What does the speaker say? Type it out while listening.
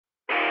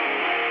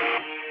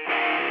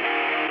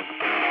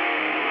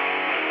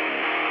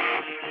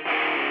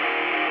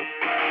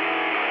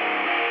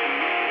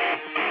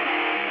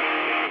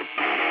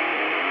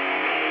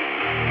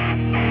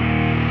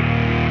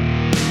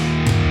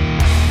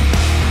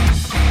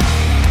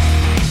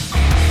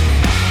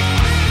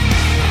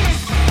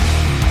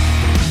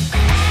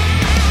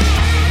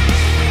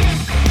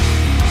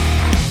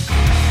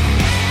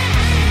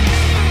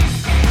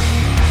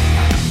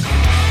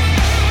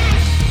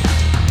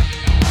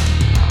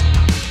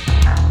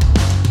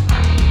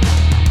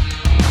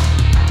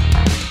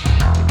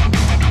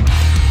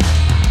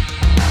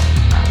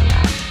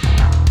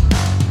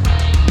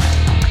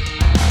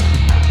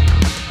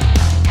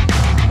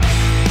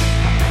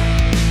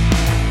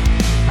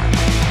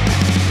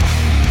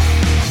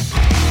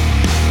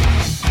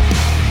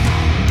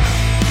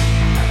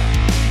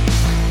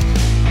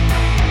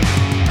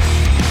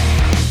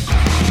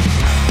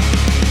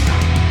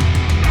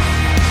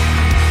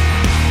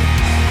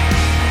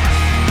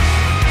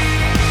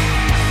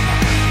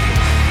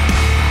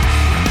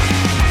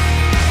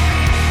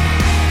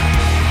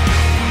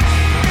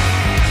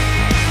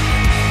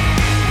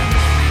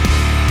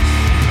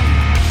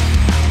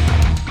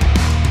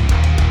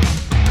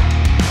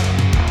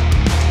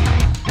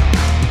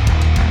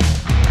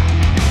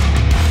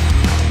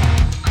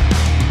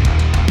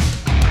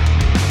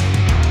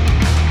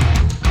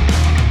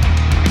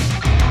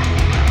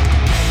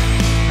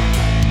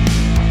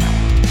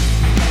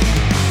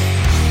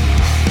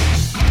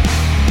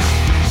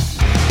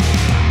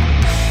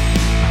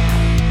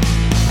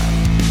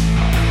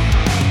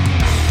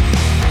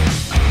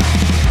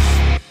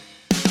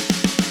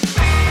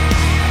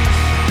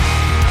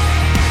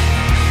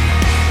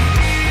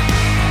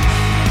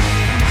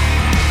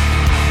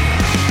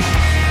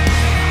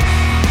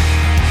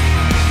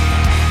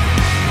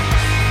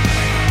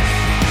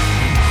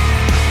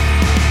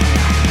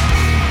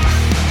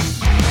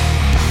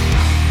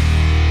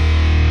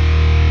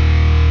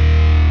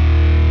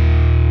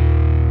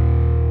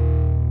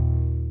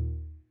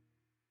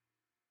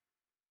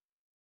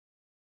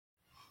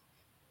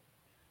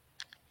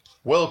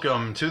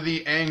Welcome to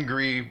the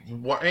Angry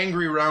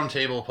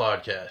Roundtable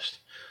podcast.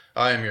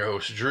 I am your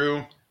host,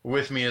 Drew.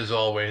 With me, as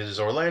always, is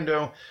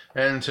Orlando,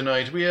 and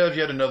tonight we have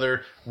yet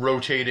another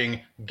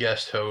rotating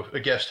guest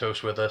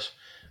host with us,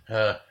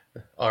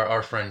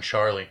 our friend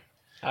Charlie.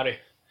 Howdy.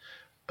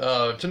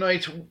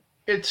 Tonight,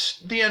 it's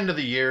the end of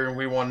the year, and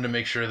we wanted to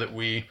make sure that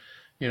we,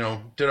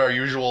 did our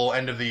usual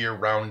end of the year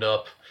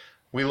roundup.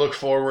 We look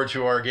forward to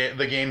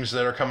the games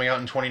that are coming out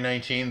in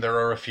 2019. There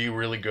are a few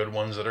really good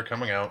ones that are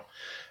coming out.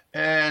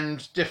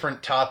 And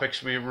different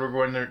topics we're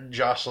going to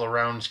jostle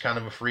around. It's kind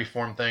of a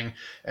free-form thing.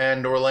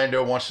 And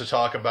Orlando wants to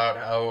talk about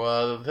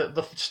how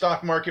the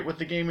stock market with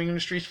the gaming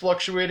industry is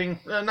fluctuating,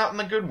 not in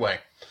a good way.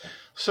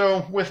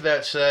 So with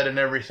that said and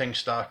everything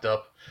stocked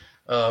up,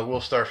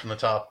 we'll start from the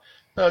top.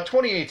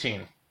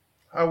 2018.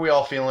 How are we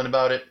all feeling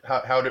about it?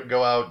 How did it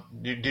go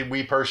out? Did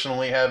we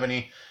personally have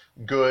any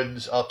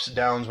goods, ups,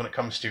 downs when it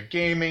comes to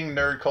gaming,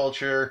 nerd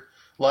culture,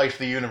 life,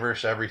 the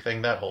universe,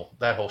 everything, that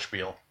whole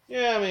spiel?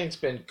 Yeah, I mean, it's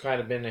been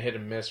a hit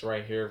and miss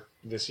right here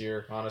this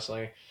year,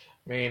 honestly.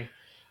 I mean,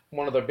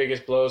 one of the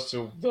biggest blows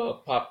to the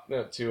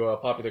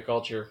popular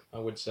culture, I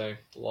would say,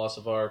 the loss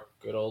of our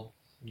good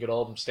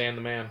old Stan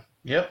the Man.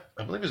 Yep,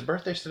 I believe his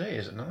birthday's today,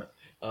 is it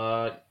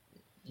not?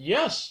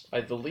 Yes, I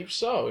believe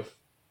so.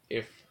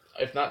 If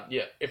not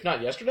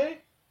yesterday.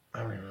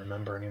 I don't even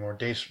remember anymore.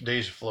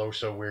 Days flow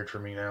so weird for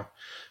me now.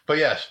 But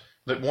yes,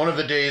 one of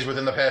the days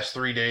within the past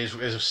 3 days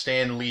is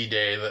Stan Lee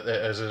Day,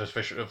 as it's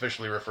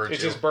officially referred to.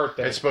 It's his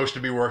birthday. It's supposed to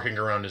be working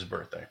around his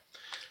birthday.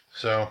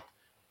 So,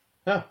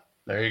 yeah,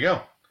 there you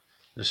go.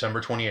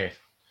 December 28th.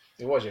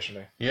 It was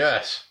yesterday.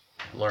 Yes,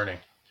 learning.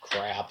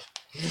 Crap.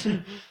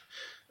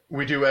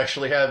 We do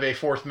actually have a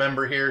fourth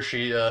member here.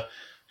 She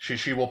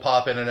will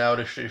pop in and out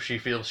if she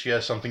feels she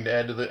has something to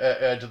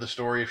add to the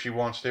story if she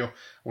wants to.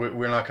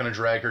 We're not going to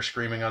drag her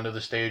screaming onto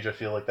the stage. I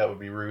feel like that would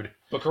be rude.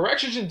 But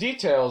corrections and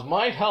details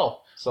might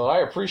help, so I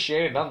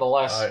appreciate it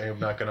nonetheless. I am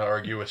not going to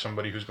argue with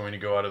somebody who's going to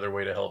go out of their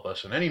way to help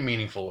us in any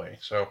meaningful way.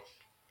 So,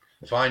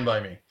 fine by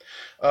me.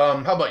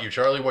 How about you,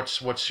 Charlie?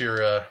 What's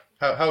your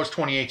how's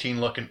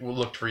 2018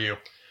 looked for you?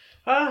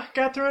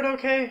 Got through it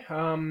okay.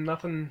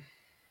 Nothing.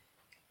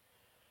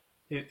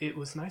 It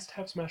was nice to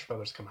have Smash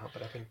Brothers come out,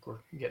 but I think we're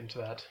getting to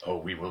that. Oh,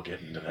 we will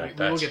get into that.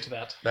 We will get to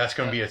that. That's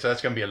gonna be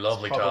a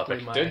lovely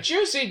topic. The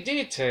juicy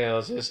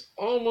details is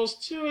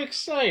almost too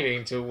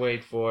exciting to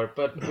wait for,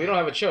 but we don't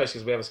have a choice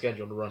because we have a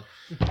schedule to run.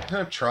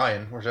 I'm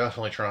trying. We're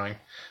definitely trying.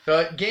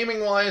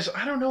 Gaming wise,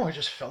 I don't know. I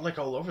just felt like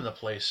all over the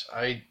place.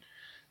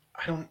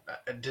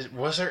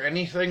 Was there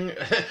anything?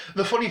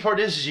 The funny part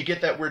is you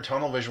get that weird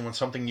tunnel vision when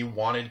something you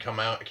wanted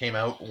came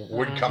out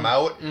would come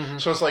out. Mm-hmm.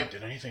 So it's like,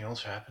 did anything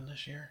else happen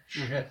this year?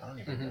 Mm-hmm. Shit, I don't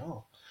even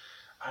know.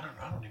 I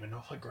don't even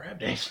know if I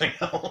grabbed anything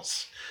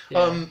else.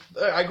 Yeah.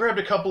 I grabbed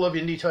a couple of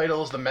indie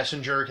titles. The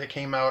Messenger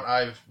came out.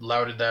 I've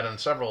lauded that on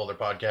several other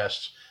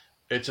podcasts.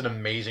 It's an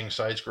amazing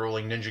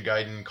side-scrolling Ninja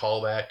Gaiden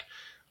callback.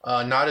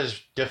 Not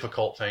as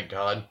difficult, thank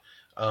God.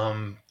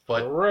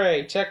 But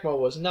Hooray, Tecmo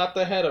was not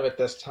the head of it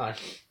this time.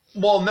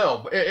 Well,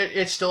 no,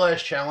 it still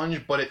has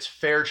challenge, but it's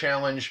fair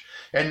challenge,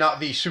 and not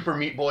the Super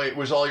Meat Boy, it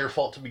was all your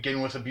fault to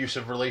begin with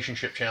abusive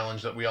relationship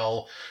challenge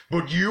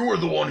but you were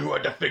the one who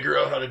had to figure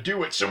out how to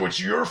do it, so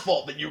it's your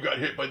fault that you got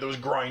hit by those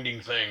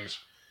grinding things.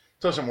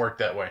 It doesn't work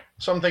that way.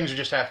 Some things you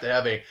just have to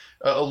have a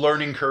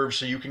learning curve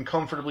so you can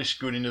comfortably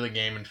scoot into the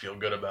game and feel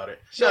good about it.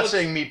 So not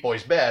saying Meat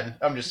Boy's bad,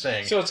 I'm just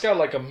saying. So it's got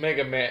like a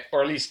Mega Man,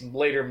 or at least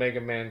later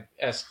Mega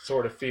Man-esque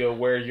sort of feel,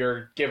 where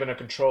you're given a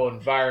controlled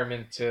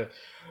environment to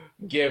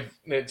give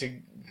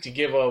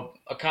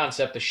a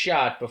concept a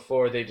shot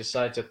before they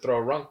decide to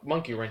throw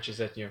monkey wrenches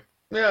at you.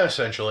 Yeah,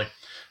 essentially.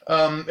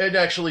 It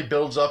actually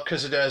builds up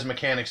because it has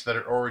mechanics that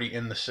are already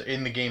in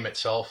the game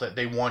itself that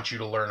they want you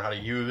to learn how to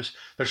use.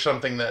 There's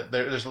something that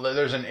there's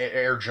an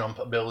air jump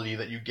ability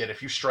that you get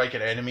if you strike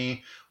an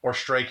enemy or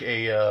strike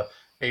a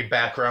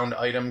background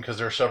item, because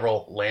there are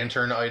several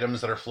lantern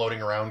items that are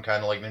floating around,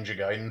 kind of like Ninja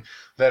Gaiden,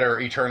 that are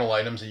eternal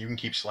items that you can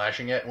keep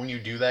slashing at. When you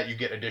do that, you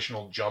get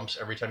additional jumps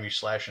every time you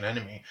slash an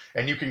enemy,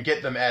 and you can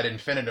get them ad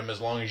infinitum as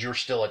long as you're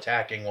still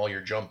attacking while you're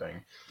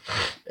jumping.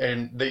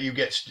 And that you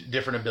get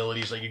different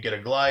abilities, like you get a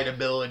glide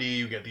ability,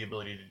 you get the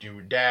ability to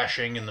do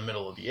dashing in the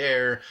middle of the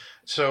air.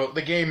 So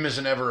the game is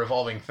an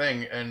ever-evolving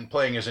thing, and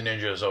playing as a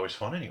ninja is always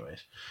fun anyways.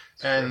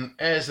 And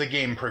as the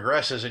game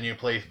progresses and you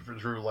play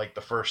through like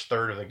the first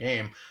third of the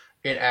game,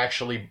 it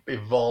actually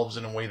evolves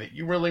in a way that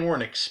you really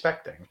weren't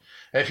expecting.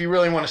 If you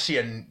really want to see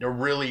a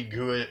really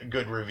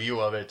good review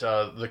of it,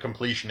 The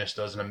Completionist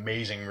does an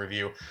amazing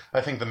review.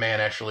 I think the man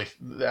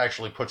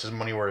actually puts his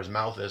money where his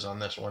mouth is on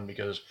this one,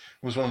 because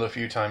it was one of the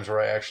few times where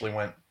I actually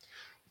went,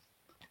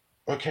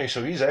 okay,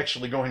 so he's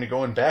actually going to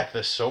go and back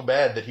this so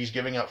bad that he's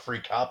giving out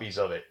free copies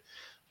of it.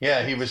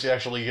 Yeah, he was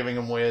actually giving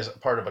them away as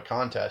part of a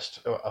contest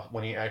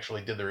when he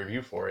actually did the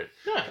review for it.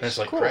 Nice, and it's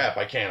like, cool. Crap,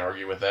 I can't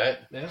argue with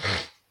that. Yeah.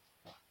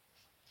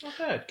 Not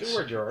bad. Good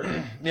word, George.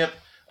 Yep.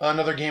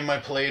 Another game I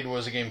played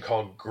was a game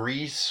called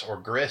Gris,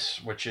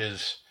 which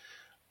is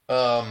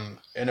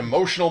an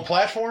emotional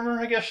platformer,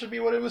 I guess would be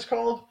what it was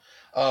called.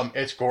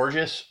 It's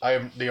gorgeous.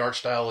 The art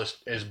style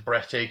is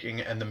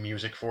breathtaking, and the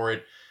music for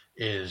it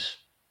is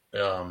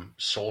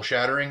soul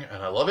shattering,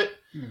 and I love it.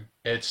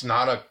 It's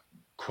not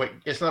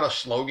a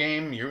slow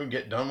game. You would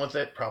get done with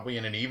it probably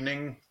in an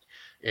evening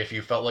if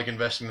you felt like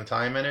investing the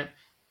time in it.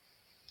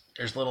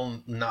 There's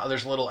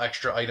little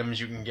extra items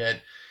you can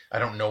get. I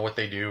don't know what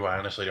they do. I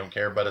honestly don't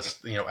care, but it's,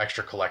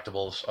 extra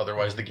collectibles.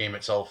 Otherwise, the game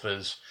itself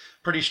is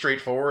pretty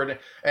straightforward,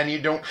 and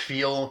you don't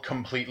feel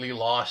completely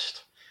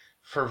lost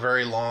for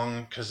very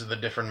long because of the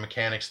different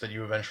mechanics that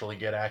you eventually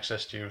get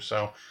access to.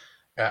 So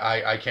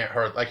I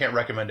can't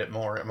recommend it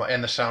more.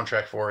 And the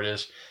soundtrack for it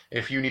is,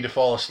 if you need to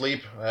fall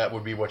asleep, that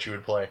would be what you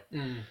would play.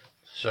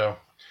 So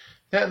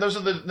yeah, those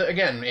are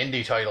again,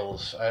 indie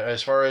titles.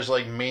 As far as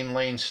like main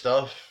lane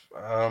stuff,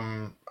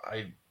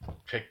 I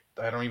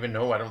don't even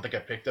know. I don't think I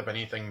picked up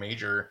anything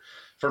major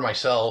for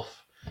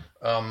myself.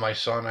 My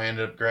son, I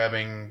ended up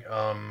grabbing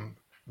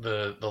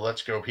the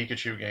Let's Go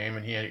Pikachu game,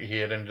 and he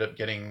had ended up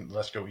getting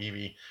Let's Go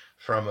Eevee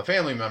from a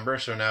family member,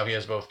 so now he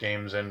has both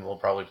games, and we'll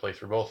probably play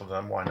through both of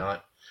them. Why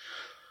not?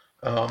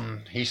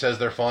 He says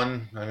they're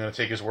fun. I'm going to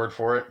take his word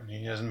for it.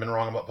 He hasn't been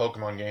wrong about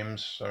Pokemon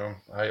games, so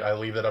I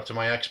leave that up to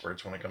my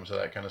experts when it comes to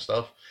that kind of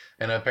stuff.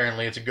 And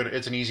apparently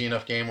it's an easy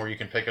enough game where you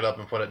can pick it up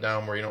and put it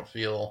down where you don't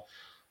feel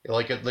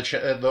like it.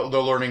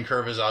 The learning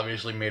curve is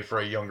obviously made for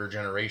a younger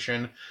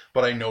generation,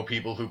 but I know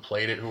people who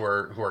played it who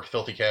are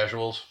filthy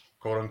casuals,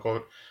 quote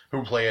unquote,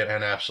 who play it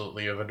and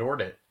absolutely have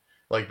adored it.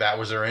 Like, that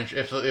was their entry.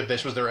 If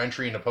this was their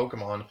entry into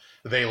Pokemon,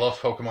 they love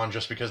Pokemon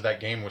just because that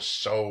game was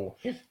so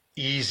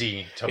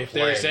easy to play. If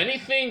there's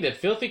anything that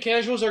filthy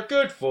casuals are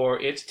good for,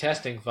 it's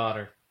testing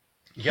fodder.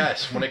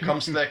 Yes, when it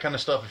comes to that kind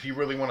of stuff, if you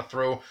want to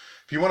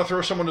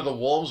throw someone to the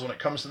wolves when it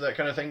comes to that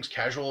kind of things,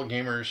 casual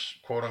gamers,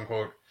 quote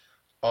unquote,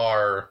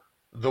 are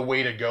the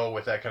way to go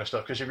with that kind of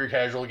stuff. Because if your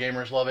casual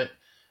gamers love it,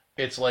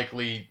 it's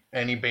likely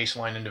any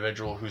baseline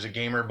individual who's a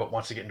gamer but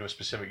wants to get into a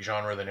specific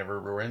genre they never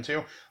were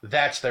into,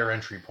 that's their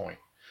entry point.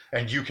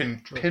 And you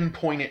can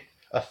pinpoint it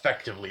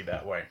effectively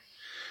that way.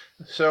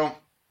 So,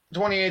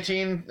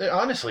 2018,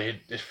 honestly,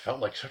 it felt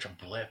like such a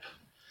blip.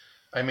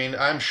 I mean,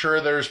 I'm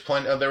sure there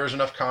was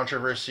enough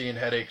controversy and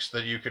headaches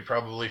that you could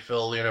probably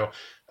fill,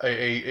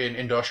 an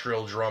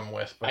industrial drum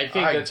with. But I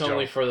think that's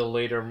only for the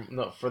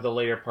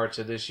later parts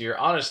of this year.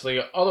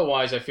 Honestly,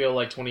 otherwise, I feel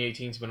like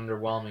 2018's been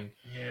underwhelming.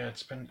 Yeah,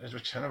 it's kind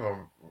of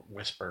a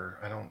whisper.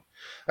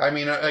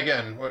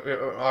 Again,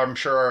 I'm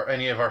sure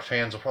any of our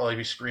fans will probably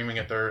be screaming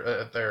at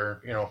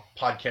their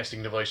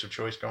podcasting device of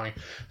choice, going,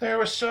 "There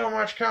was so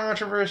much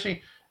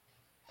controversy."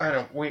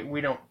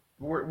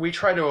 We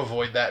try to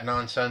avoid that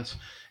nonsense.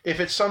 If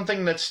it's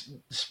something that's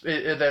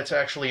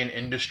actually an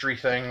industry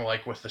thing,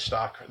 like with the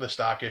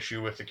stock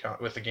issue with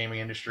the gaming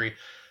industry,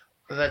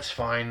 that's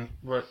fine.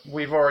 But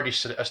we've already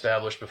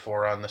established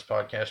before on this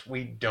podcast,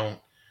 we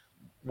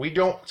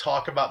don't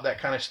talk about that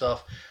kind of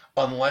stuff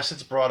unless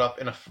it's brought up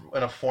in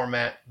a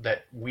format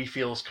that we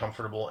feel is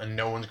comfortable and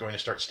no one's going to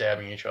start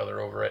stabbing each other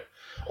over it.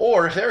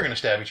 Or if they're going to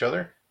stab each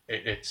other,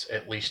 it's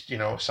at least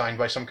signed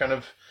by some kind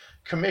of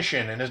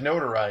commission and is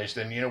notarized,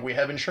 and we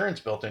have insurance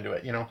built into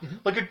it,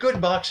 like a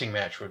good boxing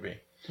match would be.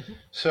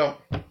 So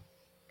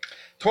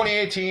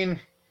 2018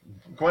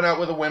 going out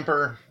with a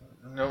whimper,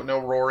 no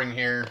roaring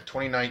here.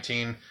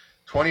 2019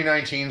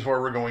 is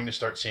where we're going to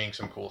start seeing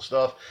some cool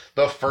stuff.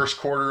 The first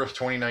quarter of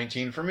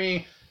 2019 for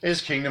me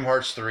is Kingdom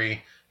Hearts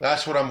 3.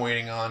 That's what I'm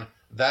waiting on.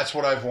 That's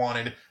what I've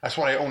wanted. That's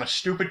what I own a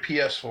stupid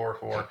PS4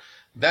 for.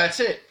 That's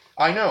it.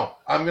 I know.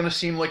 I'm going to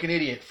seem like an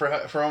idiot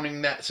for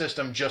owning that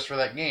system just for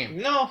that game.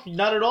 No,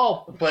 not at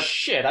all. But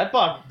shit, I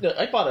bought an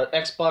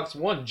Xbox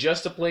One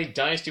just to play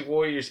Dynasty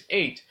Warriors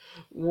 8.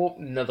 Well,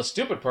 no, the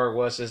stupid part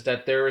is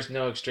that there is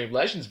no Extreme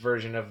Legends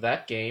version of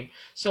that game,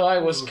 so I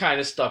was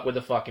kind of stuck with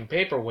the fucking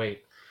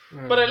paperweight.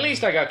 But at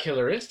least I got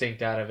Killer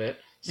Instinct out of it,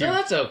 so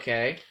that's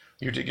okay.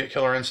 You did get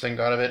Killer Instinct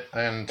out of it,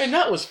 and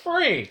that was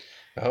free.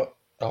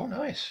 Oh,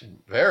 nice.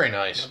 Very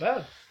nice. Not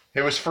bad.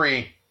 It was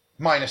free,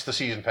 minus the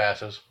season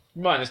passes.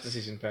 But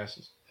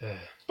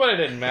it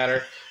didn't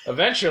matter.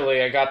 Eventually,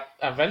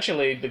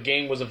 the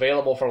game was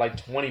available for like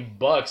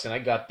 $20, and I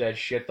got that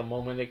shit the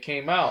moment it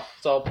came out.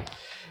 So,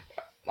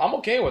 I'm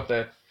okay with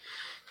that.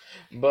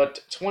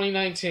 But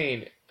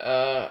 2019,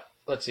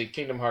 let's see,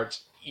 Kingdom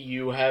Hearts,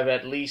 you have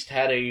at least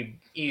had a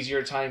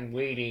easier time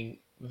waiting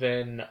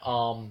than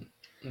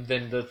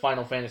the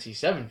Final Fantasy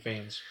VII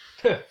fans.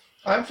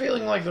 I'm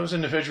feeling like those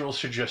individuals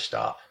should just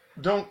stop.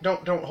 Don't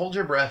hold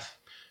your breath.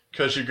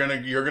 Because you're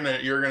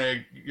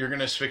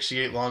gonna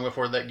asphyxiate long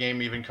before that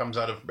game even comes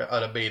out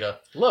of beta.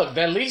 Look,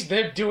 at least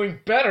they're doing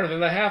better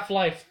than the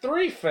Half-Life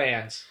 3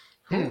 fans.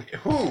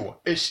 Who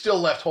is still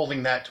left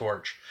holding that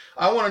torch?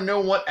 I want to know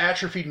what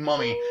atrophied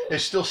mummy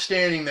is still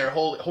standing there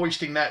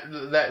hoisting that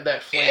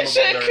flame. Is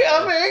it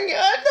coming?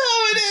 I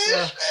know it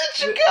is. It's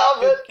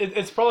coming.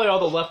 It's probably all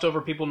the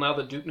leftover people now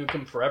that Duke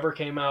Nukem Forever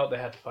came out. They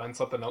had to find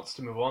something else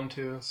to move on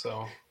to.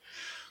 So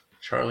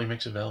Charlie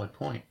makes a valid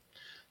point.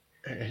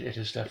 It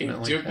is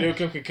definitely. Duke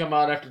Nukem can come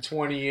out after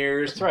 20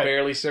 years. That's right.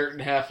 Fairly certain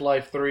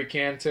Half-Life 3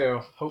 can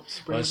too. Hope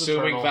springs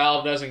Assuming eternal.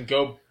 Valve doesn't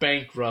go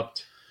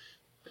bankrupt.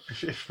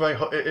 If by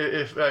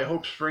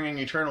hope springing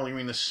eternal, you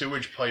mean the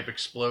sewage pipe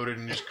exploded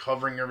and just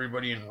covering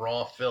everybody in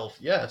raw filth?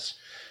 Yes,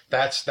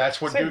 that's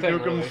what Same Duke thing,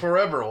 Nukem really.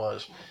 Forever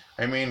was.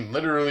 I mean,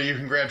 literally, you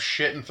can grab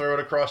shit and throw it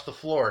across the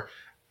floor.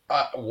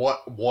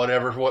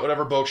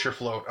 Whatever boats your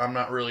float. I'm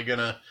not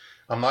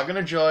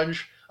gonna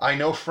judge. I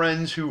know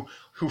friends who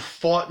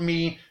fought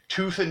me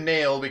tooth and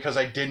nail because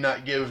I did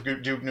not give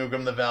Duke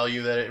Nukem the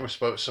value that it was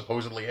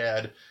supposedly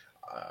had.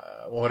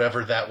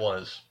 Whatever that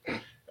was.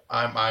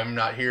 I'm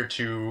not here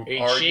to A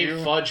argue.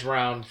 cheap fudge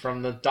round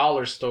from the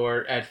dollar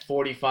store at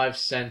 45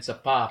 cents a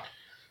pop.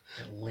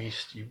 At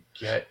least you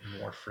get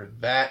more for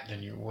that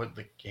than you would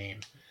the game.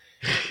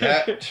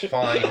 That's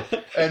fine.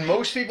 And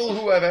most people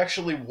who I've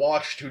actually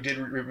watched who did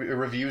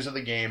reviews of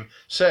the game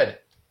said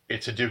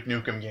it's a Duke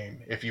Nukem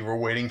game. If you were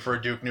waiting for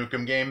a Duke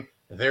Nukem game,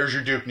 there's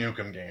your Duke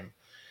Nukem game.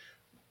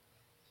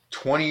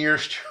 20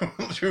 years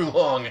too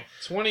long.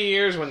 20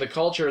 years when the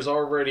culture has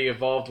already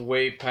evolved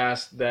way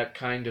past that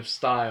kind of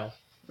style.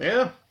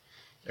 Yeah.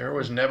 There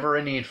was never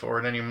a need for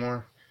it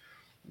anymore.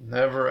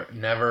 Never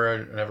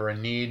a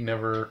need,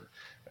 never...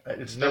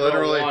 It's Never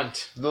literally a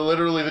want.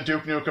 literally the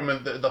Duke Nukem,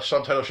 and the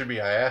subtitle should be,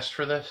 I asked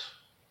for this.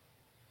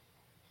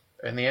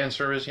 And the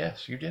answer is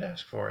yes, you did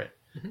ask for it.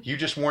 Mm-hmm. You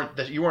just weren't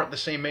the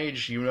same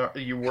age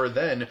you were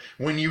then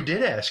when you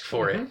did ask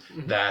for it.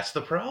 Mm-hmm. That's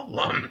the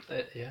problem.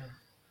 Yeah.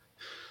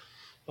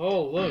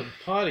 Oh, look,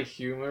 potty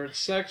humor and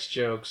sex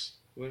jokes.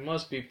 We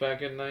must be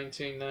back in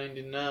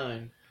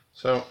 1999.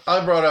 So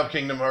I brought up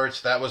Kingdom Hearts.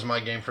 That was my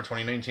game for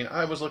 2019.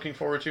 I was looking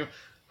forward to.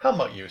 How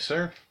about you,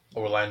 sir?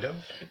 Orlando?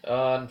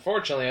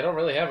 Unfortunately, I don't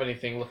really have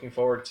anything looking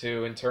forward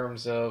to in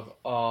terms of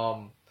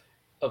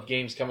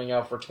games coming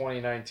out for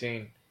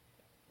 2019.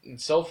 And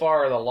so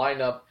far, the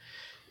lineup...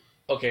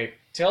 Okay,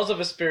 Tales of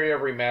Vesperia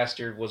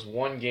Remastered was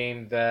one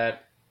game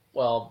that,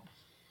 well,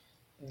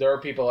 there are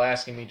people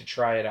asking me to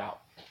try it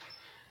out.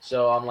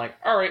 So I'm like,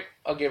 alright,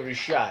 I'll give it a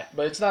shot.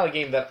 But it's not a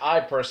game that I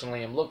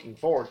personally am looking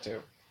forward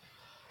to.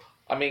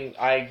 I mean,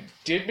 I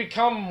did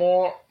become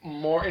more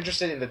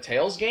interested in the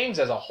Tales games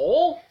as a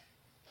whole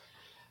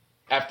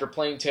after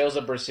playing Tales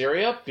of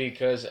Berseria,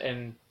 because,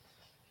 and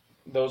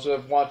those who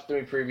have watched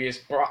my previous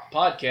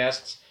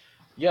podcasts,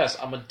 yes,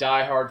 I'm a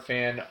diehard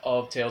fan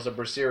of Tales of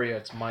Berseria.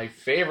 It's my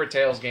favorite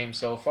Tales game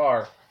so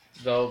far,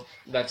 though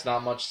that's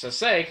not much to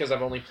say because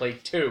I've only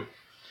played 2.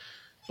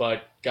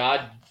 But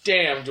god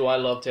damn do I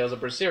love Tales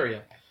of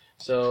Berseria.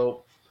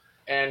 So,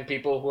 and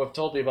people who have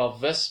told me about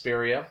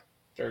Vesperia,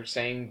 they're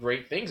saying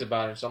great things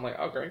about it. So I'm like,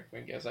 oh great, I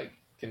guess I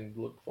can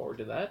look forward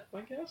to that, I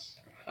guess.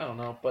 I don't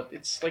know, but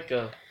it's like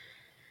a...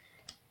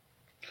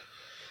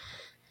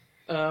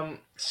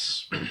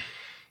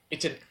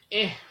 it's an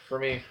for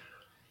me.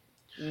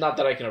 Not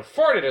that I can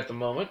afford it at the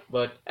moment,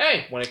 but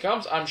hey, when it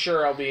comes, I'm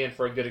sure I'll be in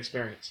for a good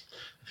experience.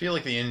 I feel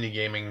like the indie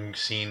gaming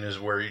scene is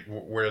where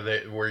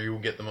you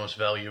get the most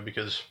value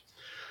because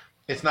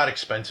it's not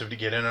expensive to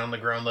get in on the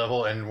ground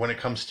level, and when it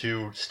comes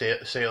to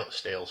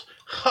sales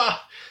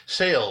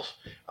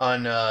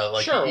on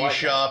like Sure, the why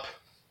eShop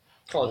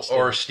Call it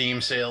or sales.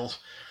 Steam sales,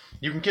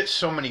 you can get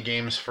so many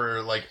games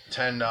for like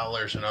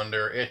 $10 and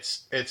under.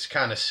 It's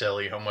kind of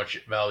silly how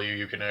much value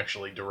you can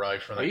actually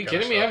derive from that. Are you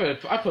kind kidding of me?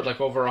 stuff. I put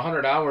like over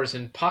 100 hours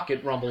in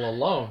Pocket Rumble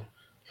alone.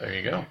 There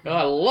you go. Oh,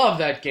 I love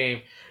that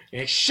game.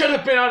 It should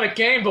have been on a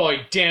Game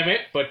Boy, damn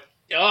it! But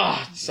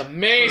it's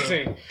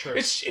amazing. True.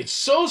 It's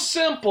so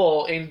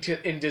simple in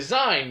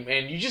design,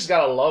 and you just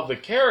gotta love the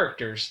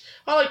characters.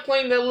 I like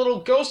playing that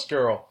little ghost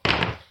girl.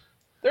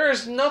 There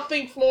is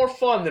nothing more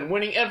fun than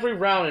winning every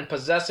round and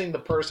possessing the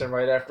person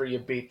right after you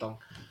beat them.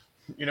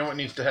 You know what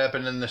needs to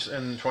happen in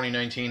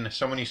 2019?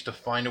 Someone needs to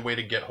find a way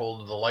to get hold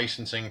of the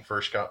licensing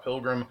for Scott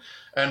Pilgrim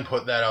and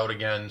put that out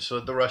again so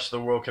that the rest of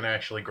the world can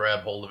actually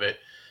grab hold of it.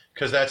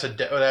 Because that's a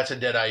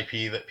dead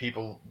IP that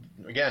people,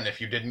 again,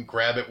 if you didn't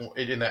grab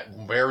it in that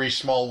very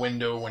small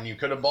window when you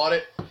could have bought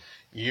it,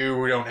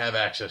 you don't have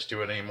access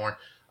to it anymore.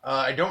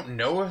 I don't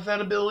know if that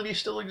ability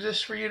still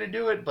exists for you to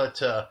do it, but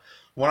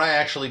when I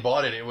actually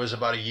bought it, it was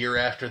about a year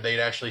after they'd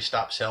actually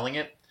stopped selling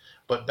it.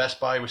 But Best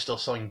Buy was still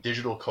selling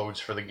digital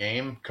codes for the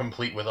game,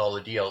 complete with all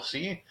the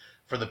DLC,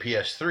 for the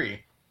PS3.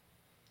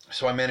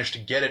 So I managed to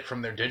get it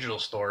from their digital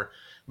store,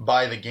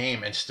 buy the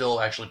game, and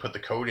still actually put the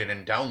code in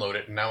and download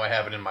it. And now I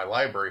have it in my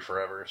library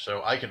forever,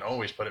 so I can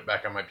always put it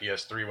back on my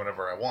PS3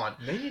 whenever I want.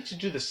 They need to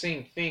do the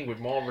same thing with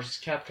Marvel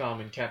vs.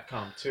 Capcom and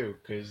Capcom 2,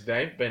 because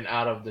they've been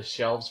out of the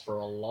shelves for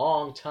a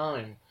long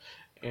time,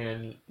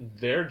 and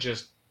they're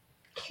just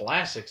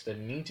classics that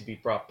need to be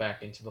brought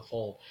back into the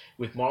fold.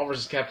 With Marvel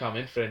vs. Capcom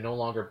Infinite no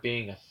longer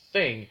being a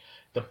thing,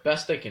 the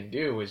best they can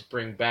do is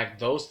bring back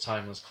those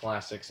timeless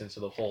classics into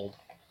the fold.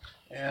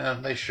 Yeah,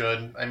 they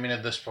should. I mean,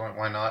 at this point,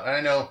 why not? I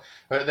know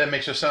that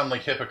makes us sound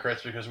like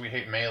hypocrites because we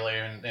hate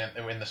Melee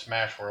in the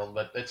Smash world,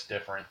 but it's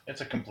different.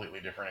 It's a completely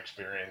different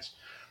experience.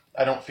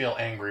 I don't feel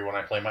angry when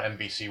I play my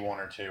MVC 1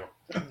 or 2.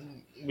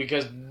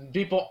 Because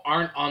people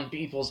aren't on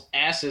people's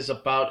asses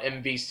about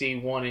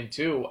MVC 1 and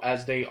 2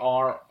 as they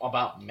are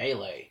about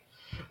Melee.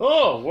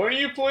 Oh, what are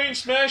you playing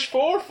Smash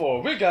 4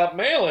 for? We got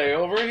Melee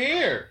over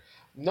here.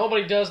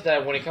 Nobody does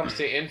that when it comes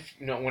to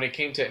when it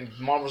came to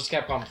Marvel vs.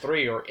 Capcom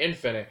 3 or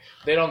Infinite.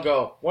 They don't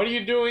go, what are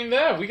you doing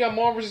there? We got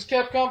Marvel vs.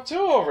 Capcom 2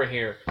 over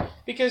here.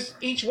 Because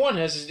each one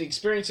has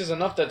experiences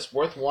enough that's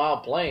worthwhile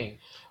playing.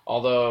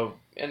 Although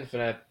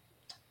Infinite,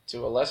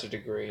 to a lesser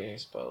degree, I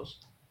suppose.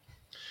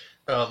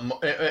 A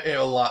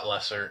lot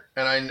lesser,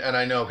 and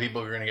I know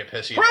people are going to get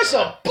pissy. Press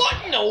a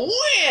button to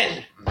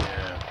win.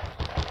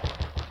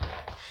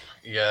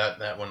 Yeah,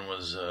 that one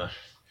was.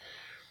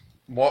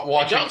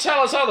 Watching. Don't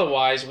tell us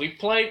otherwise. We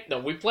played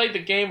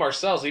the game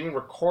ourselves. Even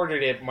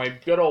recorded it. My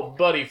good old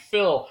buddy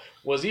Phil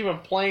was even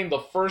playing the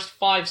first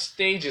 5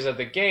 stages of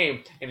the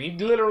game, and he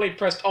literally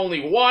pressed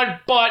only one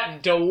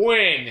button to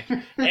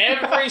win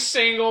every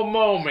single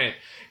moment.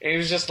 And he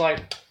was just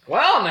like,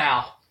 "Well,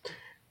 now."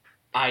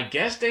 I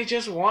guess they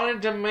just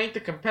wanted to make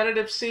the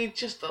competitive scene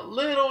just a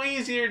little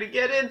easier to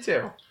get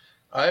into.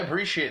 I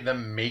appreciate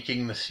them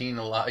making the scene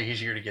a lot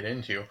easier to get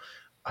into.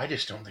 I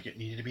just don't think it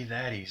needed to be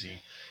that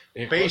easy.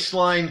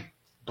 Baseline,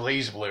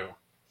 Blaze Blue.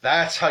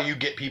 That's how you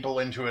get people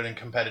into it in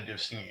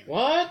competitive scene.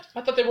 What? I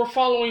thought they were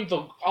following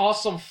the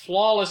awesome,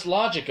 flawless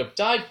logic of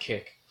Dive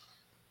Kick.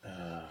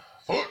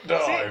 Foot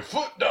dive,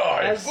 foot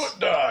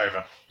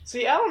dive.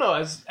 See, I don't know.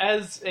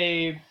 As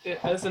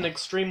an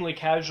extremely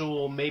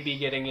casual, maybe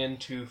getting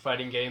into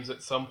fighting games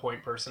at some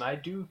point person, I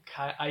do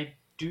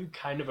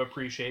kind of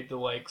appreciate the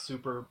like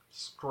super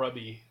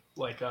scrubby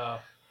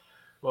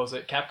what was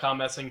it,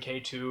 Capcom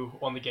SNK 2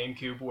 on the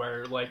GameCube,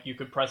 where like you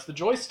could press the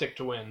joystick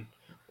to win,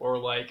 or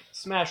like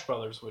Smash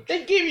Brothers, which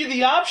they gave you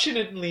the option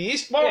at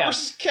least. Marvel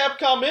vs.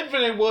 Capcom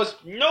Infinite was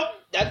nope.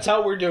 That's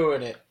how we're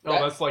doing it.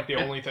 That's like the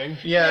only thing.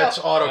 Yeah, it's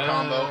auto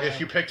combo. If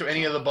you picked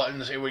any of the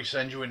buttons, it would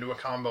send you into a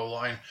combo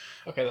line.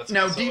 Okay, that's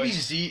now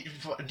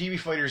DB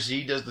Fighter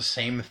Z does the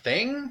same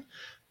thing,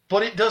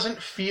 but it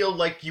doesn't feel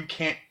like you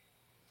can't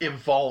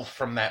evolve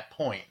from that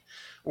point.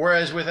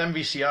 Whereas with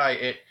MVCI,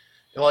 it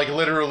like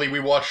literally we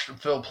watched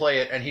Phil play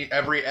it, and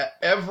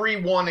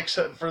everyone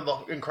except for the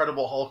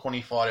Incredible Hulk when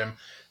he fought him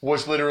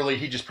was literally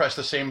he just pressed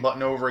the same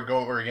button over and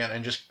over again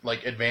and just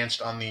like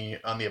advanced on the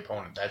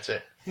opponent. That's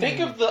it.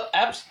 Think of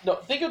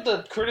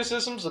the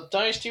criticisms of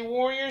Dynasty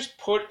Warriors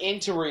put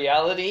into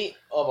reality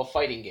of a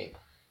fighting game.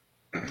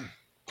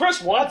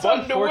 Press one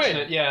button to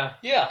win.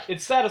 Yeah.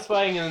 It's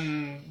satisfying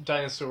in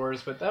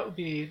Dinosaurs, but that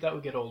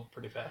would get old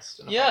pretty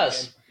fast.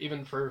 Yes,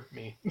 even for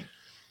me.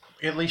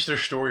 At least there's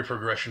story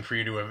progression for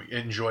you to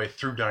enjoy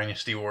through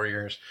Dynasty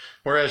Warriors.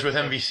 Whereas with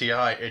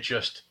MVCI, it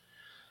just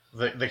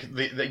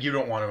you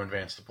don't want to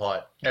advance the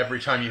plot. Every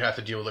time you have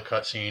to deal with a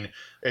cutscene,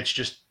 it's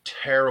just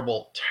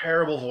terrible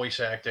voice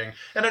acting.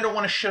 And I don't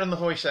want to shit on the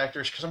voice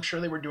actors because I'm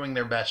sure they were doing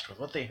their best with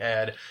what they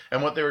had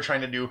and what they were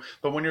trying to do.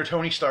 But when your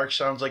Tony Stark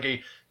sounds like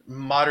a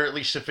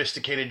moderately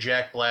sophisticated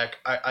Jack Black,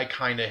 I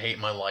kind of hate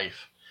my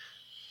life.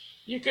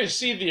 You can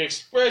see the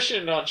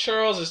expression on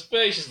Charles's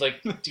face. He's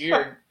like,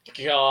 dear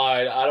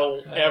God, I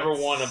don't ever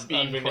want to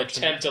even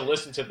attempt to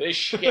listen to this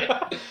shit.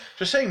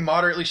 Just saying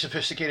moderately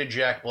sophisticated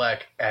Jack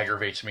Black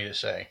aggravates me to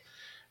say.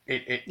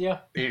 It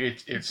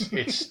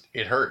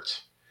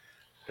hurts.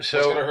 So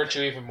what's going to hurt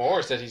you even more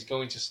is that he's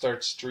going to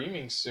start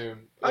streaming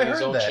soon on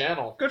his own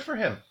channel. Good for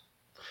him.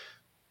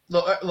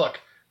 Look,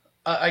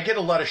 I get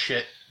a lot of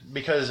shit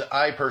because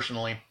I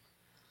personally,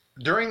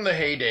 during the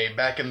heyday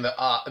back in the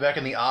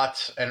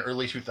aughts and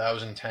early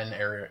 2010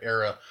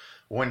 era,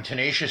 when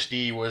Tenacious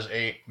D was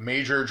a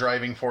major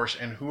driving force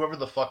in whoever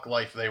the fuck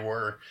life they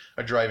were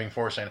a driving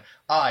force in,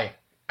 I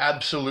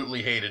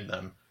absolutely hated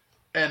them.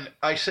 And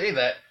I say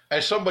that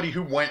as somebody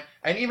who went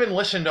and even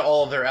listened to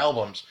all of their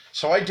albums.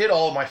 So I did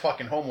all of my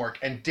fucking homework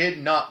and did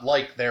not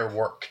like their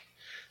work.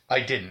 I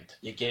didn't.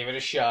 You gave it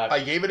a shot.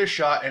 I gave it a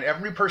shot, and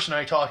every person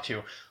I talked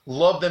to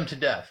loved them to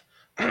death.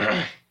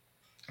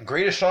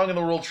 Greatest Song in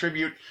the World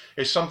tribute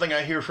is something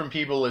I hear from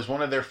people as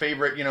one of their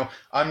favorite,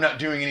 I'm not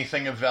doing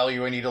anything of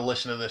value, I need to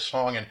listen to this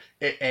song, and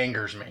it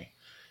angers me.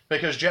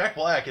 Because Jack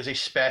Black is a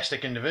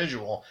spastic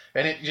individual,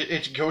 and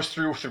it goes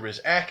through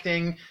his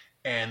acting,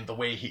 and the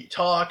way he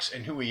talks,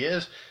 and who he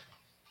is.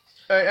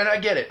 And I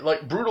get it.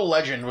 Like, Brutal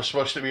Legend was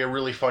supposed to be a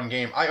really fun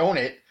game. I own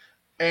it,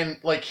 and,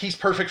 like, he's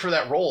perfect for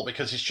that role,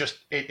 because it's just,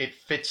 it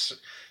fits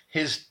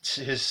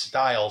his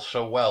style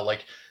so well.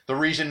 Like, the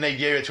reason they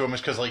gave it to him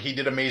is because like he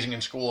did amazing in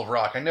School of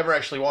Rock. I never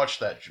actually watched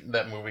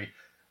that movie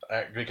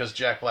because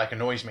Jack Black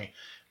annoys me.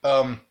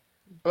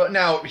 But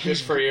now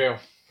he's good for you.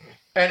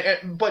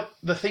 But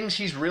the things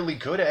he's really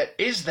good at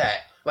is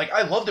that. Like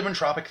I loved him in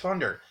Tropic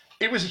Thunder.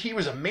 He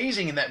was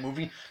amazing in that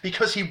movie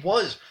because he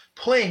was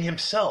playing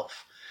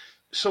himself.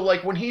 So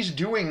like when he's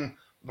doing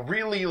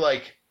really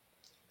like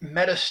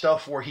meta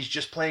stuff where he's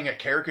just playing a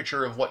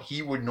caricature of what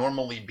he would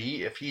normally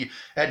be if he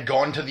had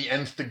gone to the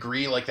nth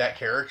degree like that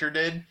character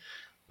did.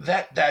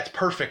 That's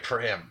perfect for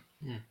him.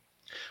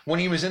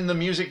 When he was in the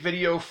music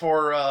video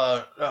for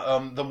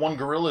the one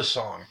Gorillaz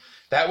song,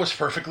 That was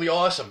perfectly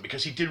awesome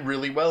because he did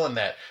really well in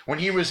that. When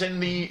he was in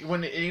the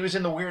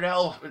Weird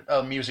Al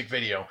music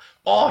video,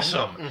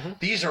 awesome. Mhm.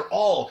 These are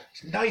all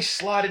nice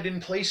slotted in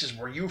places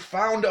where you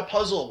found a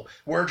puzzle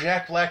where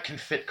Jack Black can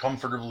fit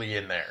comfortably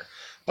in there.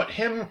 But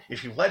him,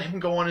 if you let him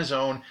go on his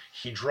own,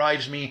 he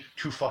drives me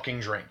to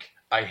fucking drink.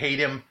 I hate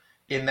him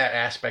in that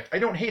aspect. I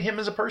don't hate him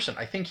as a person.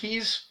 I think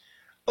he's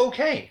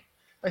okay.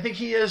 I think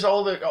he has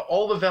all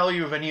the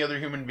value of any other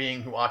human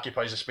being who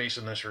occupies a space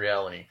in this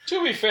reality.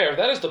 To be fair,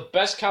 that is the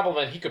best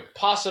compliment he could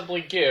possibly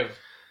give,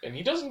 and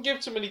he doesn't give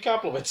too many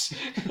compliments.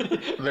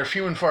 They're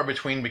few and far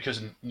between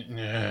because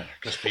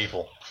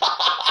people.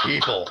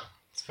 People.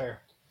 It's fair.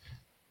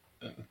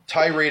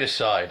 Tirade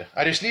aside,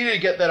 I just needed to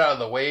get that out of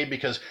the way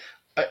because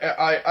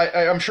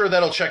I'm sure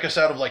that'll check us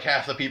out of like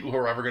half the people who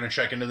are ever going to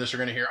check into this are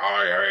going to hear, oh,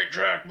 I hate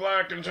Jack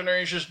Black and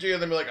Tenacious D,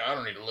 and they'll be like, I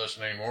don't need to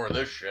listen anymore of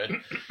this shit.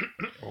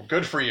 Well,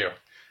 good for you.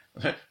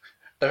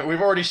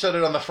 We've already said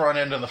it on the front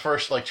end in the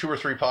first like 2 or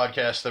 3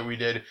 podcasts that we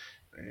did.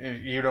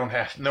 You don't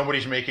have,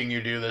 nobody's making you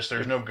do this.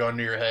 There's no gun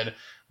to your head.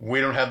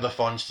 We don't have the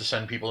funds to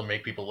send people and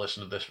make people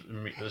listen to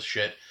this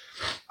shit.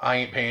 I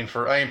ain't paying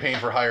for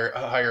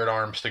hired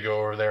arms to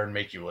go over there and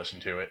make you listen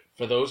to it.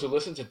 For those who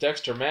listen to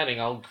Dexter Manning,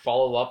 I'll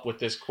follow up with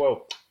this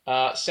quote.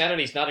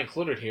 Sanity's not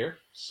included here,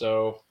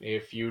 so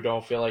if you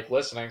don't feel like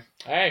listening,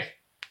 hey,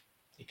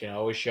 you can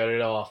always shut it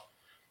off.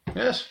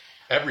 Yes,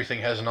 everything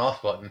has an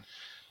off button.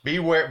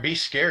 Be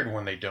scared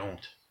when they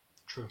don't.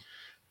 True.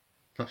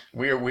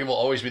 We will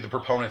always be the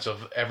proponents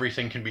of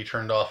everything can be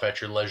turned off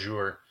at your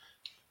leisure.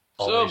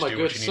 So, Always my do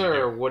good what you need to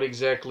sir, do. what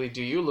exactly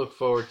do you look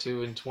forward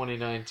to in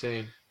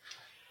 2019?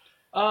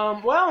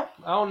 Well,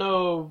 I don't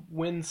know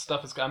when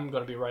stuff is. I'm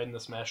going to be riding the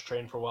Smash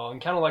train for a while,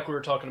 and kind of like we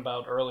were talking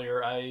about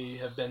earlier, I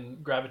have been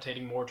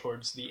gravitating more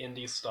towards the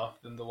indie stuff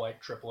than the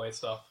like AAA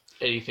stuff.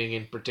 Anything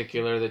in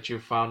particular that you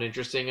found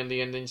interesting in the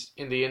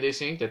indie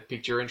scene that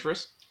piqued your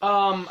interest?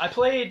 I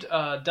played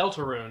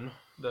Deltarune,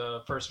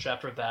 the first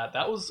chapter of that.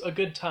 That was a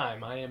good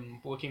time. I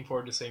am looking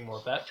forward to seeing more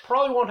of that.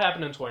 Probably won't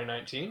happen in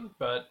 2019,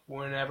 but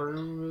whenever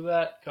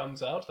that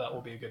comes out, that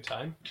will be a good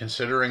time.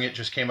 Considering it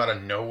just came out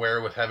of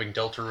nowhere with having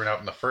Deltarune out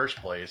in the first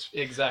place.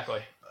 Exactly.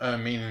 I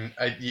mean,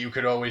 you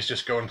could always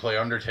just go and play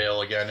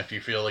Undertale again if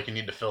you feel like you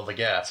need to fill the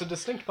gap. It's a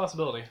distinct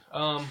possibility.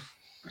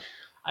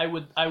 I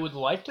would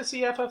like to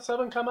see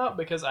FF7 come out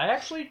because I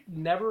actually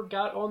never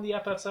got on the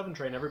FF7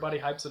 train. Everybody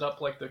hypes it up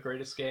like the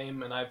greatest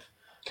game, and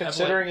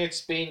Considering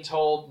it's being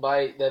told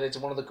that it's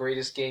one of the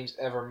greatest games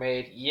ever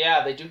made,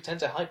 yeah, they do tend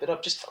to hype it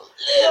up just a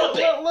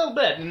little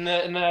bit,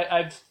 and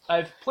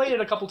I've played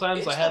it a couple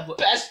times. It's the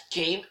best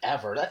game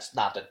ever. That's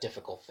not a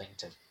difficult thing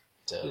to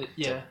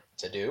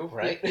do,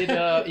 right?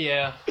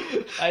 Yeah.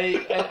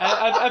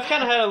 I've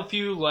kind of had a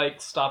few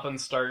like stop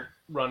and start,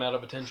 run out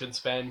of attention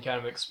span kind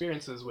of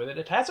experiences with it.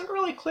 It hasn't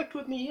really clicked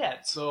with me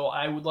yet, so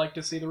I would like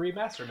to see the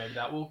remaster. Maybe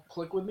that will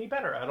click with me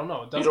better. I don't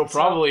know. It'll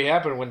probably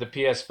happen when the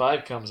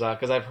PS5 comes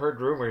out, because I've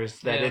heard rumors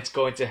that Yeah. it's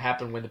going to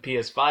happen when the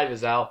PS5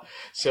 is out.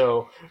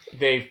 So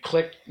they've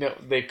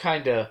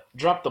kind of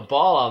dropped the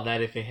ball on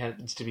that if it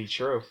happens to be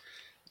true.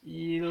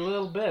 A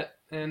little bit,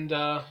 and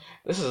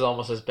This is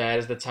almost as bad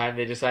as the time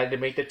they decided to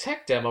make the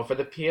tech demo for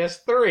the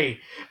PS3.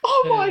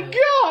 Oh my god!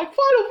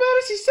 Final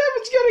Fantasy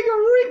VII's getting a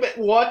remake!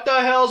 What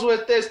the hell's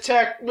with this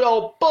tech?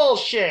 No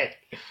bullshit!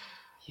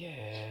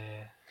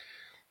 yeah.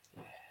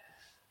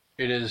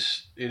 It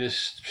is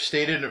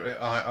stated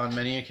on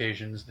many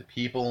occasions that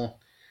people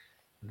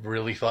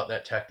really thought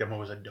that tech demo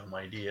was a dumb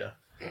idea.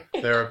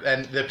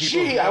 The people.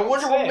 Gee, I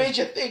wonder what made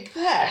you think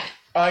that.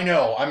 I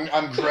know.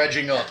 I'm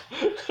dredging up,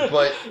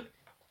 but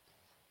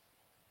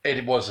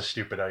it was a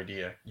stupid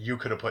idea. You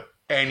could have put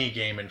any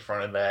game in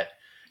front of that,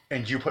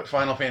 and you put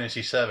Final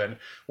Fantasy VII,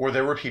 where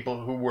there were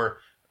people who were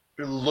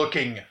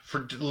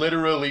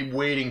literally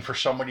waiting for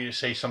somebody to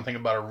say something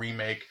about a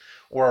remake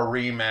or a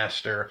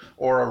remaster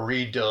or a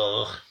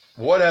redo,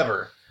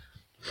 whatever.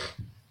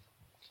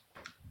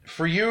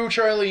 For you,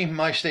 Charlie,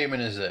 my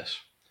statement is this.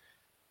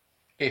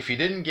 If you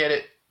didn't get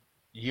it,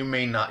 you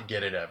may not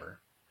get it ever.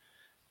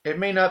 It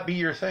may not be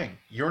your thing.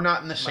 You're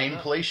not in the same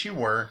place you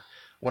were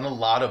when a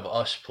lot of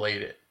us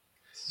played it.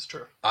 This is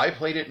true. I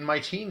played it in my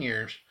teen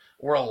years,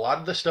 where a lot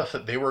of the stuff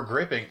that they were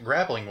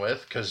grappling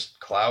with, because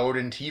Cloud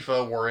and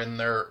Tifa were in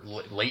their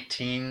late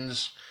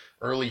teens,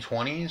 early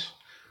 20s,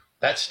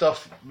 that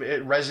stuff,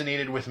 it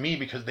resonated with me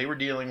because they were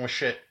dealing with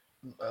shit,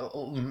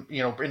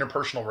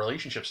 interpersonal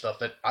relationship stuff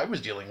that I was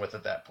dealing with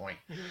at that point.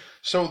 Mm-hmm.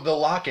 So the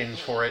lock-ins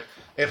for it,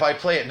 if I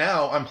play it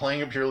now, I'm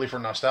playing it purely for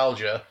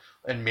nostalgia,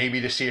 and maybe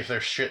to see if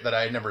there's shit that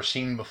I had never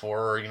seen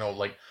before, or,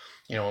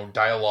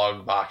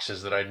 dialogue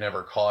boxes that I'd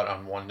never caught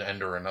on one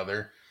end or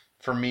another.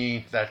 For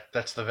me,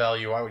 that's the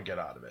value I would get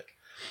out of it.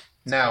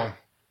 Now,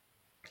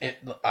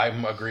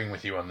 I'm agreeing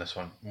with you on this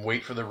one.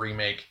 Wait for the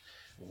remake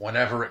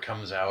whenever it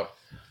comes out,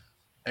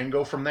 and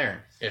go from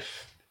there.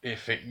 If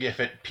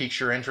it piques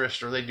your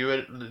interest or they do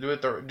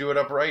it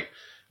upright,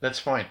 that's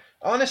fine.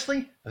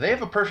 Honestly, they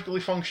have a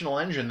perfectly functional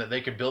engine that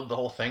they could build the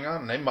whole thing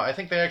on. I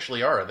think they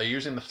actually are. They're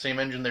using the same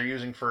engine they're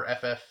using for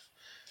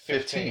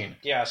 15.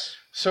 Yes.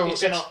 So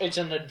It's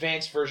an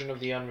advanced version of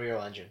the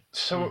Unreal Engine.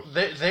 So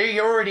they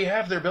already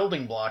have their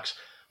building blocks.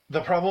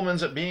 The problem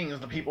ends up being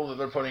is the people that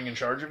they're putting in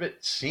charge of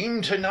it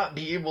seem to not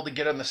be able to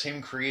get on the same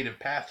creative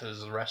path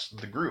as the rest of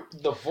the group.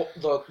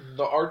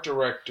 The art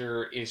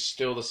director is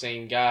still the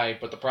same guy,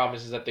 but the problem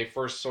is that they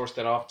first sourced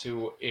it off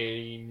to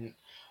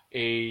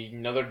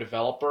another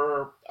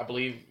developer. I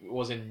believe it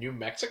was in New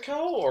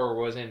Mexico or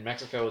was in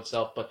Mexico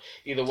itself. But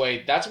either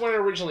way, that's when it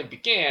originally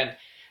began.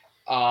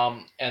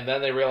 And then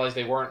they realized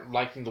they weren't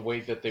liking the way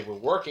that they were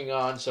working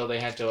on, so they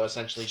had to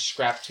essentially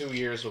scrap 2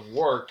 years of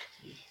work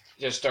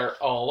to start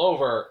all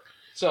over.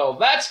 So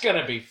that's going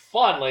to be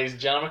fun, ladies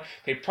and gentlemen.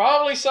 They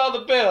probably saw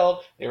the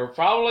build, they were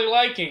probably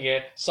liking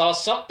it, saw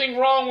something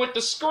wrong with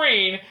the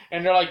screen,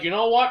 and they're like, you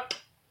know what?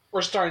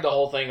 We're starting the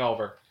whole thing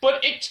over.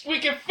 But we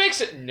can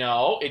fix it.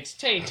 No, it's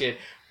tainted.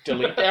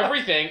 Delete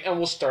everything, and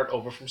we'll start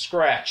over from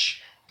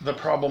scratch. The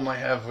problem I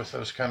have with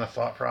those kind of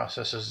thought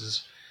processes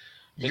is...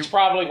 It's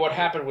probably what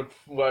happened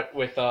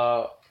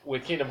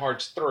with Kingdom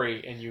Hearts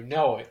 3, and you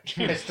know it.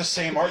 It's the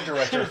same art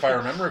director, if I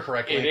remember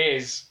correctly. It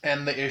is.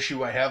 And the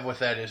issue I have with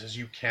that is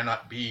you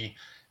cannot be...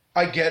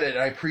 I get it.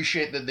 I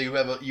appreciate that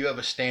you have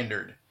a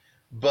standard.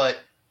 But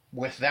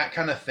with that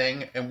kind of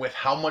thing, and with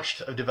how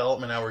much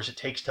development hours it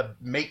takes to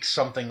make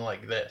something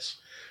like this,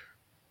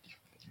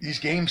 these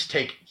games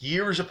take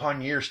years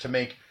upon years to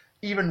make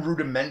even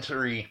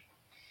rudimentarily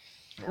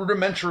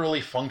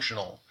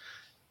functional.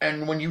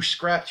 And when you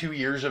scrap 2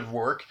 years of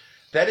work,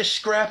 that is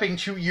scrapping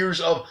 2 years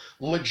of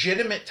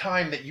legitimate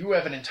time that you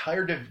have an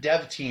entire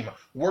dev team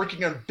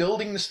working on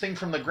building this thing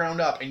from the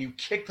ground up, and you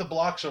kick the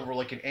blocks over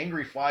like an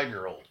angry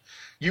 5-year-old.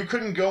 You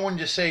couldn't go and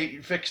just say,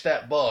 fix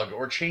that bug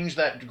or change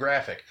that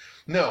graphic.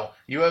 No,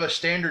 you have a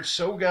standard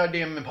so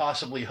goddamn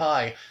impossibly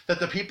high that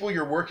the people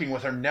you're working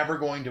with are never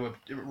going to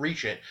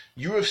reach it.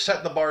 You have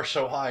set the bar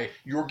so high,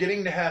 you're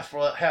getting to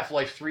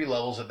Half-Life 3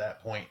 levels at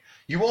that point.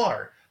 You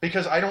are.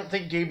 Because I don't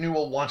think Gabe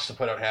Newell wants to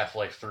put out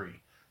Half-Life 3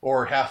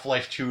 or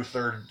Half-Life 2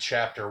 third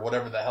chapter,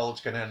 whatever the hell it's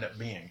going to end up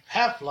being.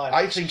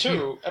 Half-Life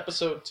 2,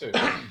 Episode 2.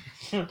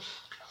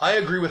 I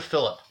agree with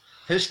Philip.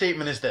 His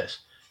statement is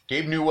this.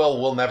 Gabe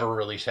Newell will never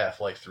release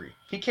Half-Life 3.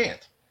 He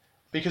can't.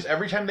 Because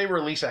every time they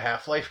release a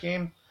Half-Life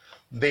game,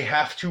 they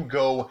have to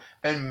go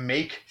and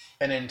make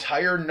an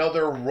entire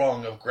another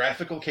rung of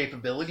graphical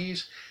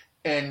capabilities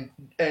and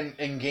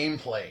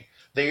gameplay.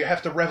 They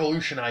have to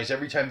revolutionize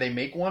every time they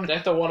make one. They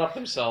have to one-up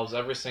themselves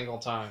every single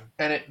time.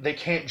 And they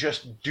can't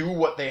just do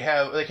what they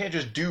have. They can't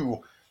just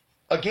do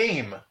a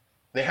game.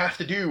 They have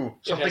to do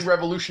something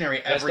revolutionary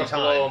every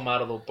time. Blow them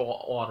out of the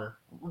water.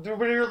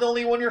 You're the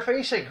only one you're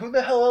facing. Who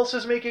the hell else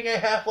is making a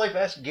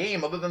Half-Life-esque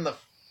game other than the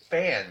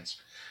fans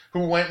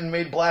who went and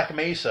made Black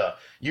Mesa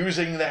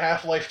using the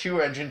Half-Life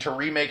 2 engine to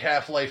remake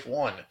Half-Life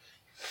 1?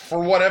 For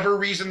whatever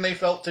reason they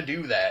felt to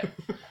do that.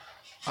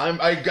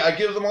 I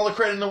give them all the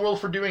credit in the world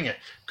for doing it.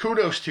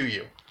 Kudos to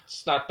you.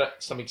 It's not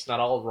that something's not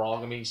all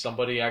wrong. I mean,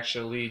 somebody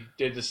actually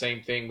did the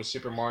same thing with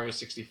Super Mario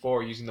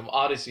 64 using the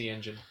Odyssey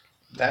engine.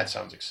 That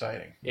sounds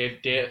exciting.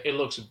 It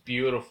looks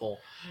beautiful,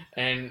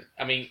 and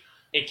I mean,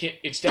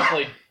 it's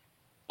definitely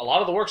a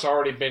lot of the work's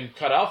already been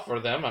cut out for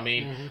them. I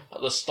mean,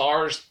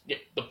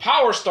 the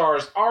power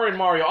stars are in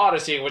Mario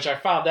Odyssey, which I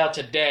found out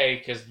today,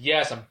 because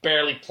yes, I'm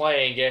barely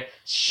playing it.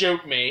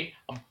 Shoot me.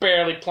 I'm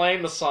barely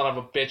playing the son of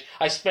a bitch.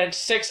 I spent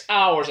 6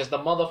 hours as the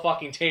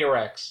motherfucking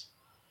T-Rex.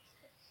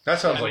 That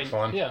sounds like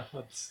fun. Yeah,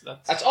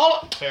 that's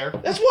all fair.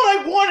 That's what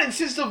I wanted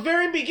since the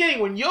very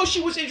beginning. When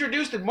Yoshi was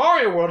introduced in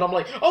Mario World, I'm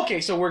like,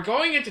 okay, so we're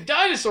going into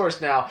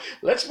dinosaurs now.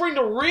 Let's bring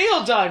the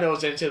real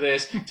dinos into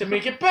this to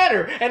make it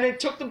better. And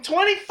it took them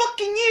 20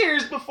 fucking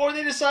years before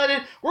they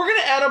decided we're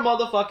gonna add a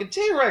motherfucking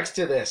T-Rex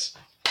to this.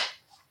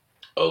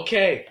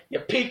 Okay, you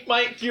piqued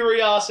my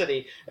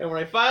curiosity, and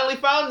when I finally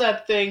found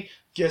that thing,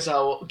 guess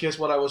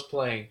what I was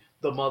playing?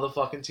 The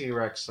motherfucking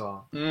T-Rex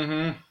song.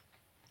 Mm-hmm.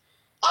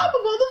 I'm a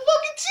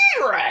motherfucking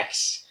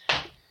T-Rex!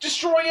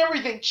 Destroying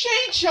everything.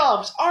 Chain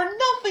chomps are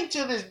nothing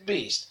to this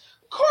beast.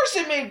 Of course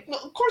it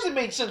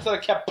made sense that I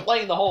kept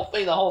playing the whole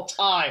thing the whole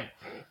time.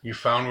 You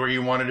found where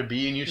you wanted to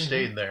be and you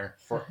stayed there.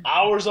 For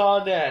hours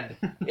on end.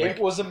 It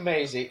was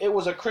amazing. It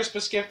was a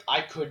Christmas gift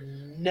I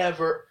couldn't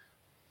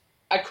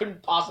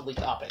possibly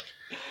top it.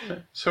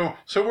 So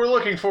we're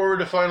looking forward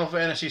to Final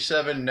Fantasy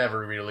VII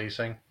never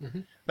releasing. Mm-hmm.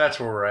 That's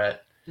where we're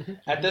at.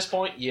 At this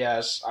point,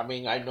 yes. I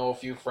mean, I know a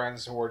few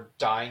friends who are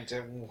dying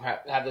to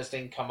have this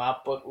thing come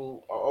out, but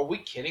are we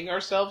kidding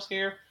ourselves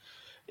here?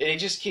 They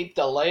just keep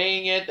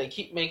delaying it. They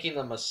keep making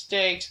the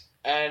mistakes,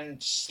 and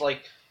just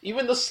like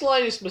even the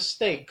slightest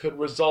mistake could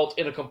result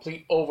in a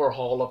complete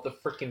overhaul of the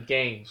freaking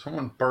game.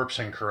 Someone burps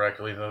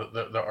incorrectly.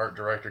 The art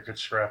director could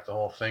scrap the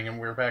whole thing, and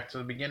we're back to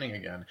the beginning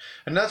again.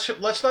 And let's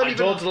not even. I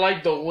don't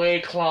like the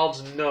way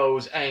Cloud's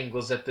nose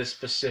angles at this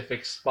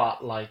specific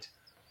spotlight.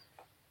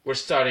 We're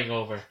starting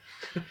over.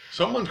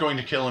 Someone's going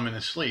to kill him in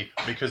his sleep,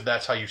 because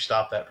that's how you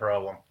stop that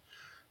problem.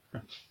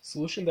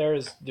 Solution there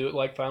is do it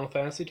like Final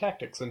Fantasy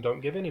Tactics and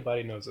don't give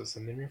anybody noses,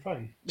 and then you're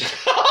fine.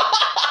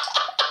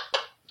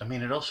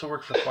 mean, it also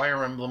worked for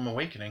Fire Emblem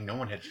Awakening. No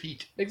one had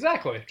feet.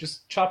 Exactly.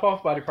 Just chop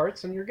off body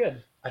parts and you're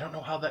good. I don't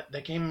know how that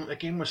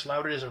game was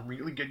lauded as a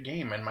really good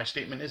game, and my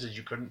statement is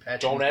you couldn't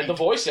patch. Don't in add feet. the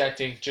voice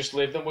acting. Just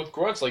leave them with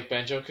grunts like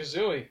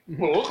Banjo-Kazooie.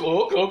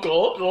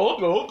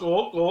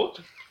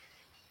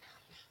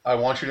 I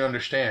want you to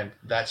understand.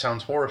 That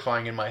sounds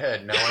horrifying in my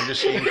head. Now I'm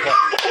just seeing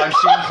I'm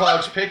seeing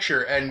Cloud's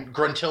picture and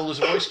Gruntilda's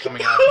voice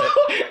coming out of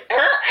it.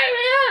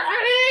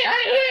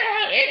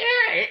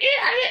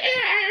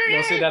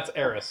 No, see, that's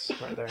Eris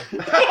right there.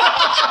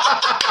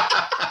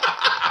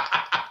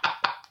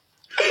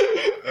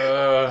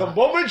 The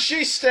moment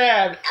she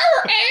stabbed.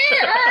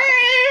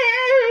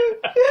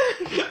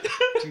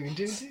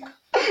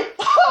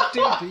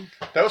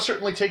 That would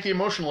certainly take the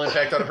emotional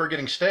impact out of her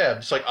getting stabbed.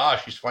 It's like,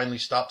 she's finally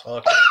stopped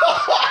talking.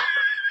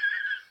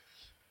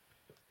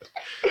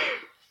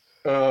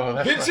 Oh,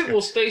 that's Vincent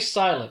will stay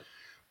silent.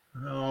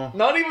 No,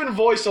 Not even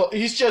voice.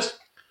 He's just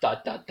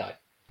dot dot dot.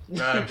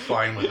 I'm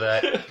fine with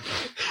that.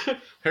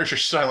 There's your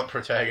silent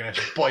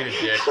protagonist. Bite a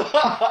dick.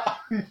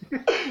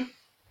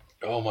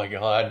 Oh my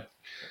god.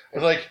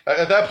 Like,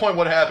 at that point,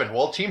 what happened?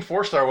 Well, Team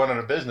 4-Star went out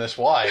of business.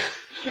 Why?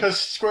 Because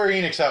Square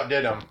Enix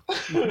outdid them.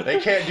 They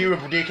can't do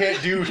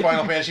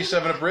Final Fantasy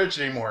VII Abridged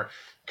anymore.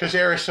 Because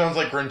Aeris sounds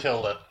like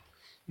Gruntilda.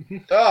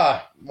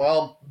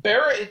 Well...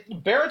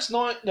 Barrett's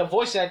not the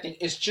voice acting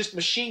is just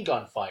machine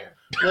gun fire.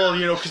 Well,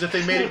 because if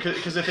they made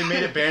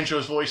it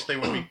Banjo's voice, they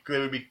would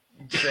be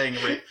saying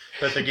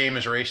that the game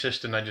is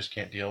racist, and I just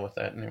can't deal with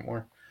that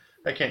anymore.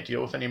 I can't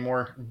deal with any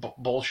more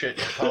bullshit,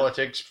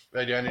 politics,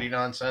 identity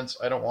nonsense.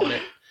 I don't want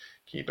it.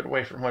 Keep it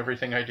away from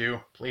everything I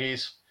do,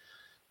 please.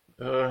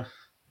 Okay,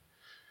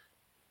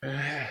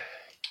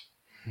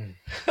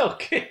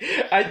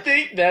 I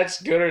think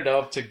that's good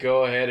enough to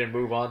go ahead and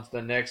move on to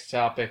the next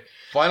topic.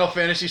 Final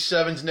Fantasy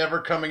VII's never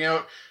coming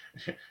out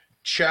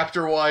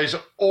chapter-wise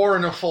or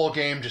in a full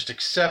game. Just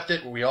accept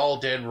it. We all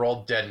did. We're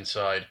all dead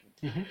inside.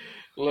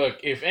 Look,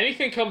 if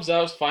anything comes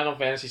out Final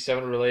Fantasy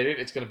VII related,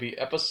 it's going to be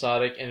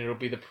episodic, and it'll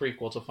be the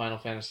prequel to Final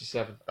Fantasy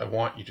VII. I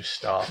want you to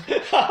stop.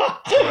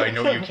 But I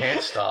know you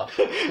can't stop.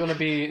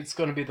 It's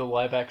gonna be the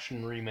live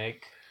action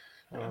remake.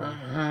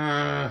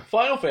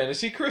 Final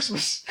Fantasy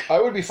Christmas. I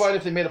would be fine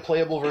if they made a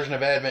playable version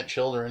of Advent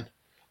Children.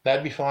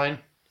 That'd be fine.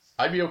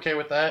 I'd be okay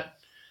with that.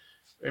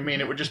 I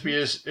mean, it would just be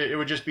as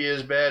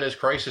bad as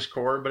Crisis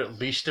Core, but at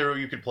least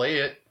you could play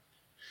it.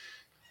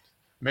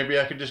 Maybe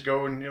I could just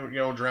go and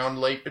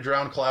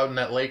drown Cloud in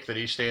that lake that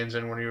he stands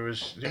in when he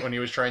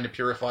was trying to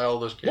purify all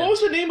those kids. What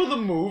was the name of the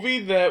movie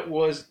that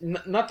was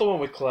not the one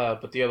with Cloud,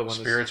 but the other one?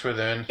 Spirits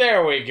Within.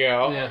 There we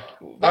go. Yeah.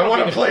 I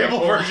want a playable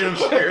version of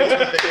Spirits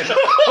Within.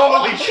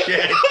 Holy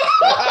shit!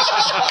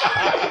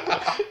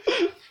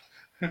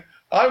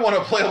 I want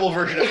a playable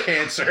version of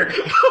Cancer.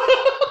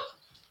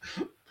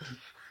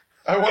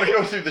 I want to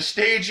go through the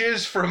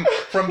stages from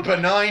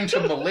benign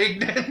to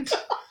malignant.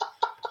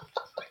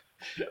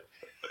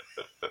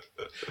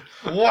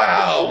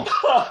 Wow!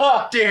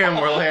 Damn,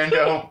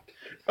 Orlando.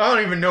 I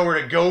don't even know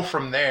where to go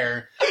from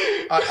there.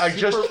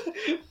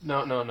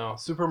 No.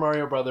 Super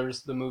Mario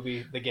Brothers, the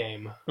movie, the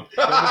game. Go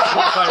the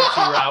Street Fighter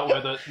 2 route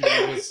with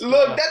it.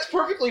 Look, that's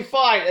perfectly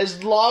fine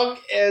as long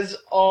as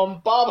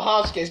Bob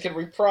Hoskins can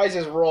reprise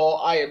his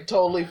role. I am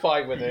totally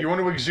fine with it. You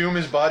want to exhume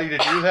his body to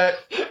do that?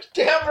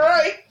 Damn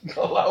right.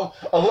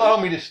 Allow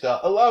me to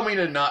stop. Allow me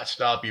to not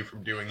stop you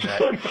from doing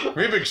that.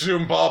 We've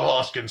exhumed Bob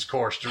Hoskins'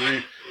 corpse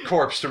to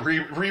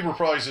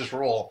reprise his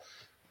role.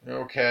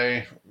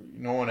 Okay,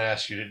 no one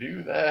asked you to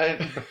do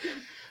that.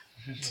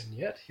 And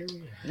yet here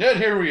we are. Yet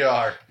here we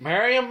are.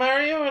 Mario,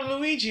 and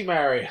Luigi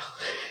Mario.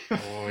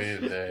 Boy,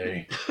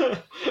 they.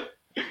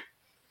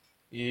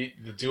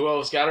 The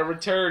duo's got to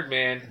return,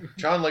 man.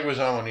 John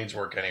Leguizamo needs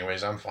work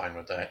anyways. I'm fine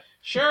with that.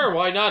 Sure,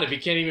 why not? If he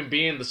can't even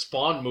be in the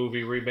Spawn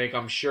movie remake,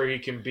 I'm sure he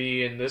can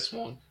be in this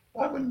one.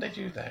 Why wouldn't they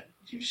do that?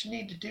 You just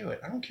need to do it.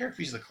 I don't care if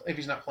he's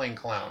not playing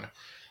clown.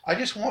 I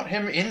just want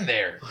him in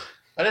there.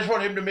 I just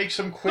want him to make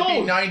some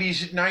quippy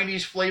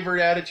 90s flavored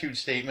attitude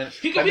statement.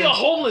 He could be a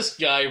homeless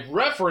guy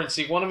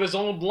referencing one of his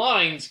own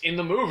lines in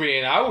the movie,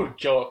 and I would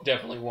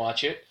definitely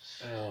watch it.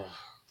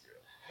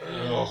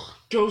 Ugh.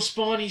 Go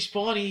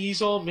Spawny,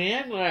 he's all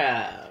man.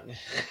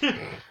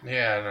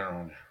 Yeah,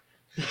 no.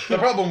 The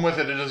problem with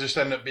it'll just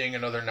end up being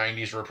another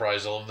 90s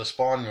reprisal of the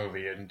Spawn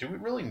movie, and do we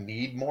really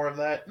need more of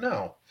that?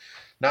 No.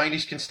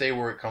 90s can stay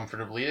where it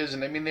comfortably is,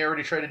 and I mean, they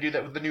already tried to do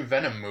that with the new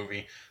Venom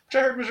movie, which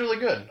I heard was really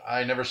good.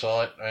 I never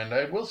saw it, and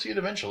I will see it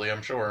eventually,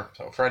 I'm sure.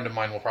 So a friend of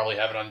mine will probably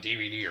have it on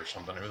DVD or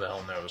something, who the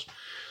hell knows.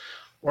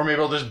 Or maybe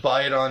I'll just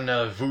buy it on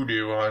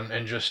Vudu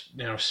and just,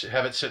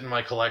 have it sit in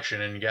my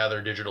collection and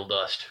gather digital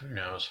dust. Who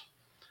knows?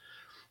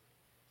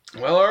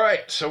 Well,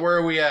 alright, so where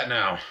are we at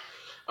now?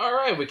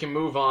 Alright, we can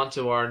move on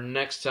to our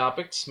next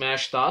topic,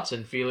 Smash thoughts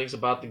and feelings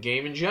about the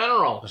game in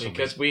general,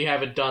 because we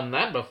haven't done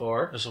that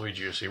before. This will be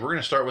juicy. We're going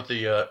to start with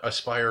the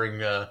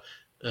aspiring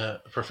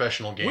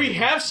professional game. We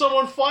have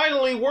someone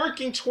finally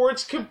working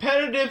towards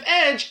competitive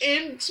edge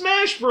in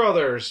Smash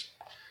Brothers.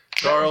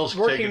 Charles,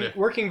 take it.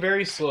 Working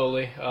very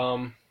slowly.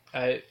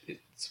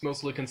 It's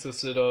mostly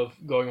consisted of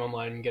going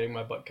online and getting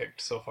my butt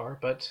kicked so far,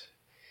 but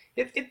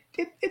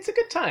it's a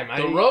good time.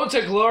 The road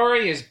to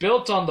glory is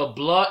built on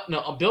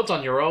built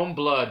on your own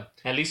blood.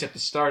 At least at the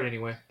start,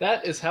 anyway.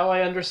 That is how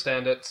I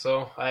understand it.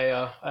 So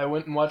I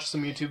went and watched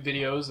some YouTube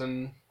videos,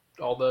 and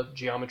all the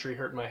geometry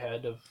hurt my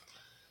head. Of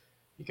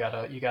you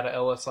gotta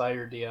LSI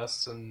your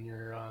DS and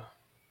your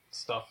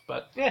stuff,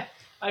 but yeah,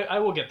 I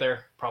will get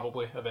there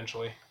probably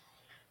eventually.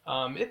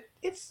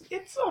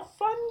 It's a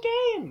fun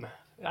game.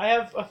 I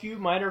have a few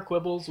minor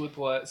quibbles with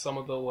some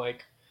of the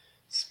like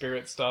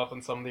spirit stuff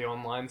and some of the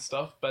online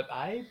stuff, but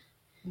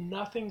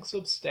nothing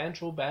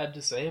substantial bad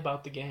to say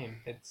about the game.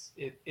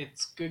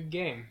 It's good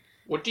game.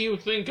 What do you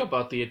think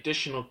about the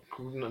additional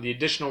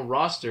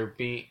roster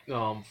being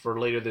for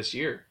later this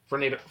year, for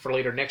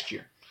later next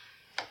year?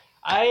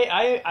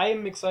 I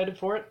am excited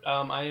for it.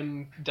 I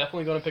am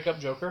definitely going to pick up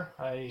Joker.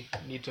 I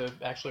need to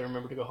actually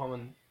remember to go home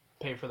and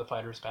pay for the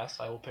Fighter's Pass.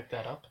 I will pick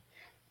that up.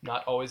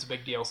 Not always a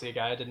big DLC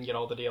guy. I didn't get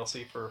all the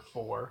DLC for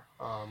 4.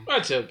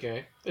 That's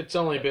okay. It's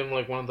only been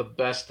like one of the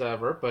best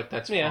ever, but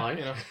that's fine.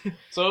 You know.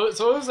 So it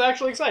was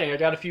actually exciting. I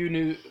got a few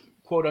new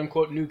quote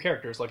unquote new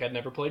characters. Like I'd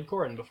never played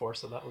Corrin before,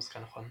 so that was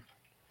kind of fun.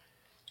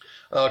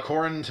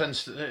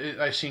 Corrin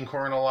I've seen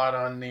Corrin a lot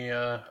on the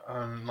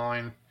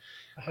online.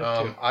 I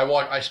have too.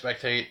 I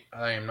spectate.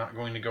 I am not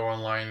going to go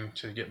online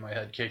to get my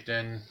head kicked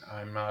in.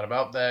 I'm not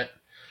about that.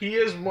 He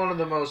is one of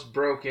the most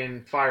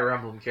broken Fire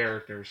Emblem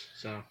characters,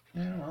 so...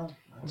 Yeah, well,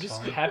 I'm that's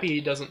just fine. happy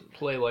he doesn't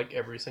play like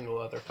every single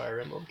other Fire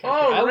Emblem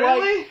character. Oh,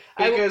 really?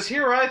 Because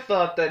here I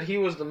thought that he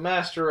was the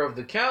master of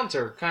the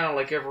counter, kind of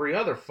like every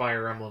other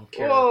Fire Emblem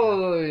character.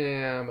 Well,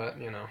 yeah,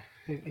 but you know,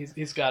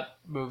 he's got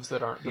moves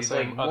that aren't the He's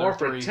same. like more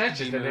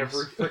pretentious than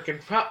every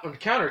freaking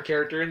counter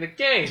character in the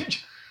game.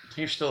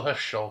 He still has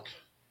Shulk,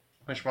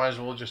 which might as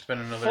well just been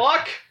another.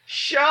 Fuck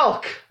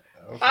Shulk!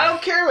 Okay. I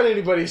don't care what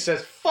anybody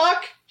says.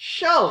 Fuck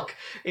Shulk!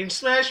 In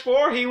Smash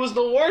 4, he was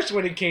the worst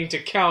when it came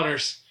to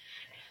counters.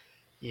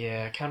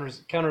 Yeah,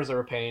 counters are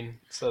a pain.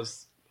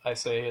 I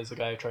say as a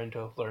guy trying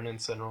to learn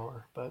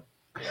Incineroar, but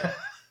yeah.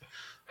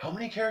 How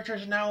many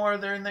characters now are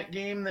there in that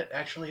game that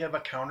actually have a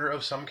counter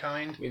of some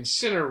kind?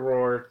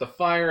 Incineroar, the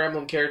Fire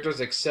Emblem characters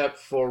except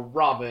for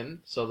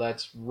Robin, so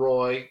that's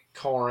Roy,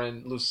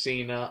 Corrin,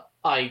 Lucina,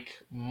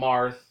 Ike,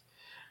 Marth,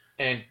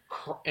 and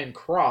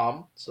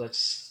Chrom, so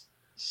that's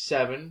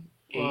 7,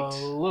 8.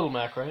 Little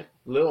Mac, right?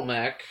 Lil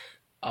Mac,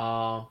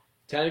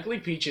 technically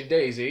Peach and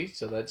Daisy,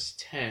 so that's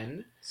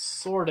 10.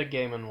 Sorta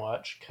Game and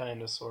Watch,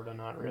 kinda, sorta,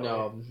 not really.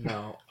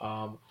 No.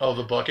 Oh,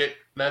 the bucket?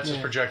 That's his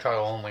Yeah.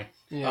 projectile only.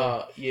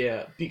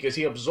 Yeah. Because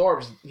he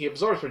absorbs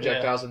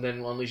projectiles and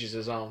then unleashes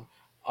his own.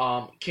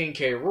 King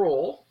K.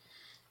 Rool.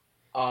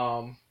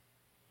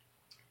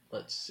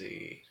 Let's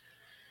see.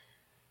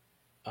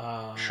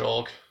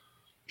 Shulk.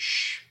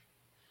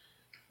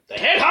 The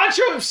head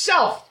honcho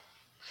himself.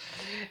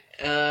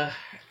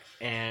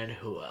 And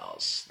who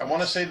else? I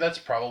want to say that's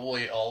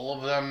probably all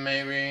of them,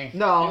 maybe.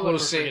 No, Feel like we're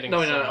Lucy. forgetting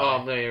No.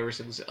 somebody. Yeah, we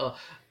said Lucy.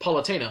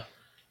 Palutena.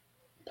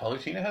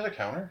 Palutena has a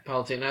counter?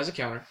 Palutena has a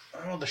counter.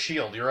 Oh, the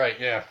shield. You're right,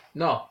 yeah.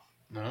 No,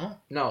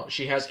 No?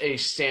 she has a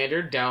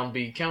standard down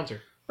B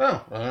counter.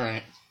 Oh,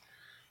 alright.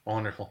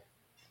 Wonderful.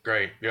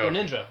 Great. Go.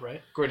 Ninja,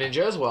 right?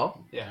 Greninja as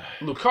well. Yeah.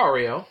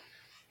 Lucario.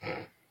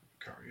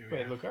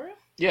 Wait, Lucario?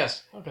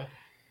 Yes. Okay.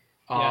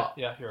 Uh,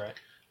 Yeah, you're right.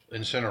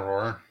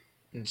 Incineroar.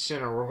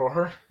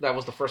 Incineroar. That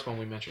was the first one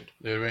we mentioned.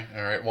 Did we?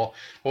 Alright, well,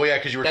 yeah,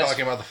 because you were That's-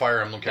 talking about the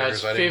Fire Emblem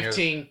characters. That's I didn't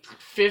hear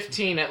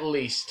 15 at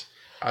least.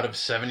 out of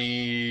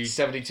 70.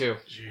 72.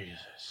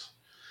 Jesus.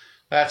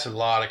 That's a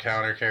lot of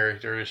counter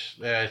characters.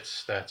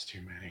 That's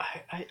too many.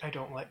 I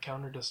don't like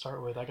counter to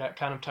start with. I got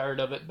kind of tired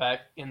of it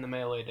back in the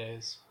Melee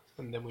days.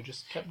 And then we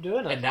just kept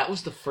doing it. And that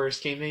was the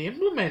first game they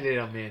implemented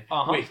them in.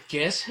 Uh-huh. With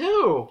guess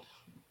who?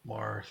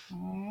 Marth.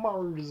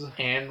 Mars.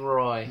 And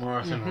Roy.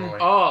 Marth and Roy.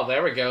 Oh,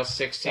 there we go.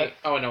 16.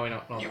 Oh, no.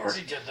 You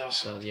already did those.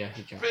 So, yeah,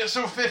 he counts.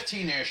 So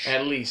 15-ish.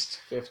 At least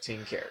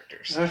 15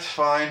 characters. That's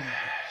fine.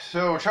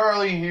 So,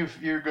 Charlie,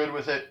 you're good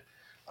with it.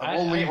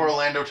 We'll leave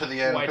Orlando to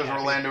the end quite because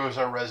happy. Orlando is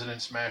our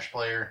resident Smash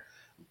player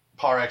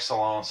par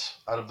excellence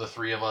out of the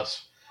three of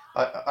us.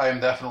 I am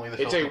definitely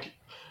the It's filthy.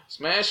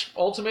 Smash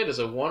Ultimate is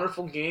a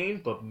wonderful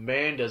game, but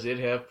man, does it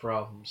have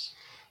problems.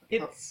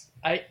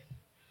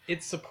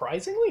 It's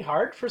surprisingly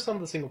hard for some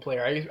of the single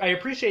player. I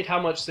appreciate how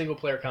much single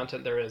player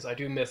content there is. I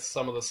do miss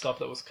some of the stuff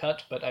that was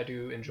cut, but I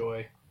do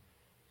enjoy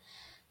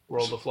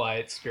World of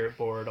Light, Spirit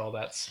Board, all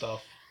that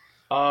stuff.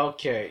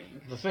 Okay,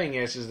 the thing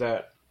is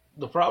that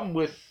the problem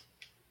with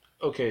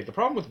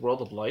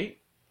World of Light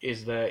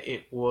is that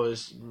it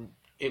was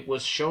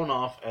shown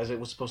off as it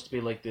was supposed to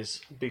be like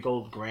this big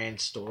old grand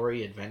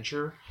story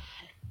adventure,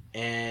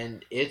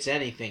 and it's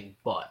anything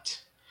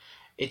but.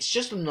 It's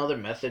just another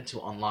method to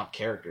unlock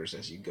characters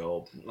as you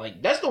go.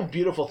 Like, that's the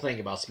beautiful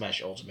thing about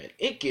Smash Ultimate.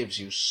 It gives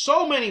you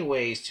so many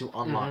ways to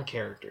unlock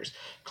characters.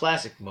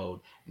 Classic mode,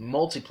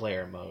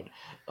 multiplayer mode,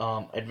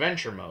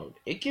 adventure mode.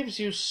 It gives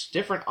you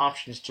different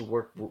options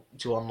to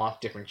unlock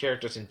different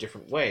characters in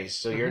different ways.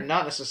 So you're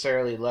not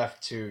necessarily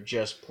left to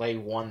just play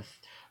one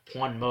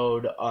one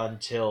mode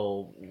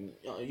until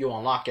you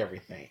unlock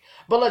everything.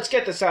 But let's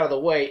get this out of the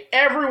way.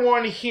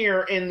 Everyone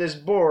here in this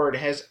board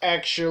has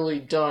actually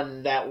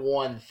done that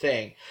one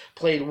thing.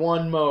 Played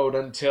one mode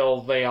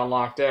until they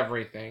unlocked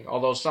everything.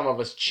 Although some of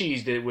us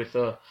cheesed it with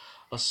a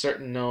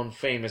certain known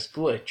famous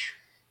glitch.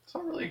 It's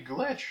not really a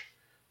glitch.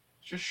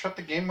 Just shut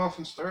the game off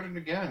and start it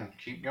again.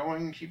 Keep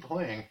going, keep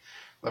playing.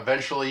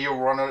 Eventually you'll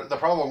run out. The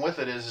problem with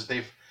it is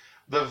they've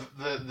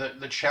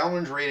the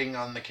challenge rating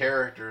on the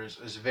characters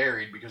is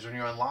varied because when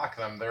you unlock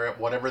them, they're at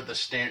whatever the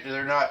standard.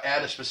 They're not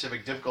at a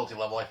specific difficulty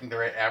level. I think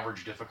they're at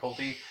average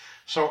difficulty.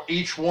 So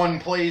each one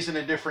plays in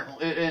a different.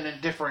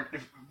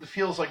 It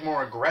feels like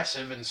more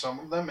aggressive in some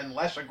of them and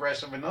less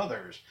aggressive in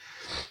others.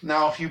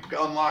 Now, if you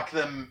unlock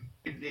them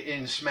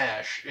in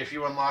Smash, if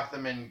you unlock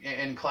them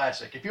in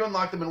Classic, if you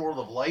unlock them in World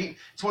of Light,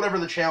 it's whatever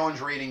the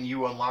challenge rating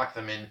you unlock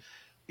them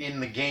in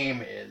the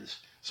game is.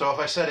 So if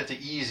I set it to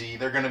easy,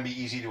 they're going to be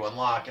easy to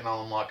unlock, and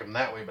I'll unlock them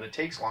that way. But it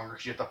takes longer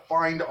because you have to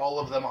find all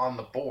of them on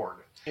the board.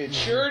 It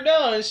sure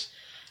does.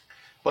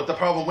 But the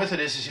problem with it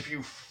is if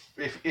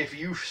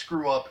you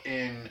screw up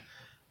in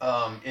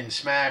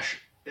Smash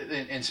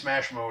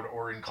mode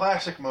or in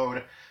Classic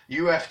mode,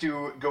 you have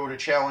to go to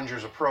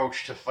Challenger's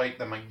Approach to fight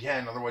them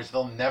again. Otherwise,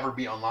 they'll never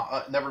be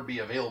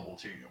available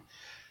to you.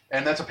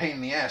 And that's a pain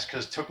in the ass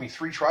because it took me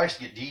 3 tries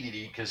to get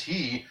DDD because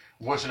he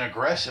was an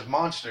aggressive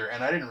monster,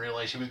 and I didn't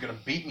realize he was going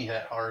to beat me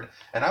that hard.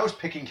 And I was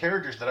picking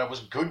characters that I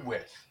was good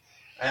with,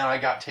 and I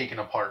got taken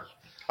apart.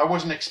 I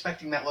wasn't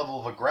expecting that level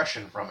of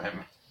aggression from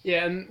him.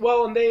 Yeah, and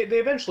they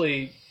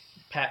eventually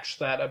patched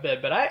that a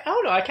bit, but I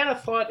don't know. I kind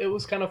of thought it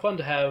was kind of fun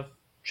to have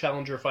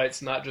challenger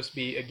fights not just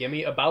be a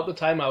gimme. About the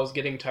time I was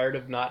getting tired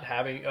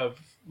of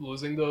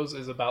losing those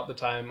is about the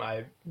time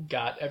I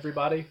got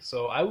everybody.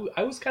 So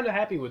I was kind of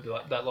happy with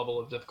that level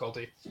of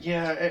difficulty.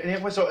 Yeah, and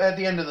it was at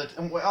the end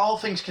of all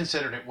things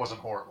considered, it wasn't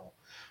horrible.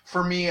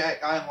 For me, I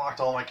unlocked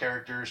all my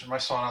characters. My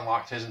son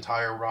unlocked his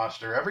entire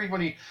roster.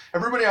 Everybody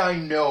I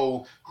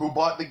know who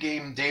bought the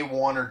game day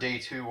 1 or day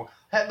 2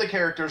 had the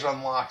characters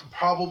unlocked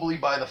probably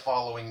by the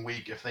following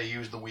week if they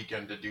used the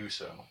weekend to do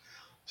so.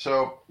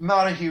 So,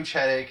 not a huge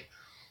headache.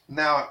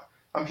 Now,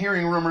 I'm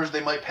hearing rumors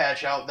they might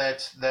patch out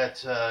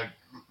that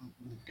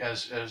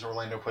as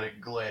Orlando put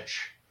it, glitch.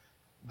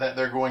 That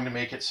they're going to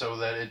make it so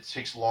that it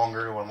takes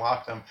longer to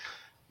unlock them.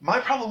 My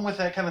problem with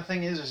that kind of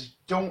thing is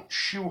don't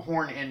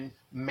shoehorn in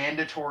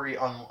mandatory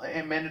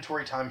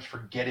times for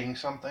getting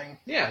something.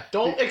 Yeah,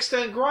 don't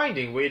extend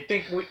grinding.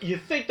 You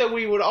think that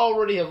we would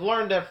already have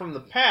learned that from the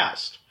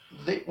past.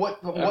 What?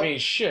 I mean,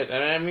 shit.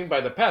 And I mean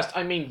by the past,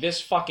 I mean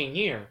this fucking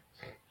year.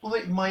 Well,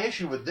 my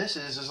issue with this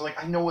is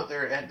like I know what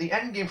the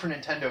end game for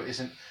Nintendo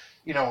isn't,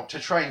 to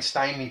try and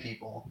stymie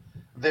people.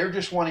 They're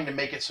just wanting to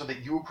make it so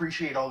that you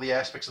appreciate all the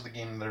aspects of the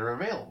game that are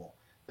available.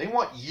 They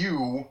want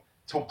you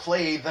to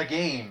play the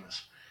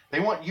games. They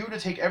want you to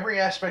take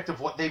every aspect of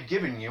what they've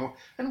given you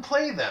and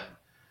play them.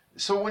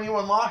 So when you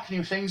unlock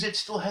new things, it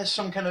still has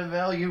some kind of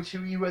value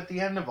to you at the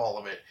end of all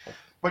of it.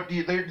 But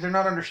they're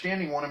not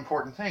understanding one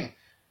important thing.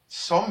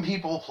 Some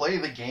people play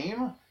the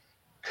game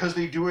because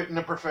they do it in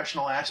a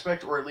professional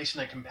aspect or at least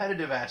in a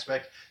competitive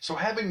aspect. So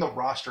having the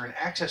roster and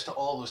access to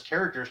all those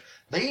characters,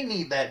 they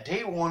need that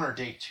day 1 or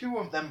day 2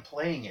 of them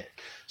playing it.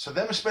 So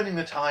them spending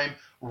the time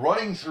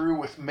running through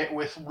with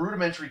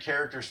rudimentary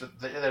characters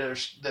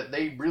that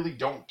they really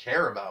don't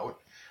care about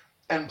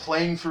and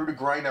playing through to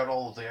grind out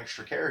all of the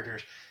extra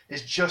characters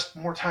is just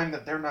more time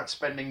that they're not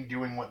spending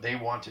doing what they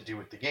want to do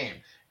with the game.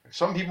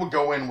 Some people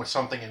go in with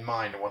something in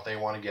mind and what they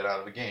want to get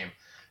out of a game.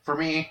 For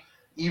me,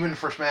 even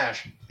for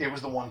Smash, it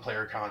was the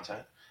one-player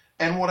content.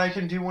 And what I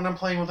can do when I'm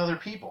playing with other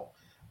people.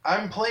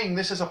 I'm playing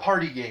this as a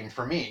party game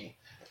for me.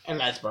 And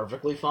that's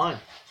perfectly fine.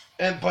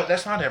 But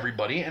that's not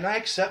everybody, and I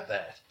accept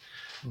that.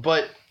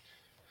 But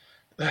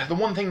the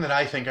one thing that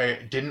I think I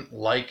didn't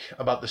like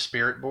about the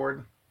Spirit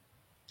board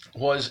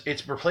was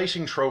it's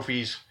replacing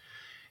trophies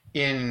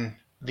in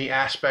the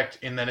aspect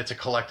in that it's a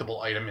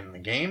collectible item in the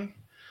game.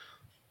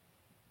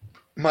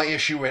 My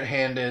issue at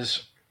hand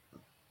is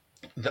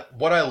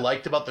what I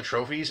liked about the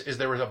trophies is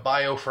there was a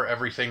bio for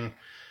everything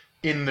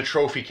in the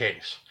trophy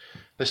case.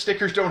 The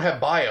stickers don't have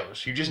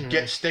bios. You just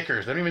get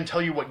stickers. They don't even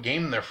tell you what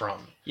game they're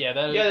from. Yeah,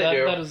 they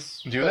do. That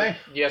is. Do they?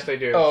 Yes, they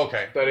do. Oh,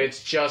 okay. But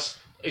it's just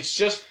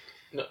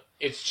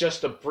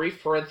a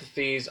brief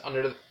parentheses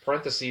under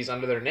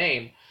their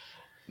name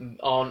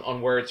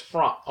on where it's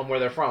from, on where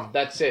they're from.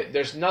 That's it.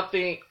 There's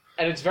nothing,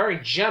 and it's very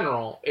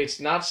general. It's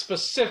not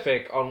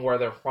specific on where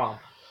they're from.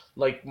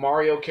 Like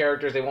Mario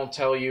characters, they won't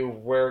tell you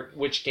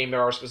which game they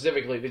are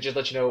specifically. They just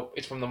let you know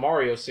it's from the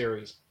Mario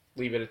series.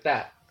 Leave it at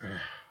that.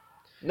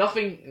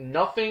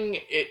 Nothing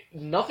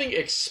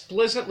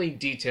explicitly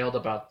detailed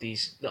about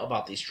these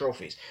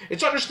trophies.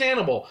 It's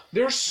understandable.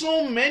 There's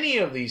so many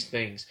of these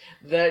things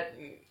that,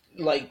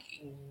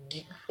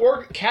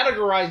 or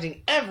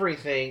categorizing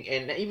everything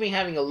and even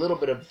having a little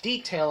bit of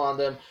detail on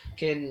them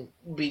can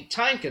be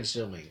time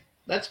consuming.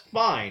 That's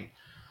fine,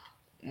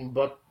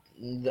 but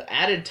the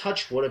added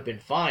touch would have been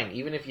fine,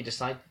 even if you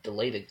decide to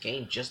delay the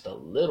game just a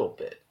little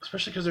bit.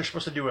 Especially because they're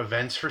supposed to do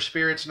events for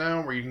spirits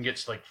now, where you can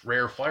get like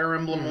rare Fire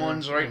Emblem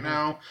ones right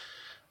now.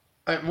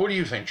 What do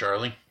you think,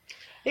 Charlie?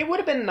 It would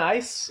have been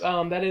nice.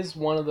 That is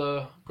one of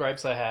the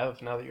gripes I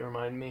have now that you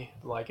remind me.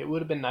 Like, it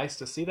would have been nice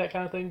to see that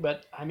kind of thing,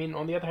 but I mean,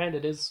 on the other hand,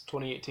 it is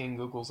 2018.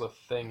 Google's a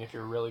thing if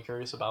you're really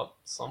curious about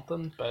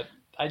something, but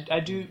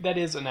I do. That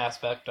is an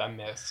aspect I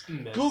miss.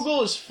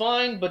 Google is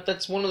fine, but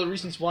that's one of the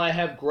reasons why I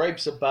have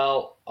gripes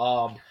about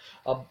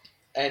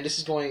and this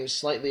is going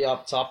slightly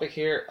off topic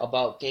here,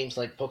 about games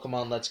like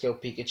Pokemon Let's Go,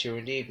 Pikachu,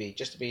 and Eevee.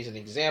 Just to be as an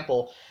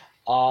example,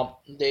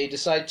 they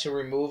decide to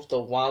remove the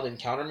wild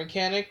encounter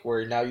mechanic,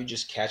 where now you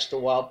just catch the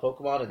wild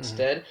Pokemon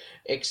instead.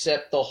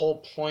 Except the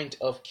whole point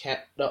of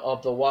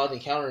the wild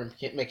encounter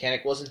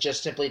mechanic wasn't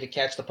just simply to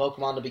catch the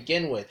Pokemon to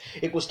begin with.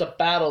 It was to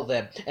battle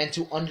them and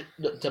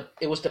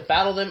it was to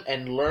battle them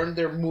and learn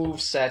their move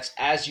sets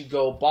as you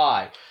go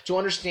by. To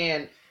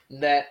understand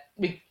that,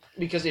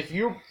 because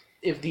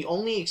if the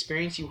only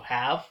experience you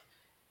have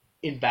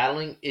in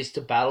battling is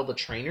to battle the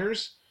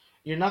trainers,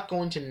 you're not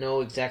going to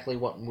know exactly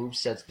what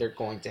movesets they're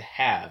going to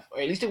have.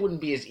 Or at least it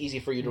wouldn't be as easy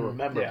for you to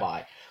remember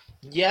by.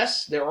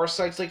 Yes, there are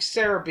sites like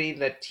Cerebi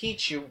that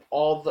teach you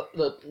all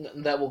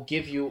that will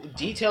give you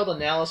detailed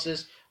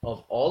analysis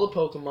of all the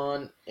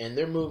Pokemon and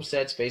their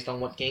movesets based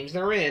on what games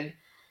they're in.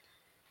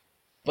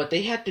 But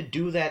they had to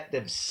do that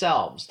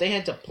themselves. They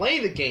had to play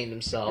the game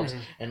themselves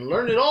and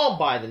learn it all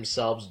by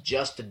themselves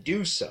just to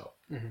do so.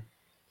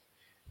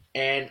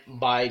 And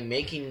by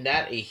making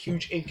that a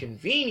huge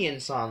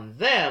inconvenience on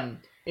them,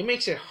 it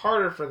makes it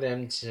harder for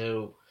them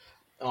to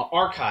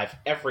archive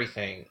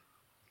everything,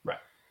 right?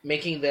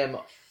 Making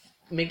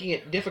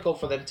it difficult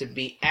for them to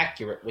be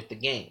accurate with the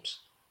games.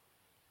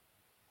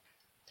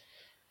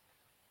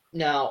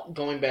 Now,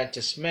 going back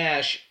to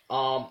Smash,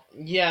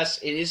 yes,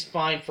 it is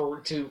fine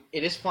to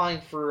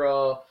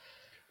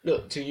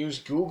use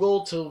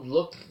Google to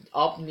look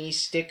up these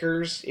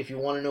stickers if you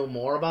want to know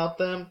more about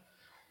them.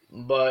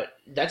 But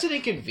that's an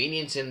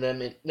inconvenience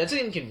that's an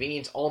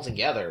inconvenience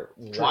altogether.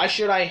 True. Why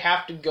should I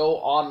have to go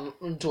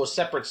on to a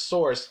separate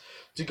source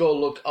to go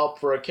look up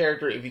for a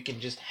character if you can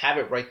just have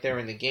it right there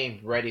in the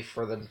game ready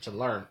for them to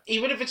learn?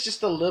 Even if it's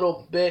just a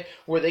little bit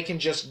where they can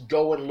just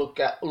go and look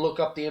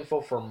up the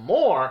info for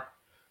more,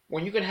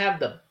 when you can have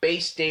the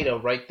base data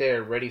right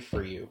there ready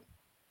for you.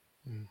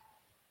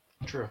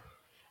 True.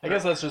 I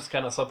guess that's just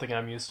kind of something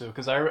I'm used to,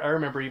 because I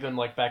remember even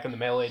like back in the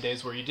Melee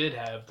days where you did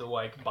have the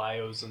like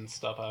bios and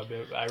stuff. I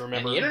remember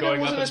and the internet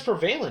wasn't as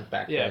prevalent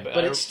back then,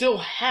 but it still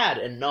had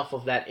enough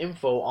of that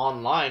info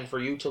online for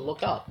you to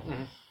look up.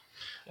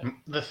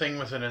 The thing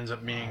with it ends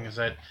up being is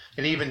that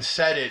it even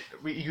said it.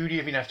 You'd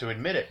even have to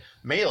admit it.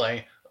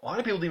 Melee. A lot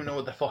of people didn't even know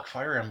what the fuck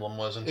Fire Emblem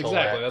was until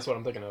exactly. That's what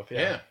I'm thinking of.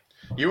 Yeah.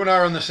 You and I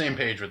are on the same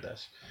page with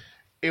this.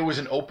 It was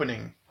an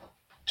opening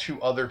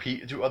to other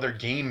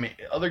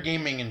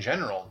gaming in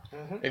general.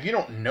 If you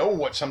don't know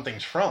what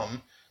something's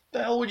from,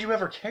 the hell would you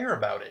ever care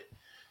about it?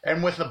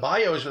 And with the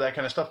bios or that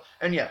kind of stuff,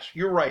 and yes,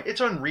 you're right,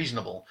 it's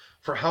unreasonable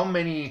for how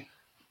many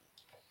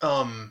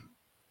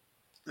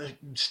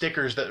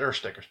spirits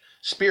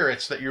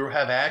that you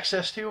have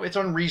access to. It's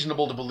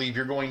unreasonable to believe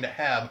you're going to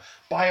have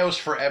bios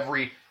for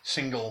every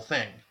single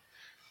thing.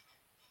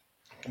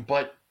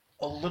 But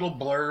a little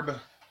blurb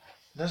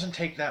doesn't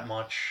take that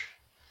much.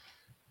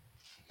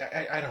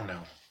 I don't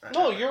know.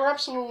 No, you're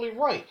absolutely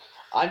right.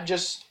 I'm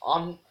just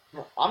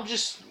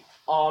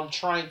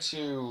trying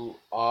to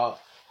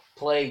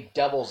play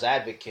devil's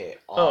advocate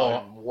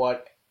on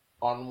what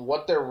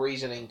their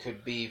reasoning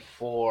could be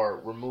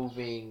for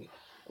removing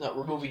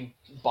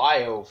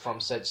bio from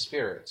said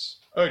spirits.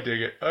 I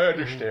dig it. I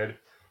understand.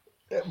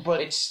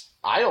 But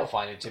I don't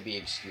find it to be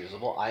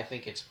excusable. I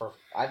think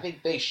I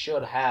think they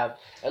should have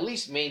at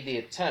least made the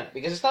attempt,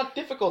 because it's not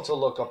difficult to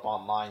look up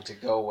online to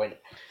go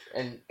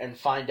and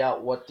find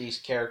out what these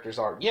characters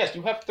are. Yes,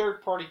 you have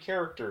third-party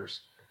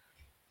characters,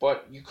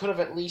 but you could have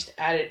at least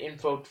added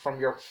info from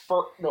your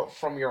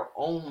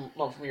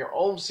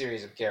own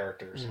series of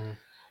characters.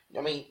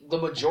 I mean, the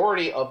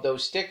majority of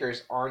those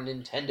stickers are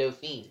Nintendo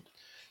themed.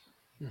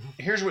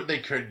 Here's what they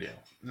could do.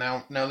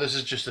 Now this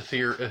is just a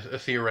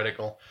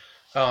theoretical.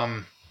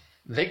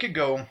 They could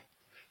go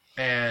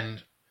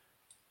and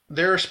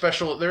there are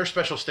special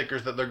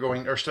stickers that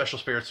or special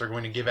spirits they're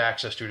going to give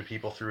access to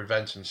people through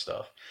events and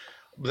stuff.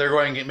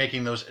 They're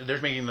making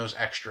those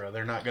extra.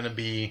 They're not going to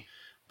be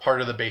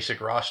part of the basic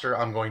roster.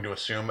 I'm going to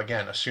assume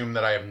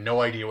that I have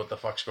no idea what the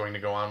fuck's going to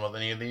go on with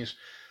any of these.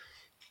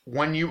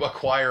 When you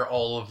acquire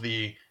all of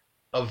the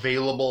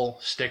available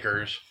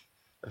stickers,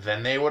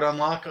 then they would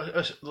unlock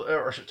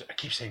or I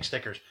keep saying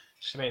stickers.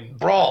 I mean,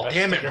 Brawl.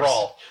 Damn it,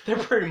 Brawl. They're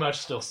pretty much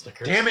still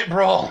stickers. Damn it,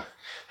 Brawl.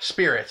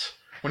 Spirits.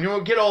 When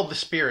you get all the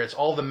spirits,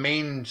 all the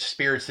main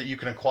spirits that you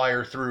can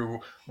acquire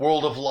through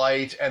World of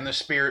Light and the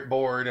Spirit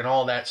Board and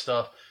all that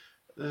stuff,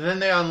 then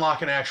they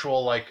unlock an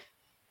actual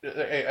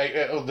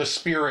the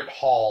Spirit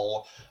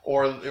Hall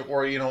or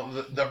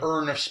the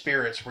Urn of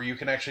Spirits, where you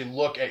can actually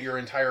look at your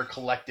entire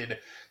collected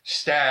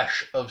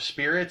stash of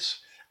spirits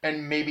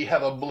and maybe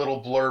have a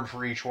little blurb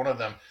for each one of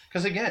them.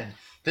 Because again,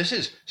 this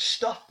is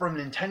stuff from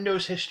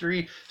Nintendo's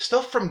history,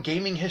 stuff from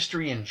gaming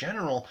history in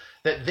general,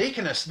 that they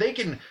can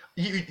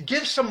you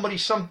give somebody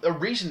a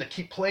reason to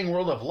keep playing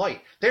World of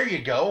Light. There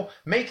you go.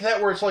 Make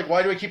that where it's like,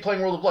 why do I keep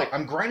playing World of Light?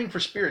 I'm grinding for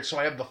spirits, so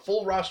I have the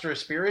full roster of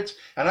spirits,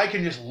 and I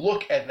can just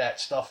look at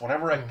that stuff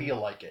whenever I feel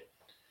like it.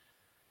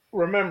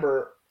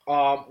 Remember,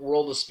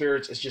 World of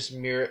Spirits is just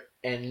mere,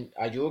 and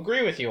I do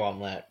agree with you on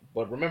that.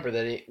 But remember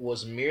that it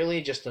was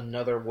merely just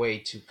another way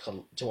to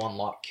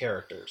unlock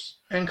characters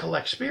And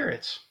collect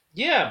spirits.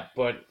 Yeah,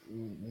 but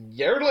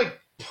they're like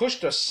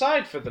pushed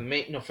aside for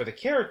for the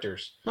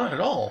characters. Not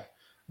at all.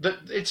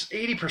 It's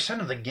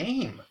 80% of the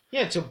game.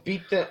 Yeah, to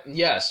beat them.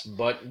 Yes,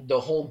 but the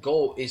whole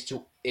goal is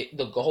to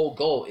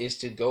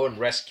go and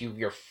rescue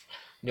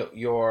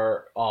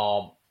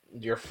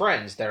your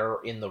friends that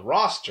are in the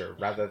roster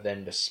rather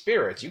than the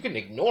spirits. You can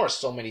ignore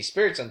so many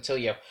spirits until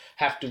you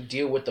have to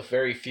deal with the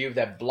very few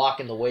that block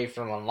in the way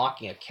from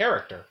unlocking a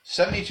character.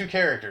 72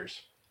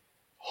 characters.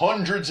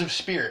 Hundreds of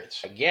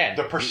spirits. Again,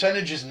 The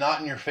percentage is not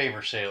in your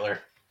favor, Sailor.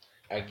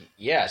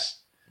 Yes,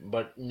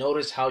 but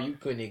notice how you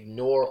can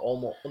ignore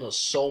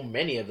almost so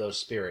many of those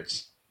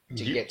spirits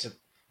to get to.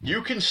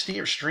 You can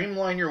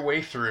streamline your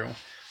way through.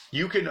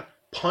 You can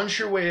punch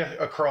your way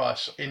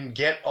across and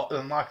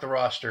unlock the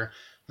roster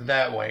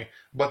that way.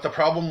 But the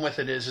problem with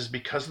it is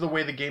because of the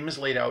way the game is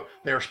laid out,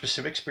 there are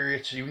specific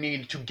spirits you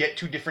need to get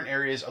to different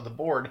areas of the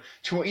board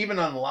to even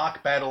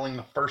unlock battling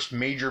the first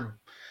major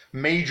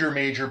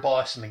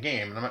boss in the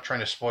game. And I'm not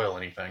trying to spoil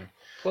anything.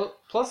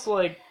 Plus,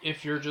 like,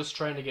 if you're just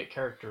trying to get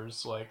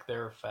characters, like,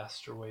 there are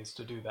faster ways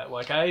to do that.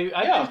 Like,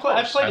 I've played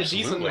Absolutely. a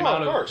decent Oh,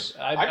 amount of of. course.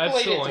 I've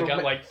played still it only through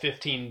got like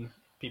 15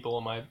 people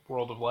on my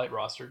World of Light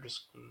roster.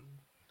 Just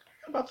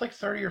About like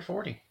 30 or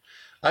 40.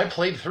 I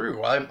played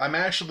through. I'm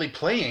actually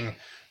playing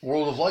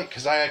World of Light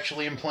because I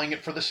actually am playing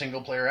it for the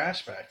single player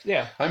aspect.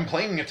 yeah. I'm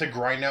playing it to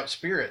grind out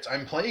spirits.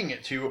 I'm playing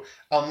it to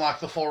unlock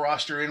the full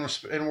roster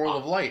in World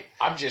of Light.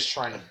 I'm just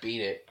trying to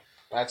beat it.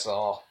 That's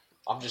all.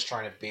 I'm just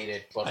trying to beat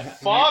it. But I-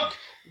 fuck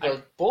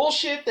the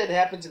bullshit that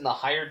happens in the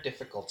higher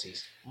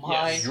difficulties.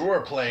 My Yes.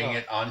 You're playing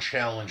it on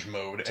challenge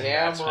mode, and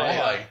damn that's right.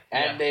 why.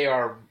 And they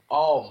are.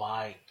 Oh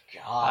my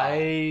god.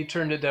 I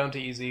turned it down to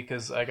easy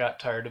because I got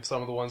tired of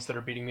some of the ones that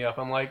are beating me up.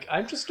 I'm like,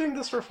 I'm just doing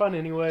this for fun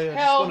anyway. I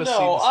Hell just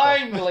want no! to see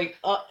I'm like,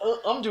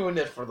 I'm doing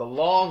it for the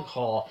long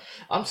haul.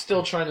 I'm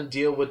still trying to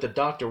deal with the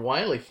Dr.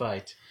 Wily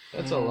fight.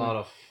 That's a lot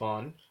of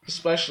fun,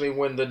 especially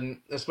when the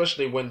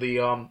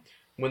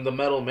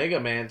Metal Mega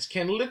Mans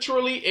can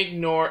literally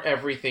ignore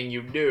everything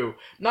you do.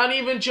 Not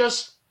even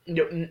just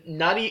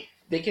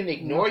they can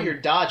ignore your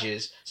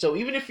dodges. So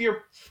even if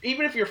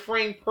you're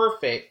frame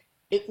perfect,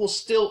 it will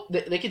still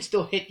they can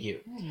still hit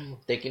you.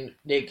 They can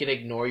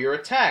ignore your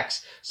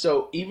attacks.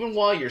 So even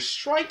while you're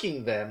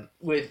striking them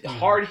with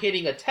hard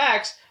hitting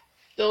attacks,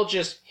 they'll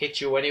just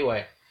hit you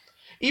anyway.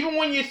 Even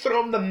when you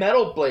throw them the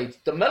metal blades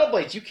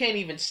you can't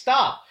even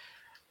stop.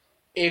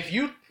 If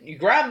you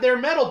grab their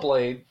metal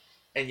blade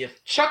and you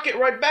chuck it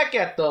right back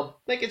at them,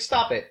 they can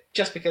stop it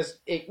just because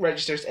it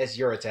registers as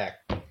your attack.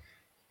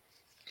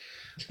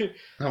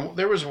 Now,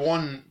 there was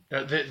one.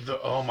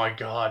 Oh my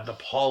god, the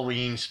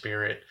Pauline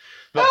spirit.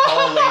 The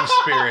Pauline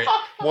spirit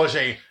was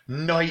a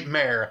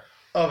nightmare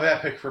of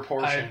epic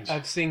proportions.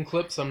 I've seen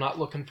clips. I'm not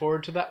looking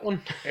forward to that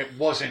one. It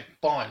wasn't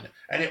fun.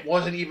 And it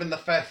wasn't even the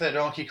fact that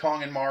Donkey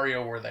Kong and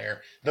Mario were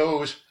there.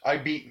 Those I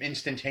beat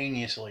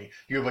instantaneously.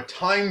 You have a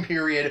time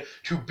period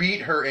to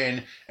beat her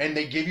in, and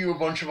they give you a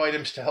bunch of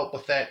items to help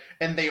with that,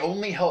 and they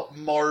only help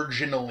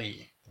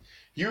marginally.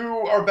 You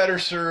are better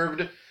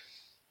served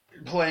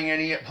playing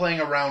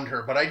around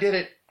her, but I did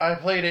it. I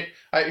played it.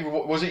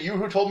 Was it you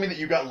who told me that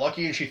you got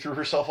lucky and she threw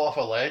herself off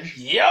a ledge?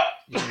 Yep.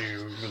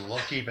 You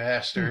lucky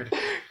bastard.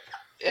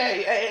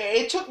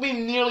 It took me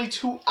nearly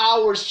 2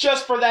 hours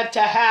just for that to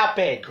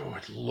happen.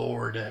 Good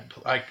lord.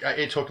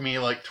 It took me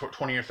like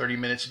 20 or 30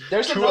 minutes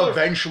There's to another-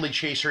 eventually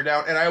chase her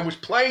down, and I was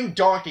playing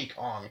Donkey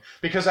Kong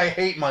because I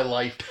hate my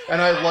life,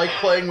 and I like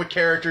playing with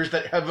characters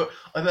that have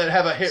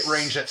a hit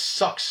range that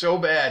sucks so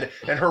bad,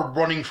 and her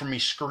running from me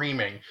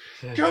screaming,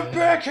 "Get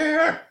back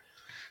here!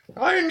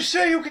 I didn't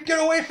say you could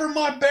get away from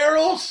my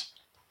barrels!"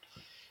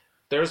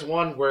 There's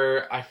one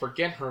where I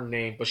forget her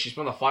name, but she's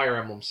from the Fire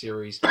Emblem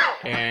series,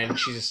 and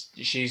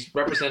she's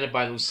represented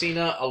by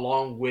Lucina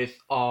along with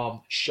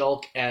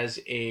Shulk as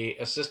a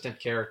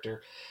assistant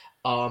character.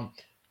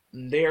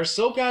 They are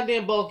so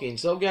goddamn bulky and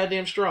so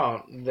goddamn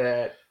strong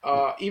that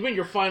even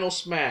your final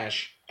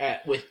smash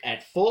at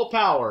full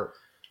power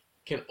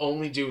can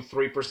only do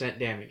 3%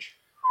 damage.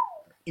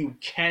 You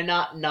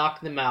cannot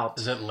knock them out.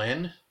 Is it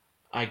Lynn?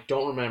 I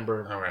don't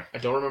remember. Okay. I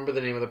don't remember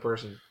the name of the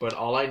person, but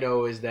all I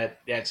know is that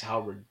that's how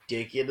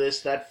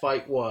ridiculous that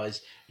fight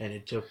was, and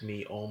it took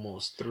me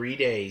almost 3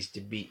 days to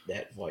beat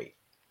that fight.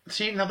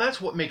 See, now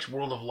that's what makes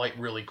World of Light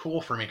really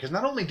cool for me, because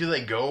not only do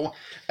they go,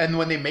 and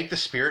when they make the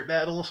spirit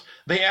battles,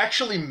 they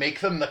actually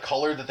make them the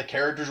color that the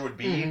characters would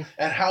be,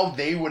 and how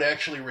they would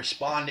actually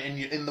respond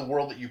in the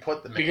world that you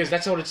put them in. Because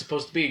that's what it's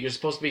supposed to be. You're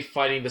supposed to be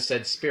fighting the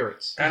said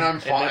spirits. And I'm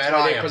fine. And that's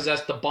why they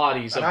possess the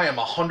bodies. And I am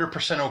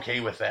 100%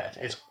 okay with that.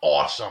 It's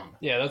awesome.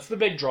 Yeah, that's the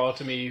big draw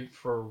to me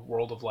for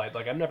World of Light.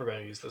 Like, I'm never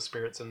going to use the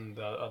spirits and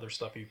the other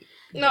stuff you...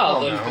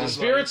 No, no.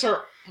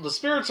 the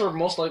spirits are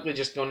most likely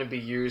just going to be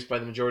used by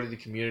the majority of the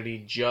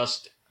community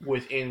just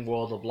within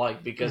World of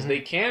Light, because they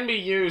can be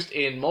used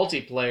in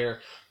multiplayer,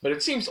 but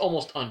it seems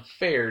almost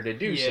unfair to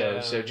do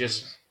so. So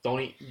just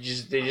they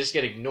just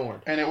get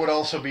ignored. And it would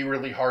also be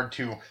really hard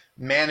to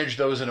manage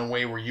those in a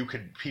way where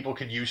people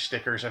could use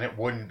stickers and it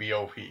wouldn't be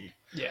OP.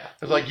 Yeah.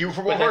 It's like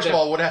first of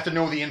all, would have to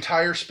know the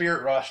entire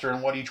spirit roster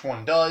and what each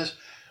one does.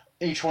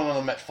 Each one of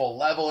them at full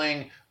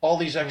leveling, all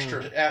these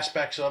extra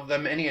aspects of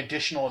them, any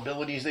additional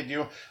abilities they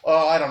do.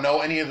 I don't know,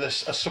 any of the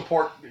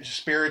support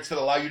spirits that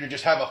allow you to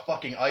just have a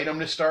fucking item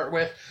to start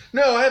with.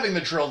 No, having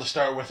the drill to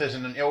start with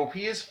isn't an OP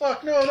as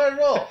fuck. No, not at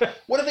all.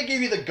 What if they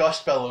gave you the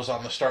gust bellows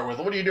on the start with?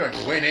 What are you doing?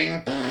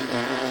 Winning?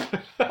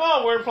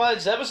 Oh, we're playing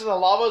Zebus and the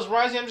lava is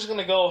rising. I'm just going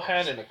to go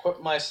ahead and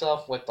equip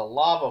myself with the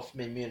lava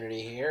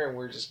immunity here, and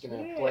we're just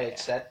going to play it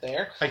set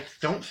there. I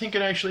don't think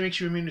it actually makes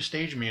you immune to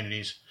stage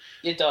immunities.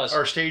 It does.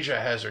 Or stage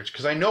hazards,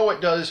 because I know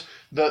it does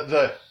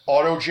the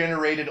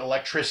auto-generated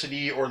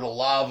electricity or the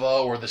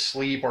lava or the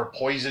sleep or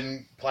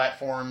poison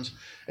platforms.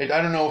 I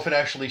don't know if it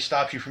actually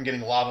stops you from getting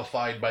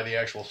lavafied by the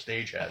actual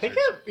stage hazards. I think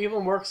it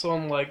even works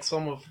on, like,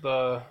 some of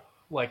the,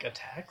 like,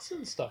 attacks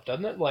and stuff,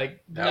 doesn't it? Like,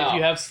 if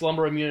you have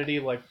slumber immunity,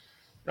 like...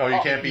 Oh,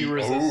 you can't be... you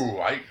resist- Ooh,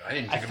 I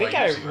didn't think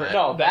about using that.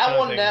 No, that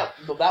one does.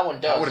 That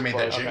would have made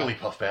that but-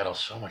 Jigglypuff battle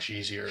so much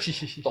easier.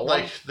 The one-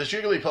 Like, the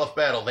Jigglypuff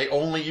battle, they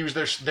only use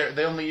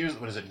they only use,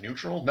 what is it,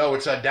 neutral? No,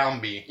 it's a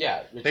down B.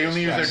 Yeah. They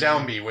only use their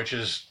down B, which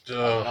is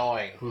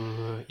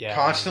Annoying. yeah.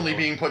 constantly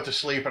being put to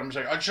sleep. And I'm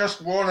just like, I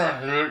just want to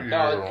hit you.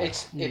 No,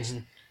 it's...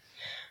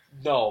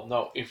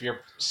 No. If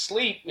you're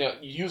sleep,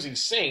 using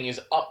Sing is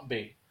up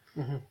B.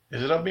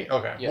 Is it up B?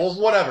 Okay. Yes. Well,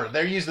 whatever.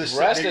 They use this.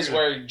 Rest is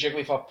where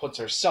Jigglypuff puts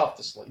herself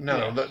to sleep.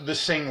 No, the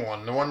Sing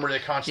one, the one where they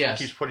constantly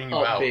keeps putting you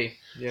Up out. B.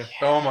 Yeah.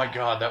 Oh my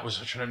god, that was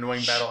such an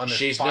annoying battle. And there's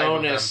She's 5 known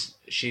of them.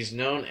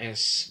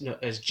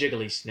 as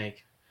Jiggly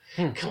Snake.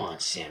 Come on,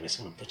 Samus,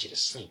 I'm gonna put you to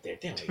sleep there.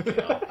 There we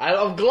go.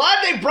 I'm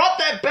glad they brought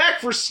that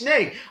back for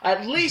Snake.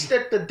 At least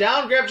at the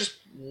down grab, just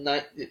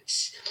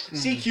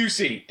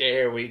CQC.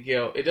 There we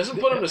go. It doesn't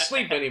put him to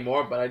sleep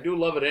anymore, but I do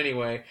love it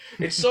anyway.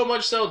 It's so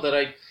much so that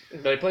I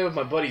play with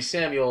my buddy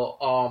Samuel.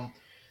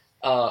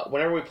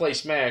 Whenever we play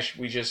Smash,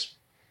 I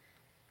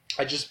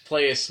just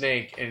play a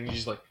Snake, and he's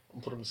just like, I'll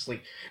put him to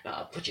sleep.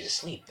 I'll put you to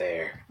sleep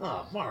there.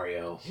 Oh,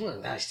 Mario,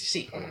 nice to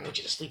see you. I'm gonna put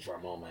you to sleep for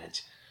a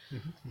moment.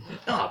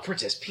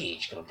 Princess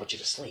Peach, gonna put you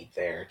to sleep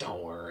there.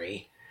 Don't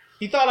worry.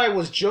 He thought I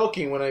was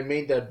joking when I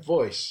made that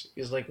voice.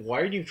 He's like,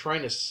 why are you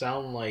trying to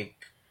sound like,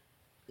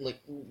 why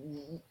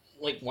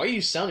are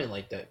you sounding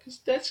like that? Because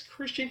that's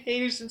Christian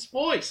Henderson's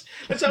voice.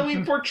 That's how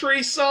he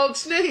portrays Solid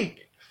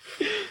Snake.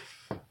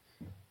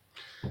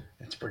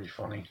 It's pretty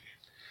funny.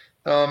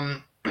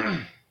 So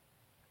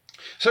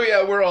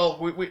yeah,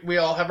 we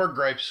all have our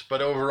gripes,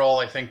 but overall,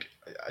 I think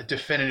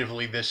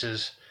definitively this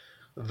is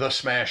the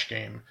Smash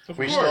game.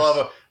 We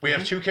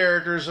have 2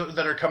 characters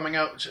that are coming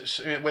out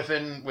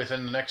within the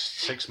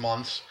next 6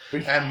 months,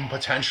 and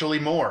potentially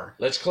more.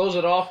 Let's close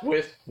it off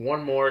with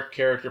one more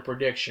character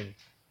prediction.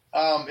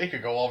 It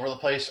could go all over the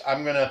place. I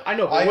know.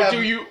 But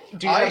do you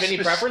have any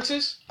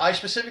preferences? I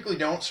specifically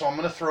don't, so I'm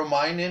going to throw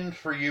mine in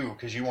for you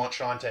because you want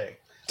Shantae.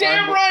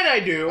 Damn right I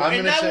do, I'm and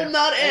gonna that say- will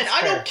not end.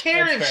 I don't That's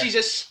care fair. if she's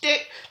a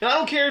stick. No, I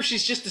don't care if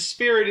she's just a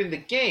spirit in the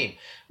game.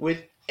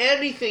 With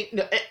anything,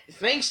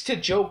 thanks to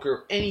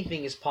Joker,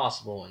 anything is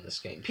possible in this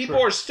game.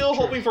 People are still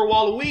hoping for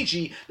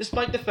Waluigi,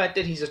 despite the fact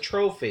that he's a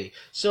trophy.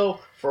 So,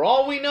 for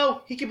all we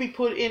know, he could be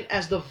put in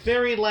as the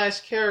very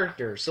last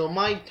character. So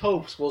my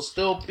hopes will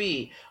still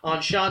be on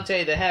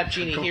Shantae, the half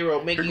genie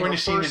hero, making You're going her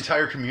to see an first.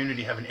 entire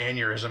community have an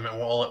aneurysm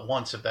all at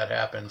once if that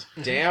happens.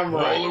 Damn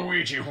right.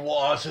 Waluigi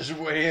lost his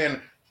way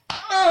in.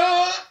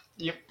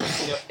 Yep.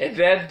 And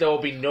then there will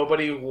be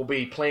nobody who will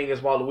be playing as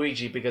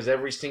Waluigi because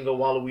every single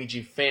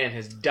Waluigi fan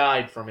has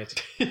died from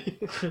it.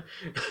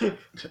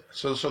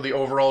 So the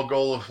overall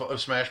goal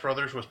of Smash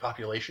Brothers was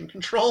population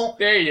control.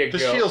 There you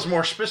This go. feels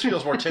more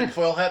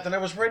tinfoil hat than I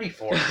was ready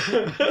for.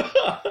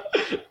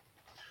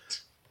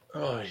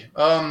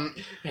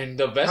 And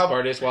the best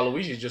part is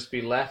Waluigi just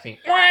be laughing.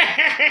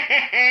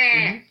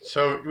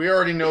 So we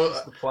already know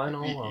The plan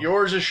all along.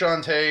 yours is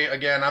Shantae.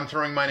 Again, I'm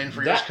throwing mine in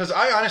for yours That- because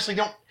I honestly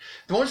don't.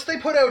 Once they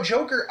put out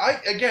Joker,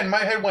 my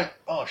head went,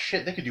 oh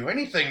shit, they could do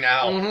anything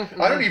now.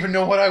 I don't even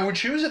know what I would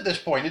choose at this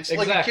point. It's like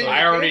a Exactly. kid in a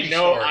I already candy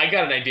know. store. I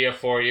got an idea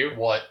for you.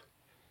 What?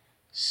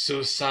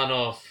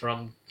 Susano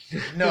from.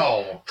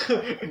 No,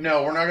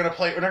 no, we're not gonna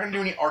play. We're not gonna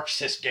do any Arc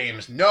Sys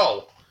games.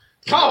 No.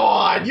 Come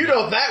on! You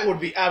know that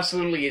would be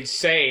absolutely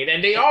insane.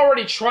 And they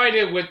already tried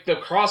it with the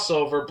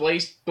crossover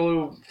Blaze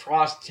Blue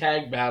Cross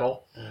Tag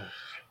Battle.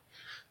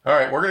 All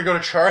right, we're gonna go to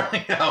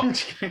Charlie now.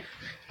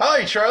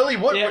 Hi, Charlie.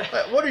 What Yeah.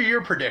 what are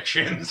your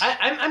predictions?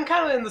 I'm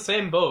kind of in the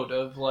same boat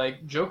of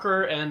like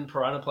Joker and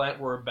Piranha Plant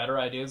were better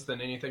ideas than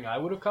anything I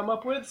would have come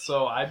up with.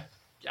 So I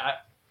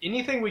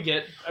anything we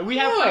get, we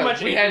have pretty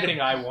much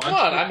anything I want.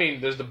 What? I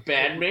mean, there's the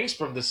Batwings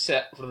from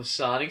the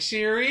Sonic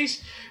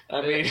series.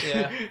 I mean,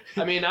 yeah.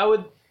 I mean,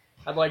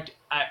 I'd like.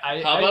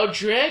 How about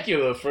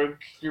Dracula from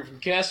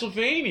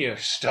Castlevania?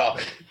 Stop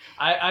it.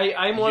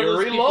 I'm one of those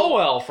Yuri people.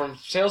 Lowell from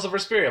Tales of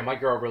Vesperia. My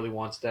girl really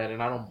wants that,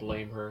 and I don't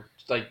blame her.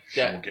 It's like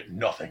She that. won't get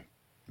nothing.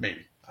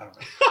 Maybe. I don't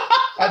know.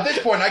 At this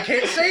point, I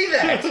can't say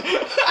that.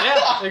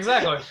 Yeah,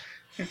 exactly.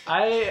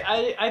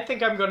 I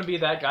think I'm going to be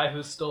that guy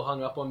who's still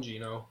hung up on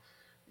Gino.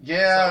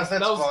 Yeah, So,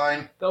 that's that was-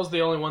 fine. That was the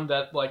only one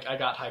that like I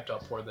got hyped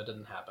up for that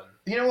didn't happen.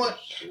 You know what?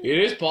 It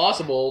is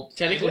possible.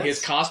 Technically, It is.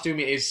 his costume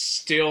is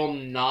still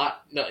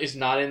not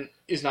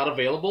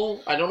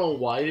available. I don't know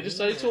why they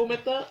decided to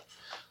omit that.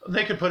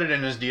 They could put it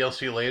in his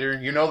DLC later.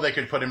 You know, they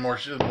could put in more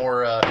They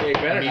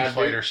better meat not do-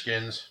 fighter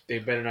skins. They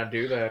better not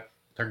do that.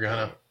 They're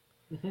gonna.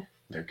 Mhm.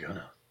 They're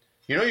gonna.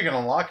 You know, you can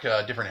unlock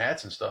different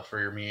hats and stuff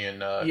for me and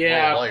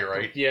Yeah. Wally,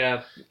 right?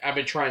 Yeah, I've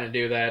been trying to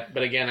do that,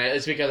 but again,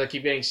 it's because I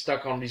keep getting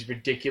stuck on these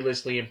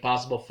ridiculously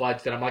impossible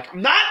fights that I'm like,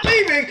 I'm not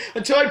leaving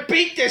until I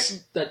beat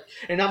this.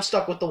 And I'm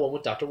stuck with the one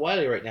with Dr.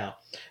 Wily right now.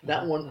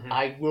 That one, Mhm.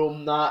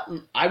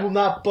 I will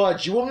not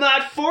budge. You will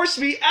not force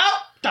me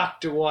out,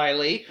 Dr.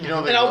 Wily. You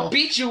know they And I'll will.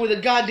 beat you with a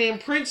goddamn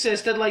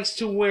princess that likes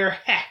to wear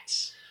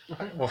hats.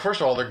 Well,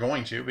 first of all, they're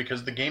going to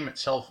because the game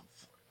itself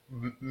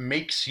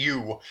makes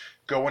you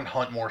go and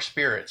hunt more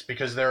spirits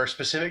because there are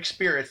specific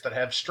spirits that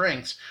have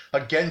strengths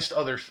against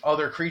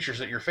other creatures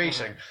that you're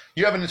facing.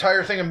 You have an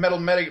entire thing of metal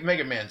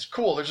Mega Mans.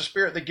 Cool. There's a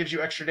spirit that gives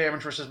you extra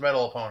damage versus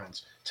metal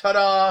opponents.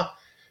 Ta-da!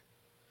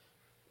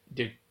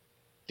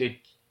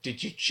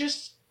 Did you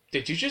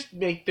just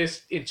make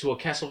this into a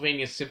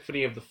Castlevania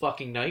Symphony of the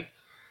fucking Night?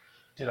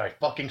 Did I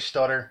fucking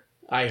stutter?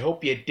 I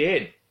hope you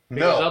did.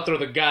 Because No.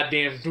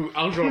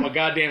 I'll throw my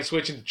goddamn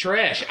Switch in the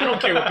trash. I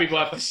don't care what people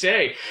have to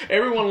say.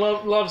 Everyone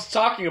loves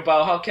talking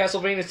about how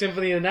Castlevania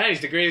Symphony of the Night is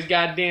the greatest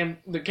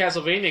the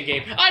Castlevania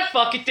game. I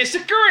fucking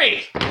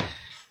disagree!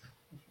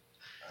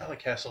 I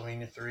like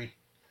Castlevania 3.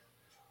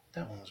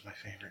 That one was my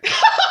favorite.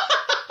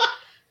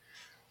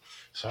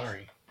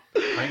 Sorry. I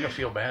ain't gonna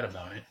feel bad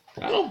about it.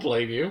 I don't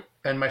blame you.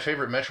 And my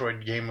favorite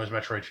Metroid game was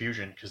Metroid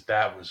Fusion because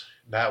that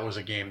was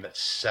a game that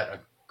set a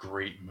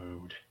great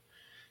mood.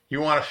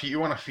 You want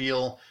to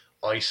feel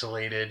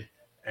isolated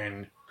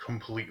and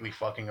completely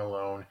fucking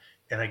alone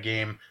in a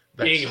game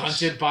that's Being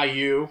hunted by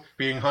you.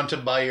 being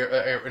hunted by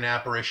an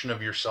apparition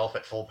of yourself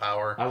at full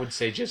power. I would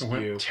say just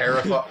you.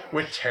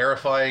 With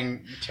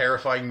terrifying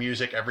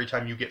music every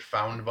time you get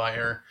found by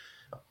her.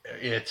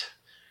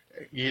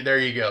 There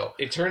you go.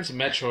 It turns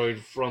Metroid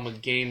from a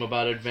game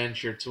about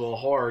adventure to a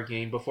horror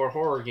game before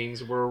horror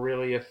games were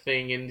really a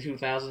thing in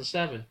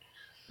 2007.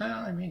 No,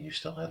 I mean, you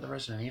still had the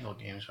Resident Evil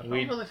games, but I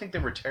We- don't really think they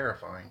were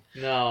terrifying.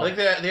 No. I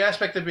think the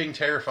aspect of being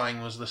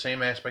terrifying was the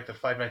same aspect that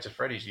Five Nights at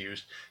Freddy's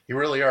used. You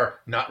really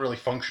are not really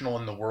functional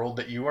in the world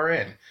that you are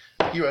in.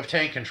 You have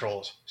tank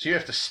controls, so you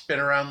have to spin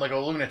around like a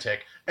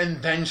lunatic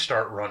and then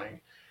start running.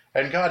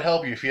 And God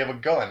help you if you have a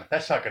gun.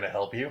 That's not going to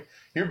help you.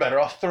 You're better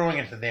off throwing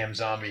it at the damn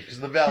zombie because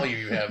of the value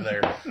you have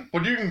there.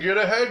 But you can get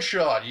a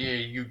headshot. Yeah,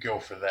 you go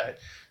for that.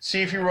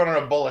 See if you run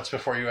out of bullets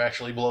before you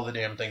actually blow the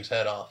damn thing's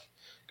head off.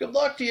 Good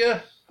luck to you.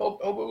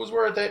 Hope it was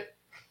worth it.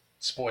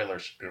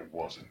 Spoilers, it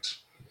wasn't.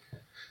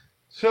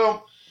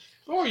 So,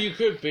 Or you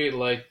could be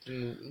like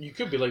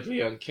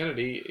Leon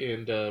Kennedy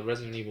in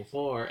Resident Evil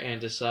 4 and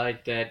decide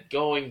that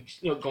going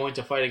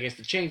to fight against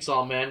the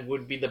Chainsaw Man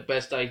would be the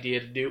best idea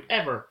to do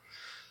ever.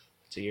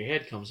 So your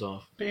head comes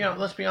off.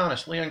 let's be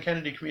honest. Leon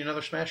Kennedy could be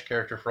another Smash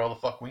character for all the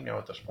fuck we know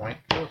at this point.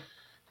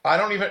 I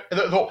don't even...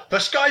 The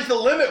sky's the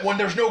limit when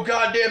there's no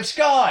goddamn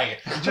sky.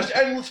 Just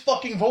endless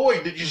fucking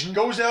void that just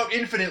goes out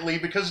infinitely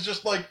because it's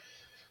just like...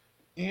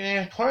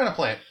 Yeah, Piranha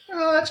Plant.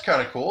 Oh, that's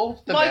kind of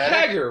cool. Mike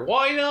Thematic. Hager,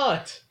 why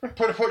not?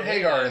 Put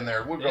Hagar in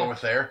there. We'll go Yeah.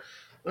 with there.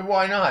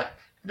 Why not?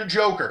 The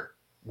Joker.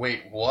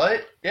 Wait,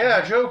 what?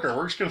 Yeah, Joker.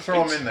 We're just going to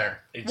throw him in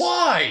there.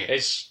 Why?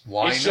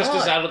 Why it's just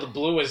not? as out of the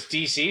blue as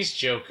DC's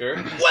Joker.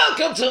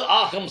 Welcome to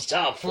Arkham's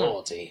Top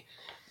 40.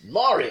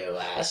 Mario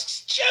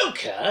asks,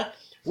 Joker,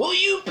 will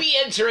you be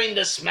entering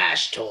the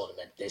Smash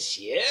tournament this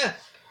year?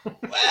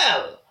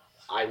 Well,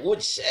 I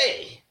would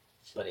say,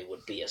 but it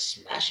would be a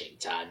smashing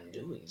time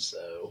doing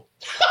so.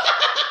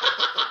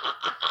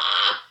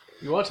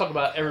 You want to talk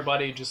about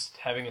everybody just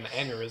having an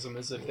aneurysm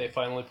as if they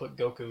finally put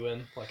Goku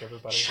in, like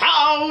everybody.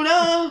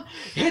 Chowder!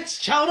 It's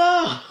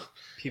Chowder!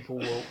 People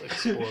will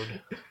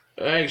explode.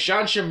 Hey,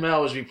 Sean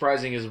Schimmel is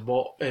reprising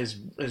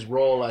his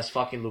role as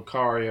fucking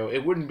Lucario.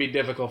 It wouldn't be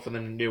difficult for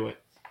them to do it.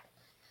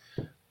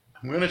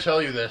 I'm going to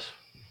tell you this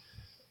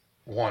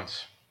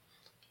once.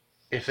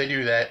 If they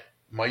do that,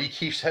 Mighty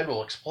Keith's head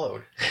will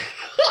explode.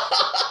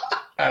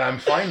 And I'm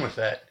fine with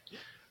that.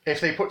 If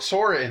they put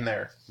Sora in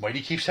there, Mighty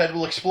Keith's head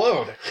will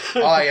explode.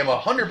 I am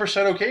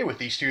 100% okay with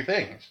these two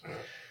things.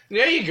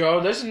 There you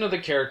go. There's another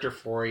character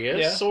for you.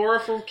 Yeah. Sora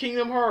from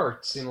Kingdom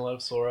Hearts. Seen a lot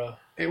of Sora.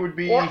 It would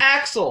be... Or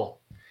Axel.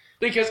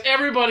 Because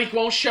everybody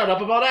won't shut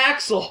up about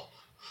Axel.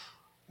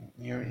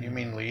 You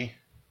mean Lee?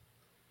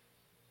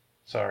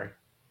 Sorry.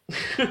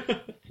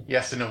 You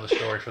have to know the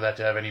story for that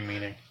to have any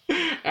meaning.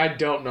 I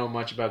don't know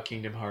much about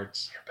Kingdom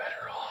Hearts. You're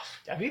better off.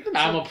 I've even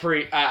I'm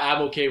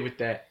okay with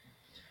that.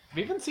 I've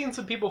even seen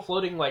some people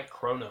floating like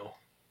Chrono.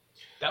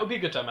 That would be a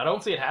good time. I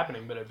don't see it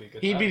happening, but it'd be a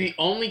good He'd time. be the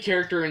only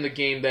character in the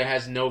game that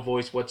has no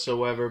voice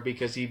whatsoever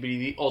because he'd be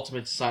the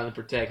ultimate silent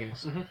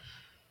protagonist. Mm-hmm.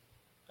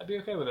 I'd be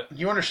okay with it.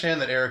 You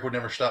understand that Eric would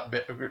never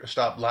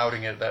stop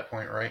louding it at that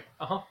point, right?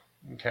 Uh-huh.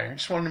 Okay, I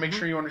just wanted to make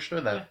sure you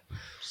understood that.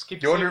 Just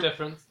keep You the under- safe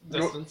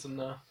distance and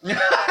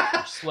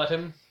just let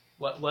him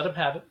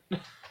have it.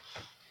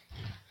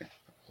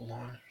 Hold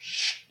on.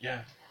 Shh.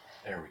 Yeah.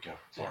 There we go.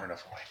 Far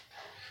enough away.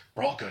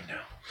 We're all good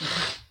now.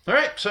 All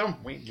right. So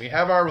we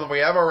have our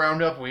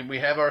roundup. We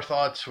have our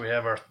thoughts. We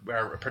have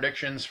our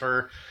predictions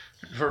for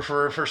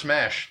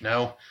Smash.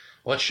 Now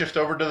let's shift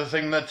over to the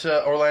thing that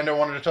Orlando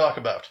wanted to talk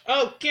about.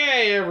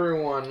 Okay,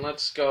 everyone,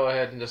 let's go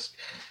ahead and just...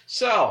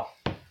 So,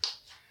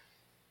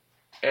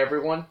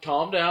 everyone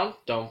calm down.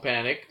 Don't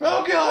panic.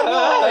 Oh God!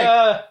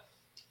 Why?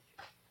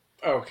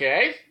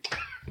 Okay.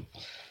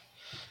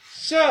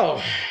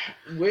 So,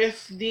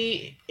 with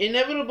the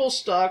inevitable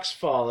stocks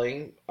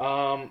falling,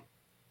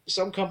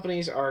 some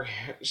companies are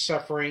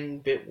suffering a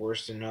bit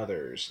worse than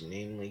others,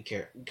 namely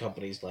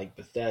companies like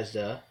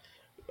Bethesda.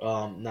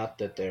 Not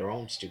that their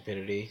own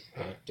stupidity,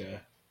 but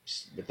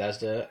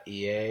Bethesda,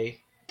 EA,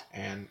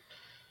 and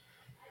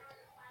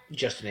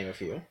just to name a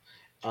few.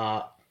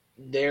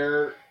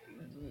 Their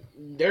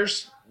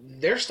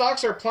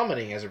stocks are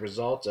plummeting as a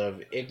result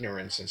of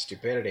ignorance and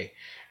stupidity.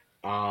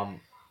 I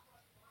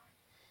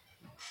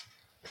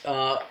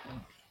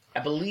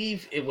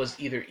believe it was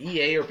either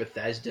EA or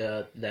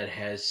Bethesda that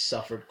has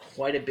suffered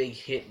quite a big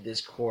hit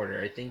this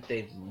quarter. I think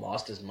they've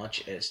lost as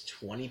much as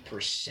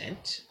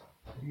 20%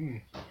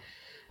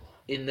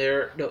 in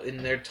their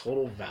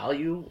total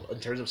value in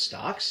terms of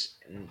stocks,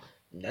 and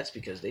that's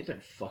because they've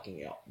been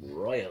fucking out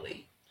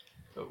royally.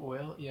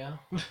 Well, yeah.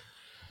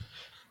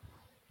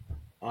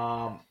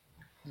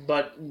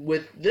 But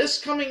with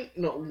this coming,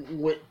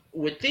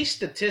 with these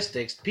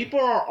statistics, people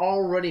are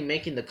already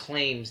making the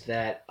claims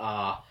that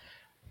another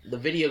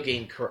video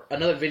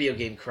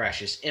game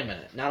crash is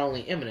imminent. Not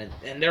only imminent,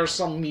 and there are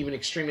some even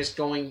extremists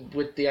going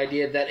with the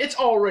idea that it's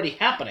already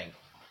happening.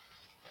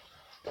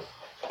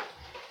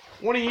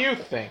 What do you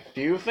think?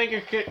 Do you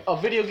think a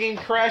video game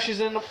crash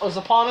is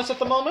upon us at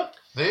the moment?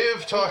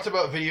 They've talked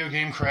about video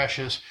game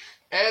crashes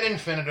ad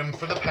infinitum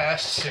for the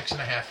past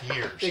 6.5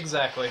 years.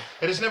 Exactly.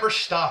 It has never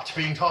stopped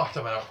being talked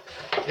about.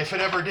 If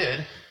it ever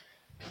did,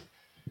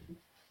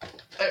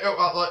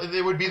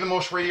 it would be the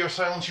most radio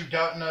silence you've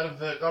gotten out of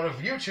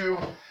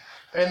YouTube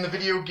and the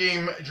video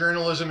game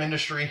journalism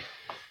industry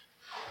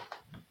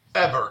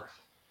ever.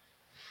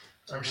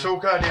 I'm so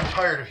goddamn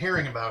tired of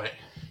hearing about it.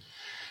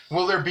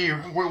 Will there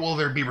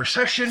be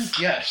recession?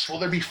 Yes. Will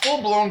there be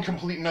full-blown,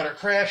 complete and utter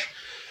crash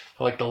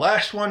like the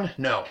last one?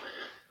 No.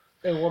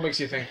 And what makes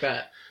you think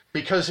that?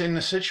 Because in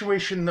the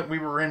situation that we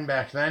were in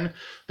back then,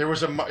 it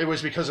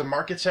was because of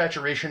market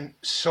saturation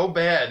so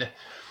bad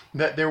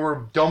that there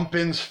were dump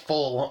bins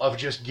full of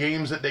just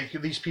games that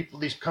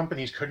these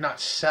companies could not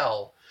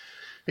sell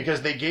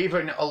because they gave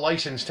a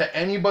license to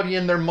anybody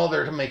and their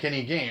mother to make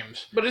any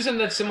games. But isn't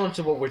that similar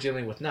to what we're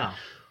dealing with now?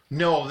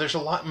 No, there's a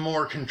lot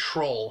more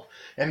control,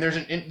 and there's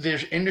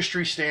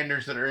industry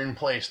standards that are in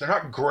place. They're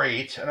not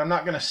great, and I'm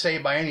not going to say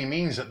by any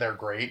means that they're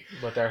great.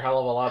 But they're a hell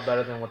of a lot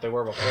better than what they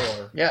were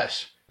before.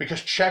 Yes,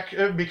 because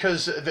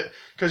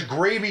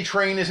Gravy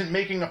Train isn't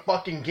making a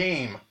fucking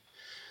game.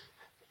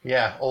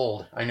 Yeah,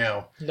 old, I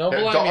know.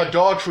 A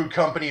dog food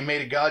company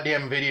made a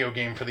goddamn video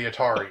game for the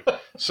Atari.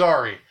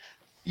 Sorry.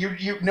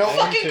 You know.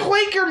 Fucking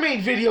Quaker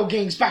made video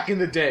games back in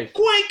the day.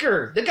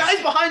 Quaker! The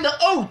guys behind the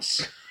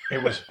Oats!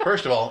 It was,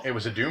 first of all, it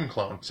was a Doom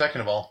clone. Second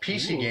of all,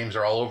 PC games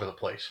are all over the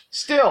place.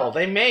 Still,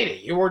 they made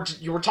it. You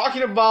were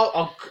talking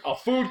about a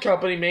food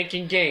company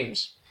making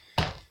games.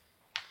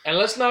 And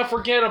let's not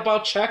forget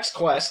about Chex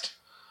Quest.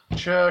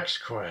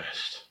 Chex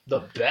Quest.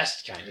 The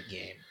best kind of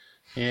game.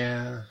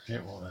 Yeah,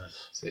 it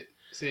was.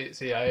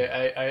 See,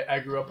 I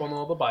grew up on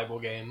all the Bible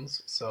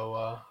games, so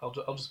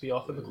I'll just be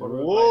off in the corner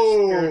with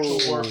Whoa. my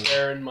spiritual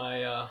warfare and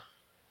my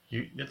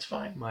It's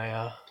fine.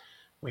 my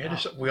We all had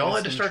to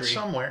wisdom start tree.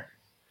 somewhere.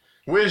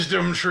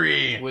 Wisdom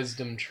tree.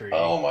 wisdom tree.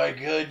 Oh my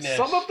goodness.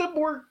 Some of them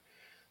were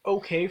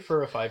okay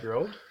for a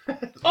 5-year-old.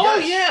 Oh,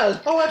 Yes.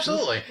 yeah! Oh,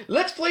 absolutely.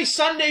 Let's play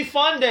Sunday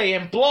Fun Day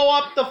and blow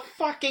up the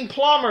fucking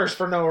plumbers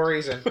for no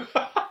reason.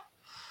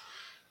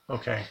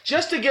 Okay.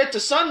 Just to get to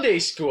Sunday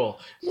school.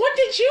 What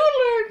did you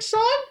learn,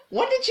 son?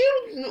 What did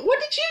you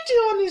do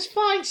on this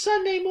fine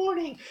Sunday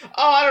morning?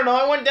 Oh, I don't know.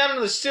 I went down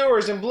into the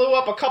sewers and blew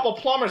up a couple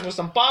plumbers with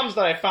some bombs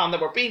that I found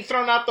that were being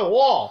thrown out the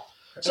wall.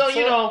 So, That's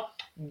it.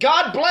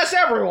 God bless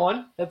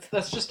everyone.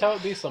 That's just how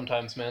it be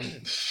sometimes,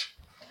 man.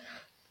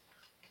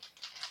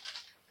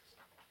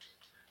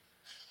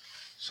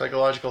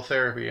 Psychological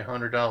therapy,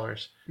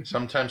 $100.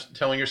 Sometimes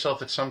telling yourself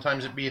that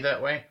sometimes it be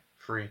that way,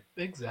 free.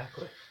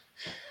 Exactly.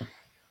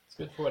 It's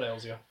good for what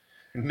ails you.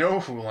 No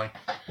fooling.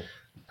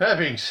 That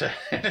being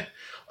said,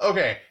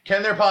 okay,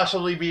 can there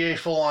possibly be a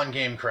full-on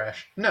game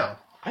crash? No.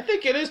 I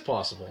think it is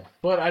possible,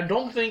 but I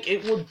don't think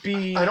it would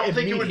be. I don't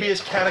think it would be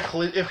immediate. as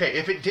cataclysmic. Okay,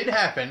 if it did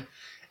happen,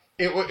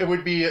 it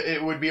would be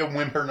a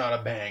whimper, not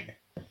a bang.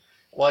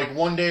 Like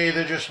one day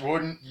they just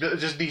wouldn't.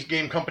 Just these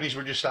game companies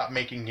would just stop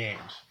making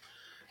games,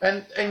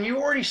 and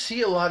you already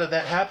see a lot of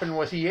that happen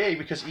with EA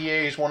because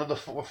EA is one of the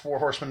four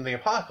horsemen of the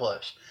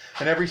apocalypse,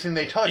 and everything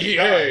they touch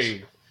dies.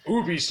 EA,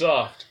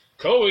 Ubisoft,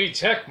 Koei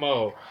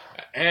Tecmo,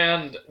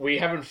 and we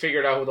haven't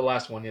figured out who the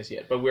last one is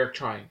yet, but we're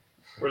trying.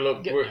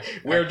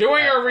 We're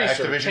doing our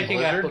research. Activision Taking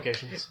Blizzard?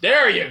 applications.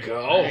 There you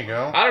go. There you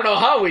go. I don't know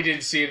how we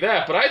didn't see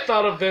that, but I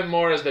thought of them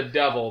more as the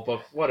devil,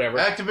 but whatever.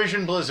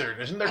 Activision Blizzard,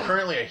 isn't there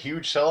currently a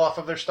huge sell-off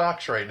of their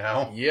stocks right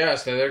now?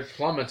 Yes, they're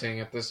plummeting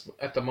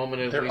at the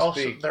moment as we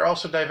speak. They're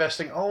also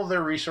divesting all of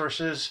their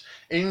resources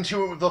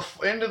into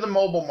the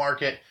mobile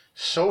market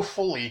so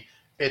fully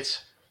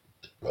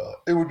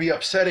it would be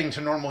upsetting to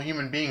normal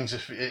human beings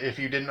if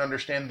you didn't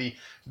understand the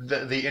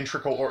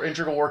integral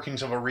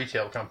workings of a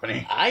retail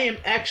company. I am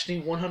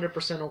actually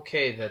 100%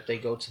 okay that they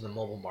go to the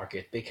mobile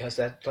market because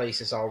that place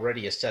is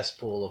already a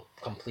cesspool of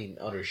complete and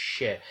utter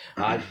shit.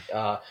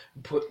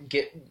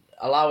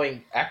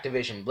 Allowing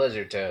Activision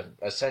Blizzard to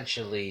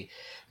essentially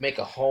make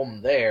a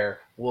home there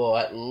will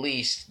at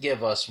least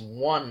give us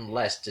one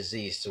less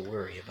disease to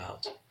worry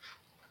about.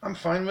 I'm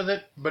fine with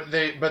it, but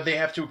they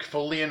have to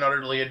fully and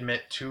utterly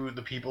admit to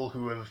the people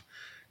who have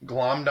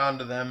glommed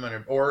onto them,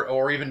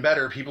 or even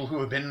better, people who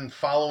have been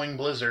following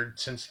Blizzard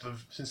since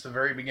the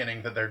very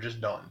beginning, that they're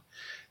just done.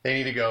 They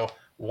need to go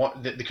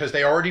because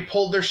they already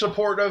pulled their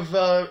support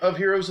of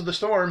Heroes of the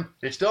Storm.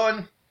 It's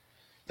done.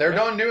 They're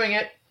done doing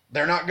it.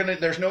 They're not gonna.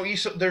 There's no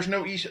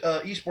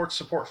esports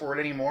support for it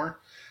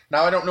anymore.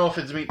 Now I don't know if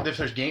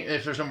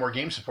there's no more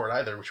game support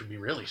either, which would be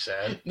really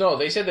sad. No,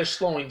 they said they're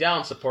slowing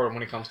down support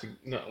when it comes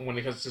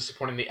to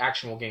supporting the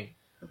actual game.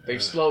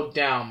 They've slowed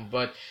down,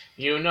 but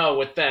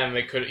with them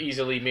it could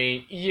easily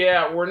mean,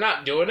 yeah, we're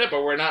not doing it,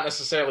 but we're not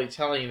necessarily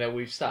telling you that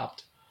we've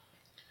stopped.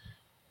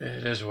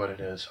 It is what it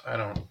is. I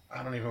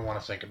don't even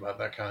want to think about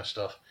that kind of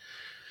stuff.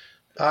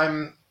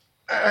 I'm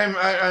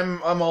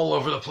all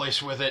over the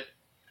place with it.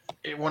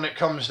 When it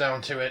comes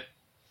down to it,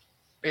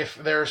 if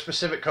there are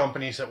specific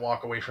companies that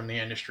walk away from the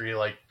industry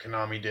like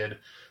Konami did,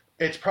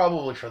 it's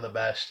probably for the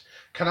best.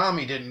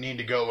 Konami didn't need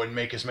to go and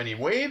make as many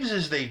waves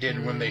as they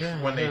did when they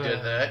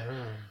did that,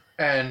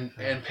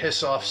 and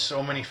piss off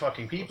so many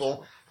fucking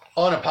people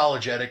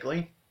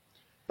unapologetically,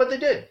 but they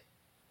did.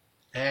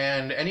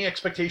 And any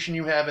expectation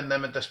you have in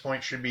them at this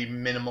point should be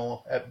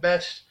minimal at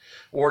best,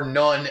 or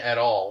none at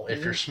all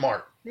if you're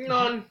smart.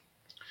 None.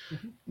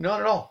 None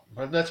at all.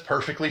 That's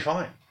perfectly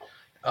fine.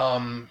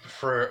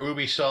 For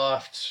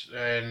Ubisoft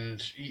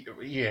and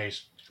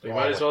EA's. We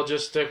might as well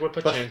just stick with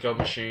pachinko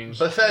machines.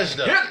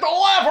 Bethesda. Hit the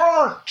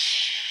lever!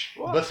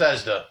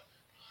 Bethesda.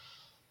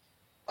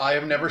 I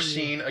have never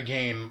seen a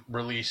game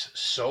release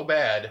so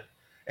bad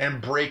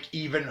and break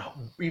even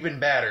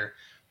badder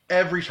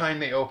every time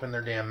they open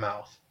their damn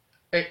mouth.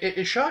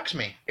 It shocks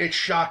me. It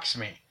shocks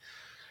me.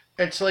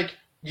 It's like,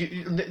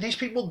 these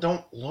people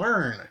don't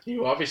learn.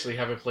 You obviously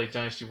haven't played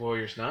Dynasty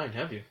Warriors 9,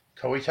 have you?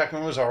 Koei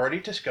Tecmo was already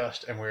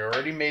discussed, and we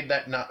already made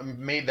that.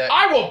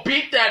 I will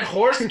beat that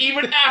horse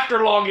even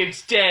after long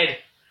it's dead.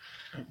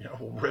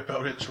 We'll rip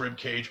out its rib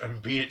cage and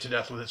beat it to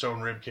death with its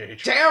own rib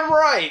cage. Damn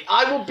right!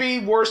 I will be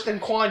worse than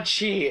Quan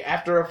Chi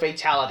after a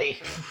fatality.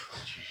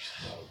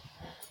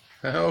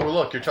 Oh,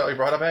 look, you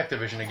brought up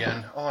Activision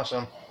again.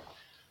 Awesome.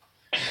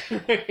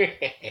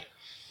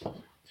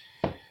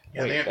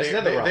 Yeah, Wait,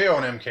 they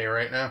own MK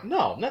right now.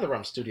 No,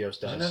 NetherRealm Studios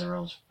Is it does.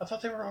 NetherRealms? I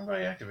thought they were owned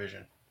by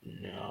Activision.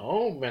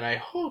 No, and I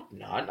hope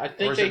not. I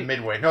think Or is it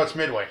Midway? No, it's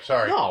Midway.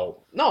 Sorry.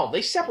 No,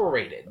 they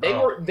separated.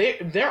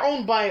 They're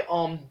owned by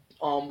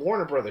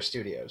Warner Brothers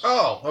Studios.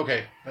 Oh,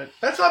 okay.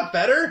 That's not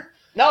better.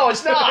 No,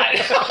 it's not.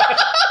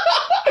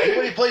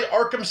 Anybody play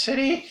Arkham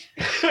City?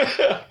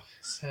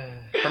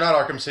 Or not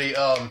Arkham City.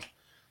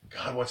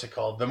 God, what's it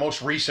called? The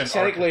most recent.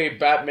 Technically,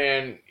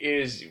 Batman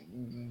is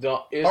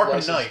Arkham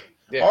licensed. Knight.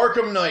 Yeah.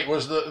 Arkham Knight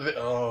was the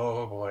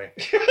oh boy,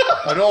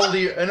 an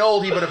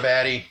oldie but a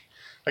baddie.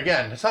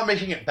 Again, it's not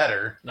making it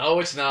better. No,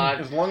 it's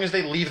not. As long as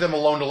they leave them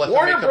alone to let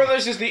Warner them make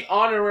Brothers is the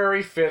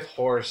honorary fifth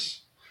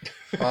horse.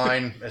 them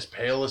fine, as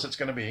pale as it's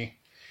going to be.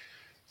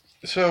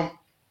 So,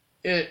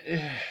 do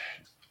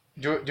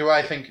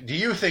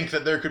you think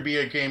that there could be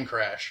a game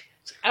crash?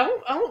 I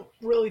don't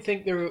really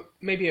think there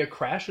may be a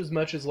crash as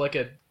much as like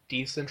a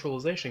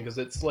decentralization, because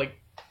it's like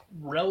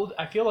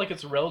I feel like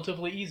it's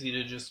relatively easy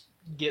to just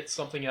get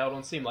something out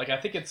on Steam. Like, I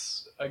think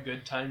it's a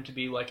good time to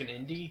be like an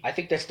indie. I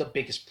think that's the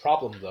biggest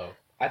problem, though.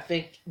 I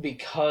think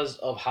because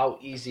of how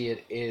easy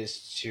it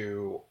is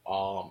to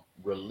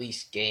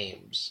release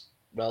games,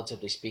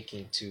 relatively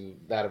speaking, to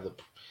that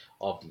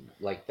of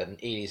like the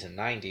 80s and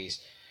 90s,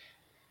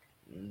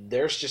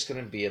 there's just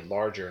going to be a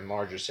larger and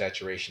larger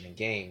saturation in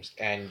games.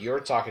 And you're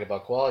talking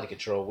about quality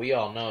control. We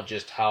all know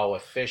just how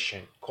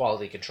efficient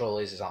quality control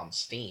is on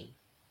Steam.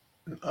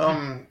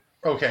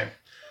 Okay.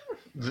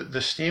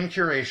 The Steam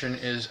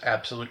curation is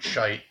absolute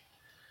shite.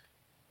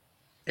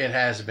 It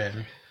has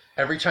been.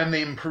 Every time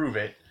they improve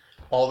it,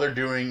 all they're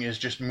doing is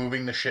just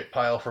moving the shit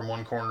pile from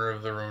one corner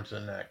of the room to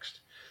the next.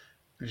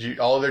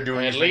 All they're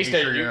doing At is least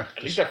making sure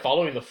at least they're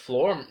following the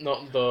floor,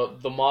 no,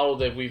 the model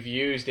that we've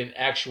used in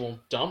actual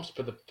dumps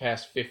for the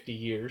past 50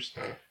 years.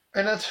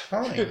 and that's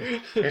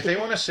fine. If they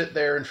want to sit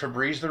there and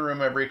Febreze the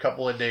room every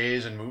couple of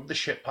days and move the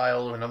shit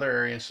pile to another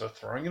area instead of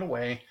throwing it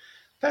away,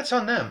 that's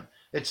on them.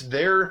 It's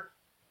their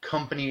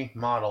company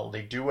model.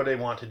 They do what they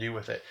want to do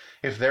with it.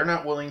 If they're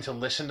not willing to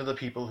listen to the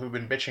people who've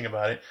been bitching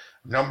about it,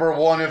 number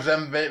one of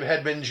them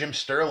had been Jim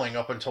Sterling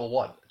up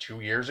until 2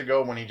 years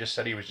ago, when he just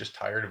said he was just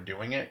tired of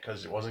doing it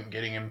because it wasn't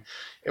getting him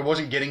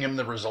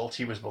the results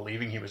he was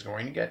believing he was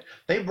going to get.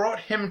 They brought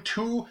him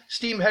to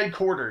Steam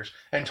headquarters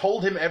and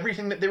told him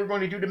everything that they were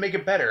going to do to make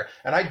it better,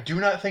 and I do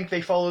not think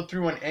they followed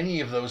through on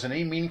any of those in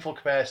any meaningful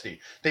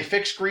capacity. They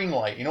fixed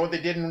Greenlight. You know what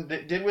they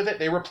did with it?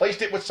 They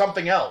replaced it with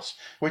something else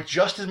with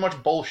just as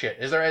much bullshit.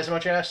 Is there as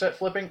much asset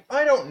flipping?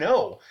 I don't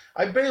know.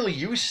 I barely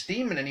use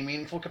Steam in any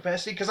meaningful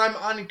capacity because I'm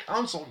on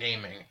console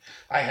gaming.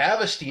 I have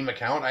a Steam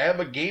account. I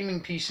have a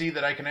gaming PC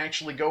that I can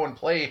actually go and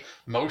play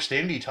most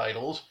indie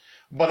titles.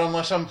 But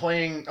unless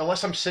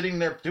I'm sitting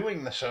there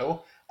doing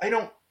so, I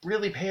don't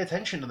really pay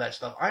attention to that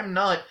stuff. I'm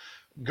not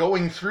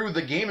going through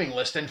the gaming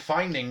list and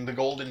finding the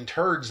golden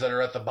turds that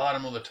are at the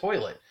bottom of the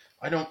toilet.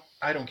 I don't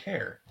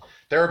care.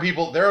 There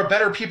are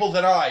better people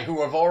than I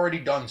who have already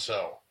done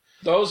so.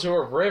 Those who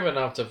are brave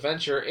enough to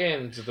venture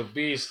into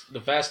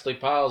the vastly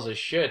piles of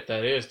shit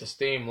that is the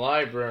Steam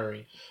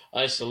library,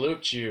 I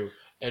salute you,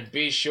 and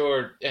be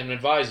sure and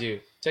advise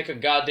you, take a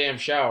goddamn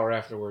shower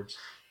afterwards.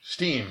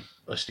 Steam,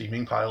 a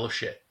steaming pile of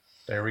shit.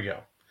 There we go.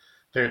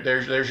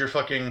 There's your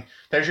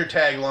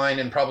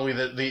tagline and probably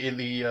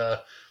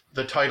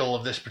the title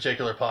of this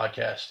particular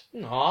podcast.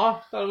 Aw,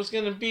 thought it was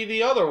gonna be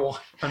the other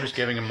one. I'm just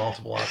giving him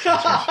multiple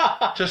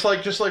options.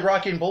 just like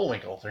Rocky and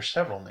Bullwinkle. There's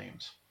several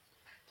names.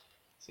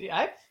 See,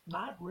 I've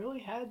not really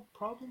had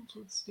problems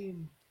with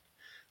Steam.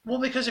 Well,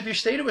 because if you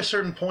stay to a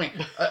certain point,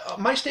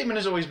 my statement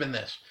has always been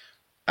this.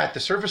 At the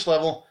surface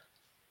level,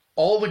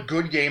 all the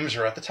good games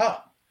are at the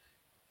top.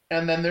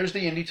 And then there's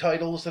the indie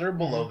titles that are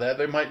below that.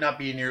 They might not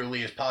be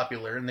nearly as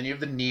popular. And then you have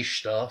the niche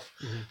stuff.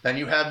 Then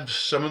you have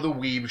some of the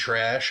weeb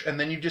trash. And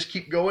then you just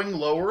keep going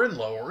lower and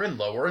lower and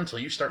lower until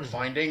you start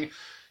finding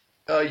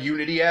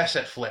Unity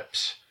asset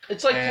flips.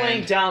 It's like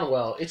playing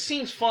Downwell. It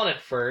seems fun at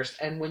first,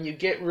 and when you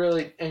get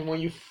when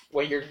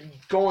you're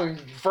going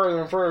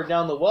further and further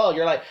down the well,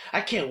 you're like,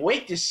 I can't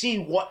wait to see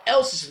what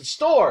else is in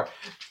store.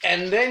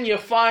 And then you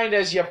find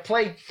as you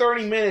play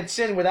 30 minutes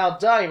in without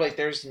dying, like,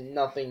 there's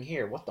nothing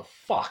here. What the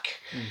fuck?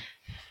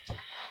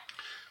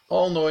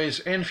 All noise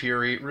and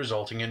fury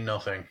resulting in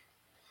nothing.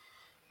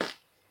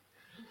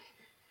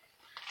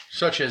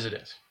 Such as it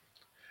is.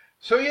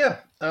 So yeah,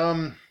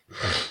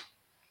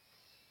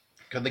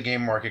 could the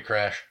game market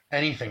crash?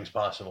 Anything's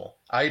possible.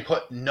 I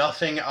put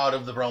nothing out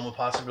of the realm of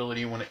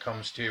possibility when it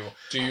comes to...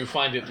 Do you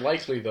find it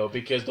likely, though?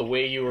 Because the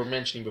way you were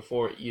mentioning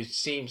before, it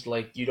seems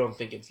like you don't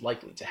think it's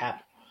likely to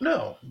happen.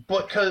 No,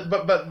 but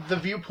the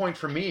viewpoint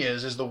for me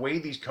is the way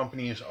these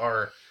companies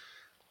are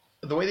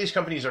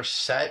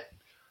set,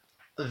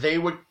 they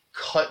would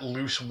cut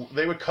loose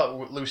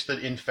the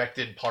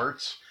infected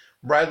parts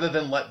rather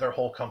than let their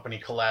whole company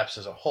collapse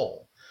as a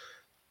whole.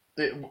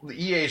 The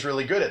EA is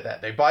really good at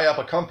that. They buy up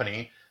a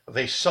company,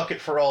 they suck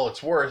it for all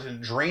it's worth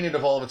and drain it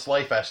of all of its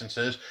life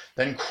essences,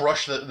 then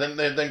crush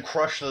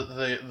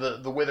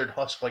the withered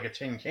husk like a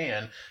tin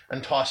can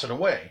and toss it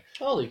away.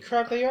 Holy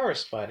crap, they are a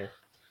spider.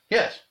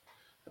 Yes.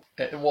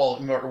 Well,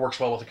 it works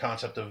well with the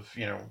concept of,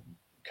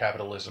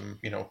 capitalism,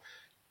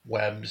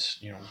 webs,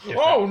 different...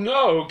 Oh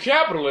no,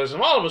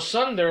 capitalism. All of a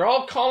sudden they're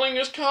all calling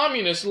us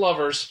communist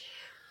lovers.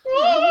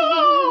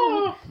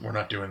 We're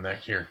not doing that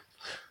here.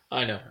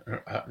 I know. No.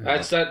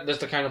 That's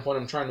the kind of point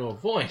I'm trying to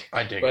avoid.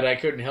 I dig but it. I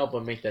couldn't help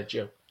but make that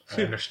joke.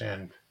 I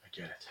understand. I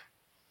get it.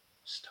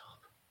 Stop.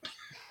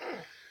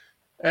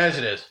 As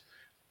it is.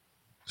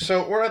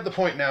 So we're at the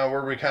point now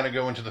where we kind of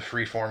go into the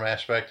freeform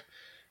aspect,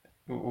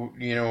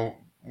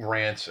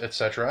 rants,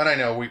 etc. And I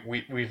know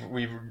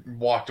we've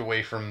walked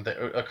away from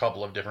a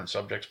couple of different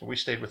subjects, but we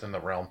stayed within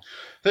the realm.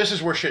 This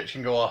is where shit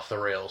can go off the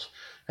rails.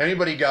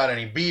 Anybody got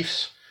any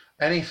beefs?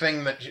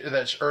 Anything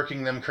that's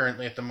irking them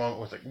currently at the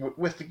moment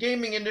with the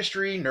gaming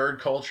industry, nerd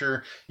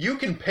culture, you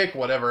can pick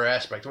whatever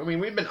aspect. I mean,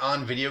 we've been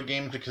on video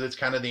games because it's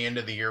kind of the end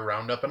of the year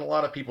roundup, and a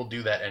lot of people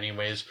do that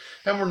anyways.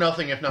 And we're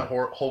nothing if not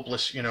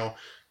hopeless,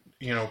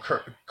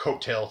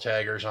 coattail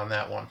taggers on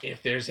that one.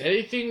 If there's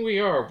anything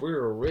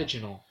we're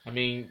original. I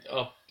mean,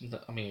 a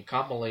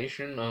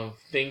compilation of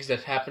things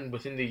that happened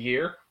within the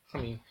year. I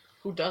mean,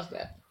 who does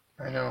that?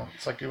 I know.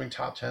 It's like doing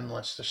top 10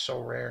 lists. They're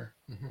so rare.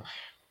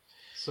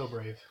 So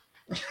brave.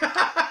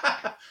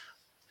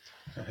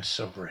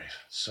 So brave.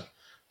 So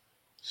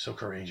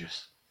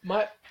courageous.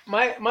 My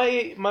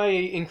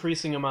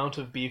increasing amount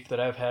of beef that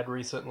I've had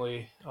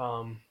recently,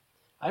 I'm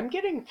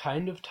getting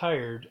kind of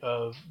tired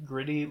of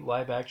gritty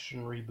live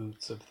action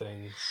reboots of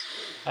things.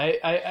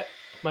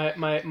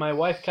 My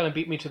wife kind of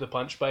beat me to the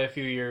punch by a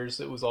few years.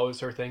 It was always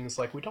her thing. It's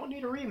like, we don't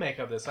need a remake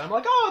of this. I'm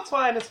like, oh, it's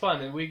fine, it's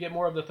fun, and we get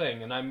more of the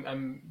thing. And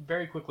I'm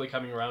very quickly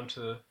coming around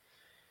to,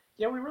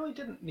 yeah, we really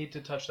didn't need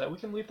to touch that. We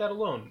can leave that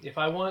alone. If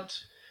I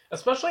want,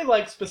 especially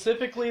like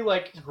specifically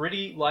like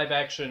gritty live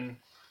action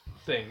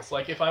things.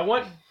 Like if I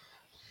want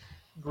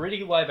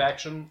gritty live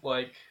action,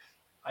 like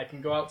I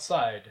can go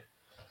outside.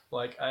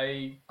 Like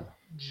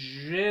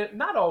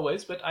not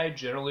always, but I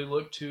generally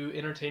look to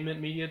entertainment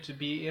media to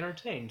be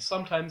entertained.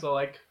 Sometimes I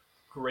like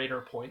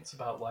greater points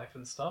about life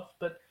and stuff,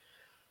 but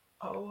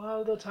a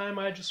lot of the time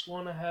I just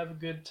want to have a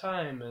good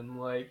time,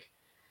 and like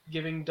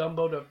giving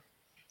Dumbo to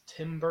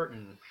Tim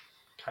Burton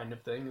kind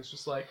of thing is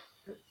just like,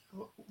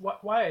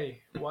 why?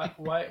 Because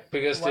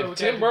why if would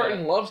Tim they do Burton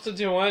that? loves to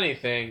do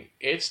anything,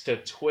 it's to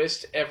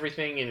twist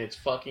everything in its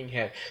fucking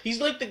head.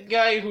 He's like the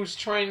guy who's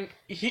trying.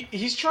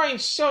 He's trying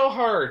so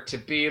hard to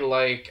be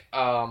like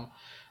M.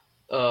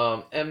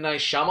 Night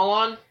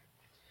Shyamalan,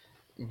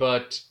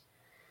 but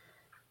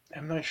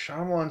M. Night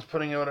Shyamalan's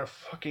putting out a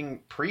fucking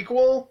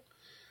prequel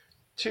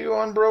to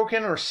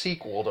Unbroken or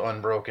sequel to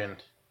Unbroken.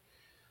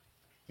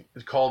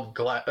 It's called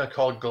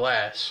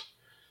Glass.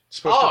 It's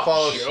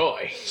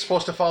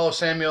supposed to follow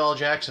Samuel L.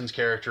 Jackson's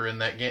character in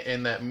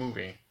that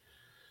movie.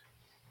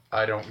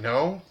 I don't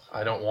know.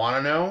 I don't want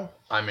to know.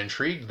 I'm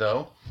intrigued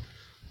though,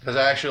 because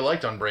I actually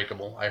liked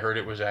Unbreakable. I heard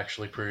it was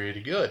actually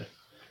pretty good.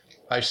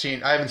 I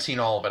haven't seen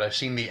all of it. I've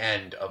seen the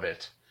end of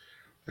it,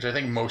 which I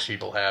think most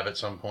people have at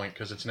some point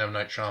because it's an M.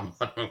 Night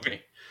Shyamalan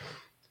movie.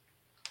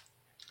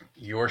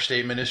 Your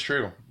statement is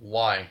true.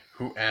 Why?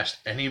 Who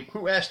asked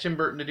Tim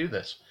Burton to do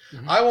this?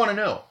 Mm-hmm. I want to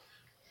know.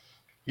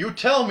 You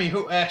tell me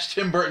who asked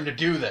Tim Burton to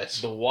do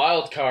this. the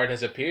wild card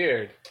has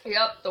appeared.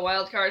 Yep, the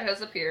wild card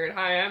has appeared.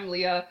 Hi, I'm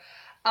Leah.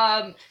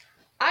 I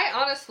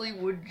honestly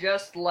would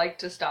just like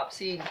to stop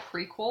seeing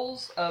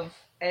prequels of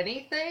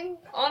anything,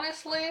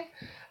 honestly.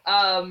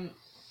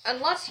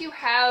 Unless you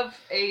have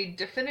a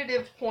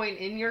definitive point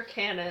in your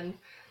canon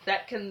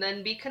that can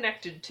then be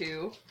connected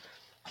to,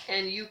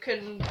 and you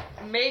can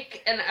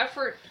make an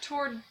effort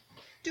toward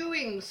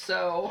doing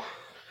so.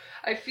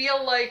 I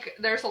feel like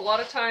there's a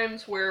lot of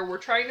times where we're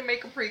trying to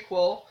make a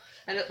prequel,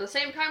 and at the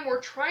same time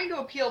we're trying to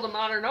appeal to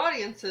modern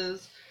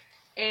audiences,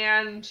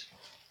 and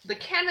the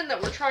canon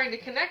that we're trying to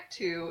connect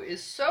to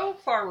is so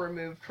far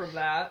removed from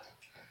that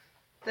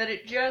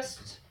it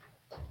just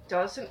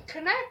doesn't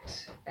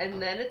connect. And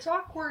then it's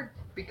awkward,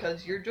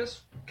 because you're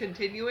just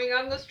continuing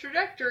on this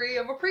trajectory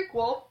of a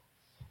prequel,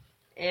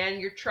 and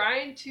you're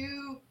trying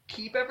to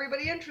keep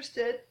everybody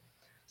interested,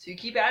 so you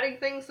keep adding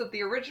things that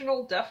the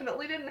original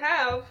definitely didn't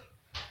have.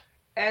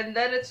 And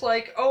then it's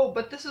like, oh,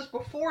 but this is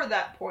before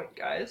that point,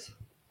 guys.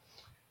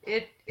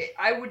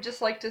 I would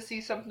just like to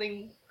see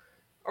something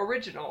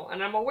original.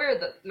 And I'm aware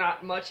that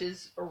not much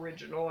is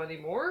original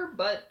anymore,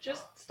 but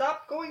just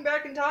stop going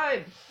back in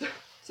time.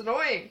 It's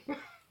annoying.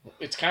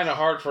 It's kind of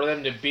hard for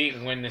them to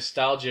beat when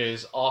nostalgia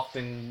is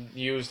often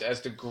used as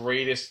the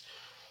greatest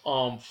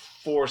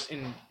force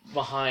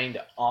behind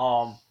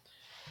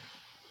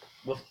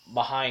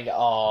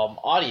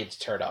audience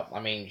turn up. I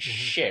mean,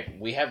 shit,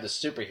 we have the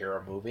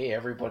superhero movie.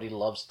 Everybody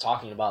loves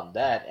talking about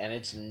that, and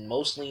it's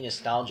mostly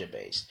nostalgia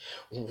based.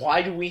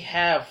 Why do we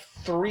have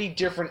 3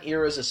 different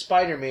eras of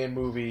Spider-Man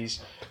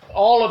movies,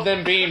 all of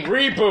them being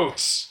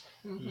reboots?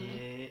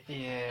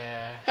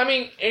 Yeah. I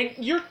mean, and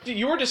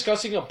you were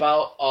discussing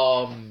about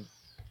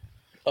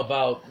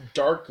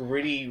dark,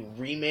 gritty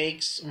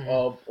remakes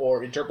of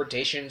or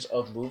interpretations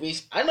of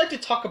movies. I'd like to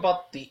talk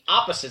about the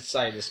opposite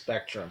side of the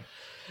spectrum.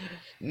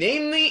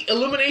 Namely,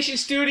 Illumination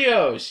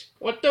Studios.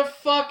 What the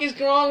fuck is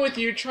wrong with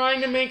you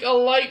trying to make a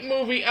light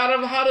movie out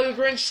of How the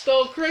Grinch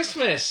Stole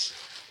Christmas?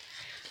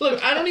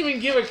 Look, I don't even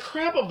give a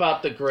crap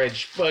about the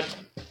Grinch, but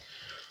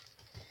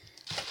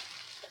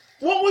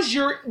what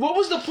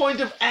was the point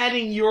of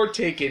adding your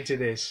take into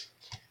this?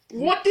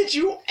 What did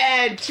you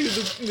add to the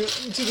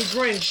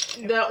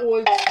Grinch that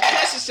was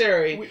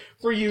necessary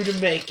for you to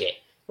make it?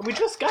 We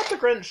just got the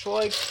Grinch,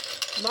 like,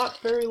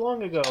 not very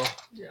long ago.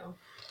 Yeah.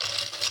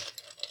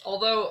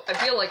 Although, I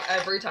feel like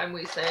every time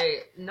we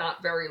say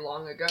not very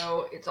long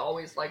ago, it's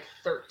always like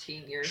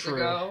 13 years True.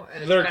 ago.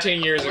 And it's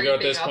 13 years ago at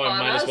creeping this up point on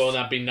might as us. well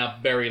not be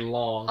not very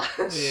long.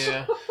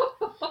 Yeah.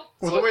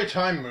 Well, the way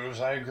time moves,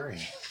 I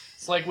agree.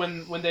 It's like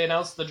when they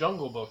announced the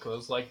Jungle Book, I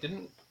was like,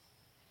 didn't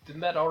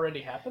that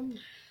already happen?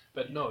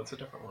 But no, it's a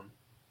different one.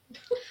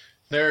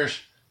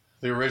 There's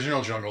the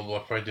original Jungle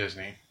Book by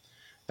Disney.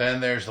 Then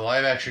there's the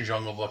live-action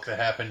Jungle Book that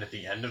happened at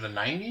the end of the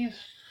 90s.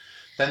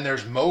 Then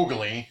there's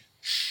Mowgli.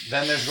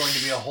 Then there's going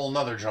to be a whole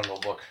nother Jungle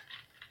Book.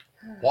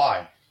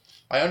 Why?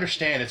 I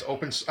understand it's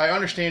open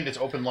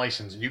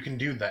license, and you can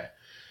do that.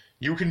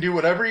 You can do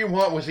whatever you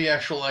want with the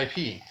actual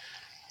IP.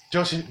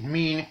 Doesn't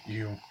mean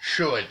you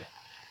should.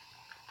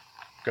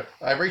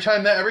 Every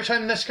time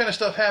this kind of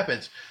stuff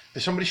happens,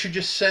 somebody should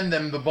just send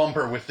them the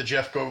bumper with the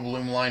Jeff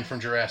Goldblum line from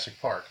Jurassic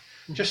Park.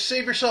 Just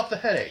save yourself the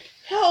headache.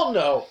 Hell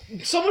no!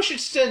 Someone should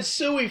send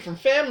Suey from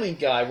Family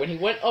Guy when he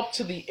went up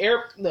to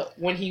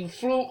when he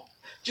flew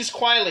just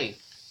quietly,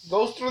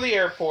 goes through the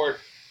airport,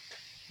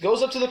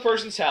 goes up to the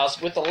person's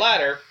house with the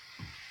ladder,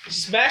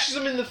 smashes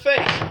them in the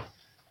face.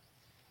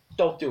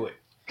 Don't do it.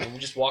 And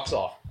just walks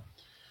off.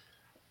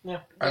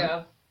 Yeah.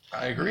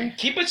 I agree.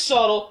 Keep it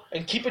subtle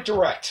and keep it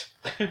direct.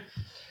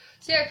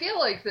 See, I feel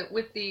like that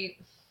with the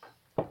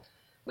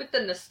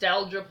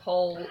nostalgia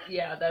pull,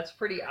 yeah, that's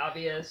pretty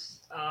obvious.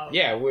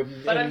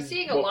 But I'm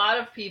seeing a lot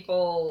of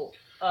people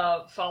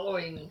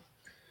following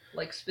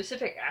like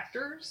specific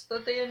actors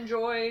that they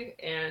enjoy,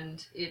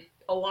 and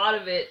a lot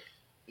of it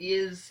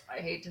is, I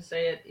hate to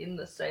say it, in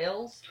the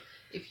sales.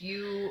 If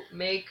you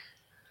make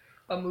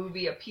a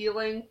movie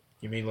appealing,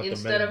 You mean like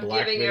instead the Men of in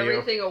Black giving video?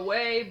 everything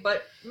away,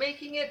 but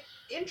making it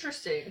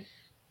interesting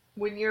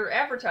when you're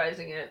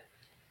advertising it,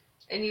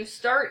 and you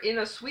start in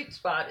a sweet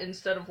spot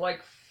instead of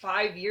like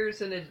 5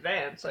 years in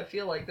advance. I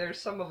feel like there's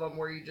some of them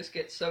where you just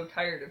get so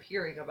tired of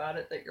hearing about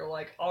it that you're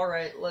like, all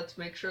right, let's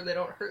make sure they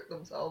don't hurt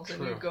themselves,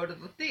 and you go to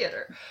the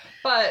theater.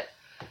 But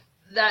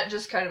that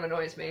just kind of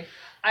annoys me.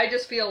 I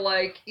just feel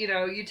like,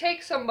 you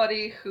take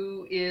somebody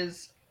who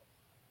is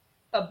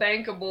a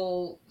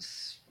bankable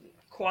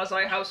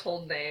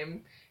quasi-household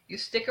name, you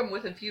stick them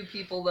with a few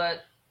people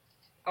that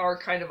are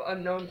kind of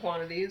unknown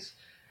quantities,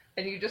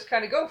 and you just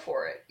kind of go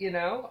for it,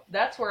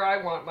 That's where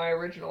I want my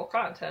original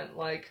content.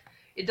 Like,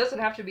 it doesn't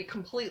have to be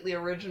completely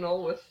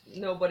original with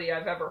nobody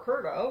I've ever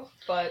heard of,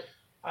 but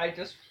I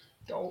just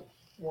don't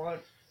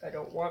want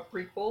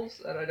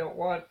prequels, and I don't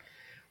want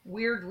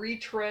weird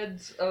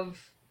retreads of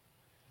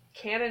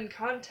canon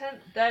content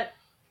that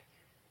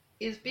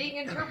is being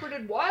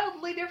interpreted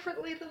wildly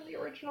differently than the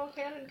original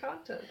canon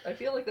content. I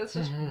feel like that's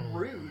just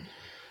rude.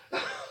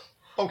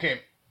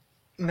 Okay,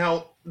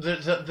 now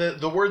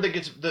the word that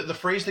gets the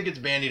phrase that gets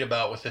bandied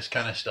about with this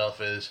kind of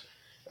stuff is,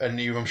 and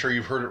I'm sure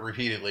you've heard it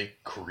repeatedly,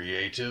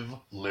 creative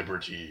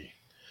liberty.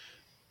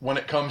 When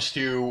it comes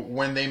to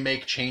when they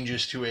make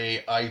changes to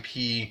a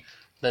IP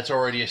that's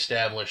already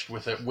established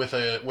with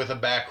a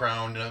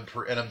background and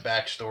a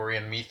backstory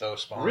and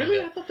mythos behind Really?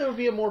 it. I thought there would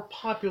be a more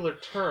popular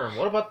term.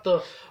 What about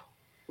the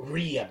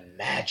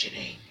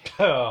reimagining?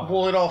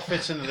 Well, it all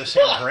fits into the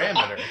same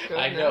parameter.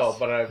 I know,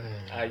 but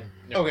I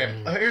Okay,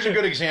 here's a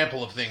good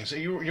example of things.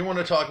 You want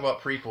to talk about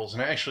prequels,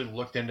 and I actually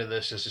looked into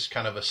this as just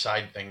kind of a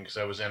side thing because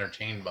I was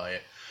entertained by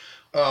it.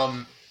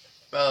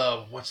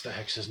 What's the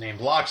heck's his name?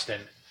 Loxton.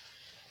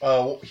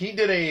 He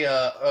did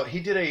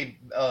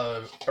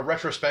a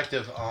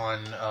retrospective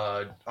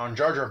on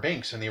Jar Jar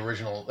Binks in the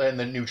original and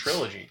the new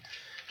trilogy,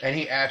 and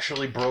he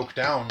actually broke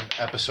down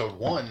Episode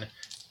 1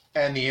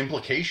 and the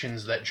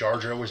implications that Jar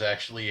Jar was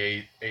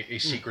actually a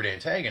secret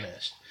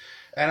antagonist.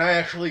 And I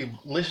actually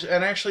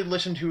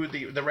listened to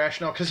the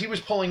rationale because he was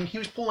pulling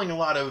a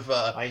lot of.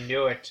 I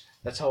knew it.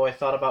 That's how I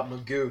thought about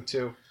Magoo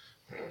too.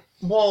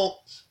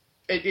 Well,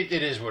 it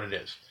is what it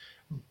is.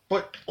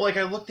 But like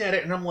I looked at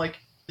it and I'm like,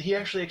 he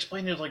actually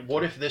explained it like,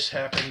 what if this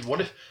happened? What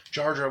if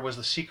Jar Jar was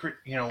the secret,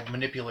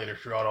 manipulator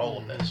throughout all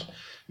of this?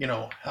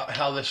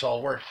 How this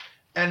all worked.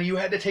 And you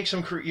had to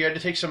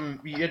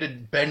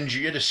bend,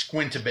 you had to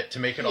squint a bit to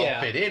make it all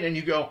fit in. And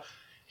you go,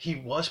 he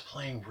was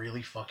playing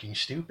really fucking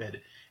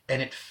stupid,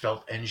 and it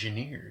felt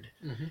engineered.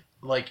 Mm-hmm.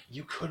 Like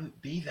you couldn't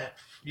be that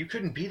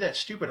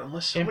stupid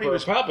unless somebody Emperor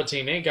was.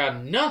 Palpatine ain't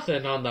got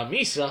nothing on the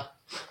Misa.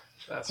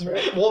 That's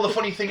right. Well, the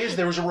funny thing is,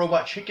 there was a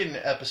Robot Chicken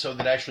episode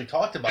that actually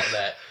talked about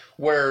that,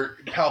 where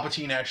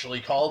Palpatine actually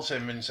calls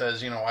him and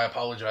says, I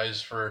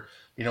apologize for,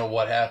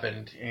 what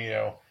happened,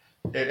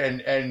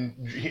 and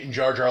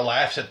Jar Jar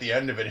laughs at the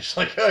end of it. It's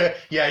like, oh,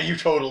 yeah, you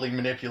totally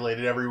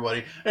manipulated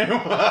everybody. And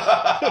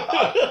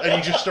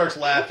he just starts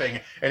laughing,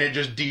 and it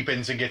just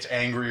deepens and gets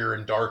angrier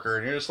and darker.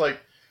 And you're just like,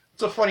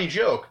 it's a funny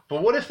joke.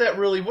 But what if that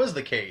really was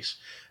the case?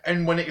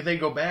 And when they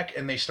go back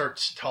and they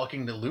start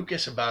talking to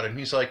Lucas about it, and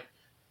he's like,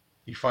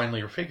 you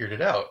finally figured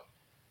it out.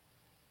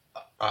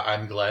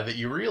 I'm glad that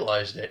you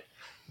realized it.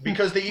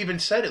 Because they even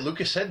said it.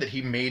 Lucas said that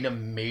he made a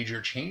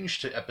major change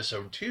to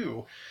Episode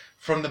 2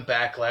 from the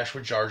backlash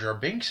with Jar Jar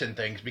Binks and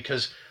things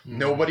because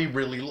nobody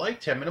really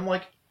liked him. And I'm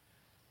like,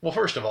 well,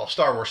 first of all,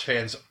 Star Wars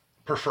fans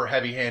prefer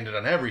heavy-handed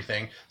on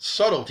everything.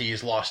 Subtlety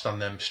is lost on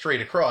them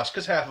straight across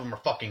because half of them are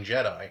fucking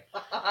Jedi.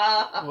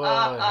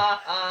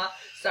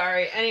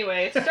 Sorry.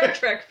 Anyway, Star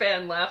Trek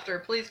fan laughter.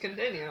 Please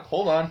continue.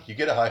 Hold on. You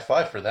get a high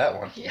five for that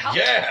one.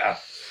 Yeah.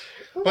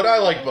 But I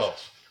like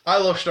both. I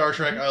love Star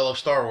Trek. I love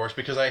Star Wars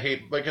because I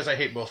hate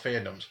both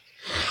fandoms.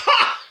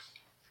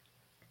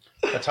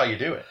 That's how you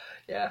do it.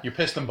 Yeah. You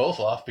piss them both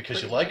off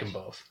because you like them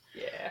both.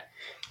 Yeah.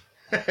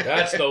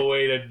 That's the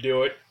way to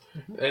do it.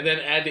 And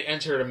then add the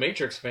Enter the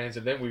Matrix fans,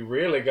 and then we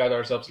really got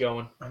ourselves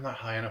going. I'm not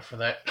high enough for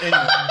that.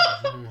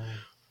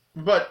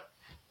 But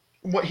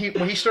when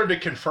he started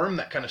to confirm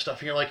that kind of stuff,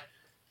 and you're like,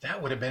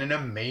 that would have been an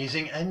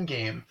amazing end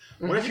game.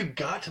 What if you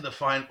got to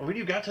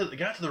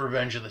the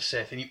Revenge of the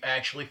Sith and you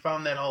actually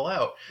found that all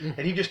out, and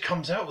he just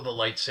comes out with a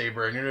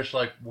lightsaber, and you're just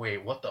like,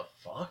 wait, what the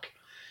fuck?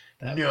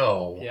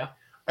 No. Yeah.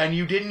 And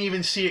you didn't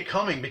even see it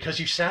coming because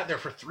you sat there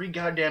for 3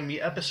 goddamn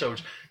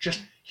episodes.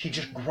 He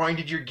just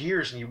grinded your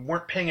gears and you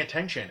weren't paying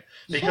attention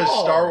because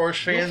Star Wars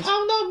fans. You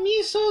found out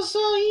Misa's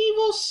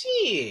evil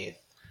Sith.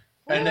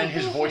 And then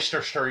his voice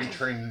starts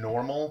turning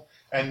normal,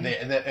 and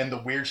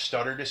the weird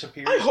stutter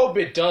disappears. I hope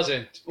it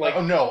doesn't. Like,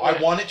 oh no,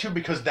 I want it to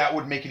because that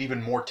would make it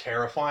even more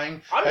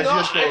terrifying. I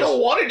don't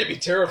want it to be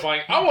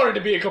terrifying. I want it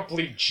to be a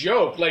complete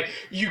joke. Like,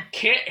 you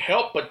can't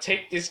help but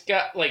take this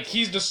guy, like,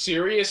 he's the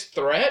serious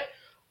threat,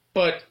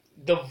 but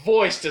the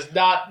voice does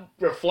not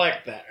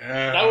reflect that.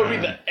 That would be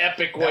the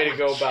epic way to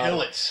go about it.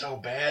 Kill it so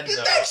bad,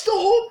 though. That's the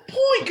whole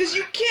point, because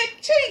you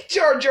can't take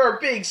Jar Jar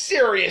Binks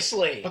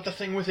seriously. But the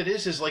thing with it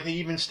is like they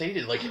even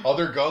stated, like,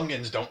 other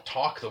Gungans don't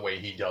talk the way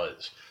he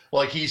does.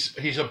 Like,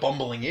 he's a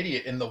bumbling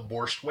idiot in the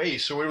worst way.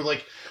 So it would,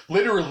 like,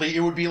 literally, it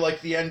would be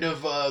like the end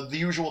of The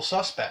Usual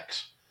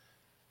Suspects.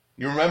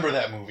 You remember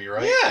that movie,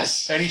 right?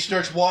 Yes. And he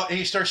starts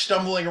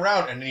stumbling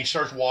around, and then he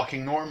starts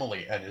walking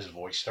normally, and his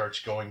voice starts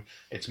going.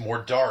 It's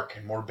more dark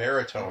and more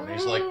baritone. And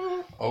he's like,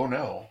 "Oh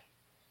no,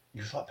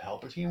 you thought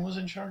Palpatine was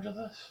in charge of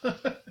this?"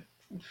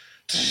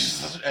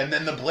 And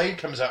then the blade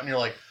comes out, and you're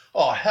like,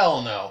 "Oh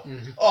hell no!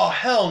 Oh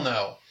hell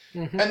no!"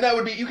 And that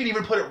would be. You can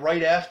even put it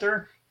right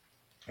after.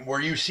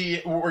 Where you see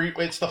it,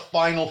 it's the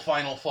final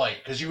fight,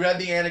 because you had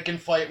the Anakin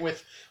fight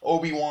with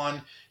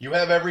Obi-Wan, you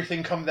have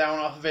everything come down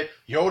off of it.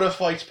 Yoda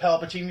fights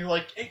Palpatine. You're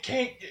like,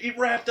 it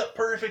wrapped up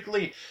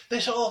perfectly.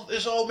 This all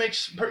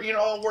makes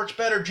all works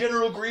better.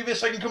 General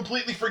Grievous, I can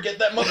completely forget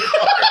that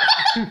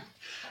motherfucker.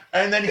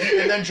 and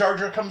then Jar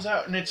Jar comes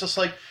out, and it's just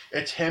like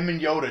it's him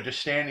and Yoda just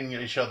standing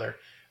at each other,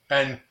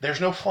 and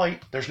there's no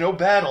fight, there's no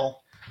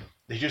battle.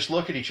 They just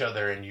look at each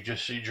other, and you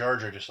just see Jar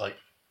Jar just like.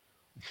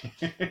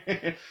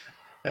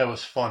 That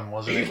was fun,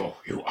 wasn't it? Evil,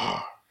 you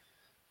are.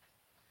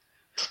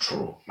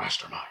 True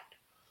mastermind.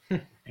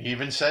 He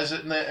even says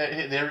it in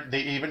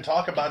they even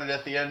talk about it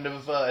at the end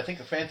of I think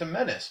The Phantom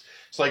Menace.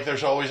 It's like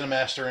there's always a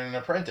master and an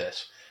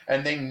apprentice,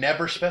 and they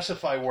never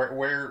specify where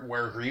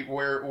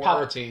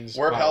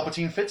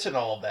Palpatine fits in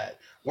all of that,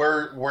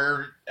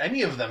 where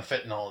any of them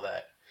fit in all of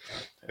that.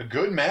 A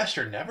good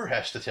master never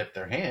has to tip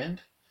their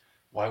hand.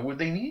 Why would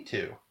they need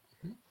to?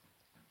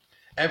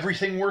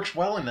 Everything works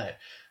well in that.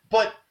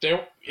 But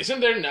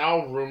isn't there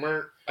now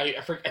rumor? I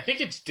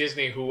think it's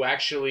Disney who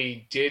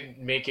actually did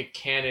make it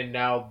canon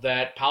now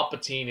that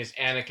Palpatine is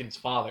Anakin's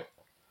father.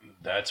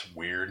 That's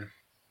weird,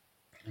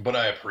 but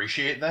I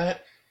appreciate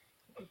that.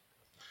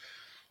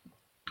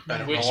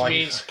 Which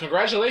means,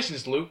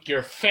 congratulations, Luke.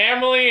 Your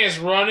family is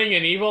running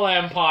an evil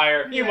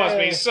empire. You must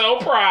be so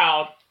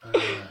proud.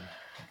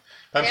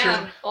 I'm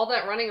sure. All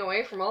that running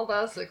away from all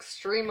those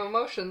extreme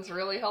emotions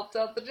really helped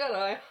out the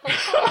Jedi.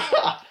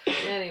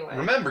 Anyway.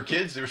 Remember,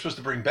 kids, they were supposed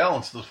to bring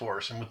balance to the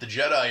Force, and with the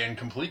Jedi in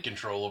complete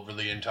control over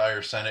the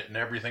entire Senate and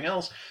everything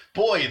else,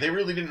 boy, they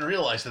really didn't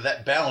realize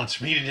that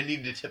balance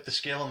needed to tip the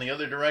scale in the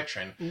other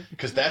direction,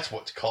 because that's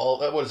what's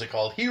called, what is it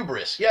called?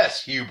 Hubris.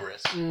 Yes,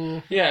 hubris.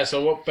 Yeah,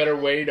 so what better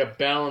way to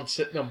balance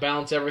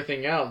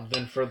everything out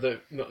than for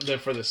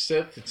the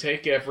Sith to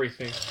take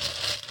everything?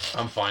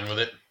 I'm fine with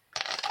it.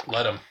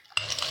 Let them.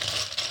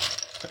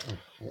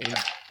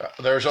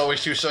 There's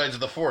always two sides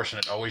of the Force,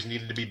 and it always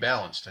needed to be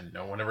balanced, and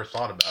no one ever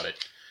thought about it.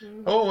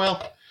 Oh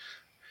well.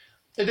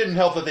 It didn't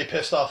help that they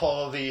pissed off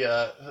all of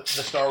the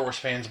Star Wars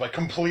fans by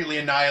completely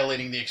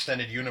annihilating the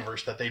extended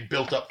universe that they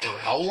built up for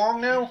how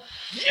long now?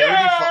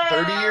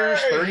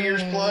 30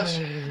 years plus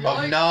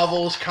of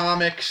novels,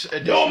 comics.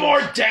 No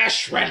more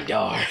Dash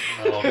Rendar.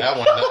 Oh,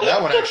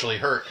 that one actually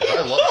hurt, because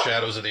I love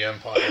Shadows of the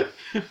Empire.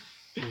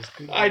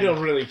 I don't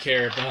really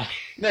care about it.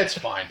 That's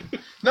fine.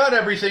 Not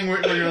everything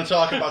we're going to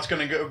talk about is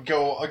going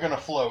to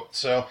float.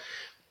 So,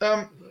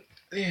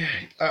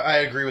 I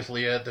agree with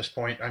Leah at this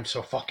point. I'm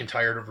so fucking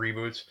tired of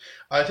reboots.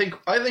 I think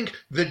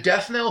the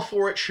death knell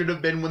for it should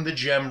have been when the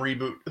Gem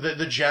reboot,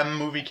 the Gem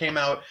movie came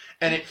out,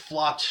 and it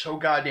flopped so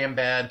goddamn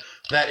bad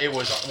that it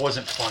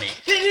wasn't funny.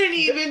 They didn't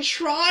even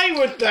try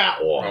with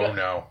that one. Oh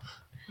no.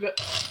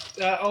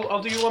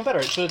 I'll do you one better.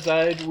 It should have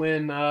died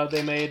when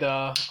they made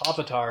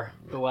Avatar,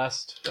 the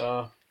last.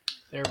 Oh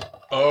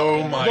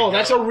my! No, God.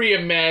 that's a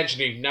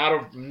reimagining, not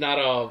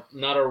a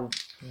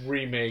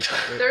remake.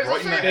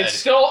 It's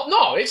still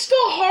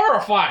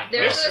horrifying.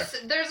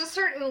 There's a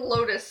certain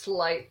lotus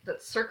light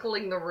that's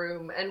circling the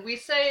room, and we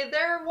say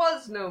there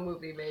was no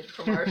movie made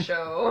from our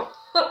show.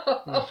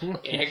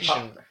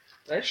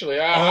 Actually,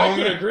 I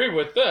could agree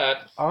with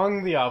that.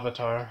 On the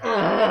Avatar.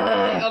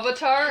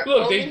 Avatar?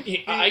 Look,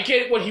 I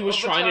get what he was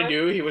trying to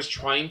do. He was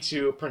trying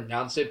to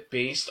pronounce it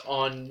based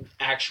on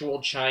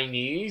actual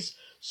Chinese,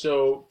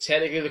 so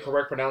technically the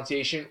correct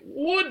pronunciation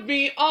would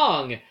be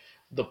Ong.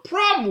 The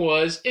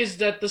problem is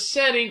that the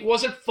setting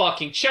wasn't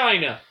fucking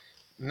China.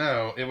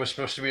 No, it was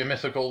supposed to be a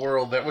mythical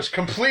world that was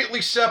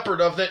completely separate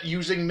of that,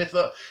 using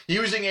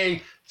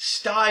a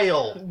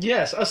style.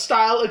 Yes, a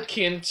style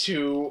akin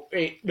to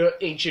the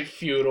ancient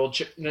feudal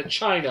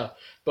China,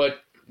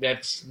 but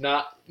that's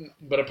not.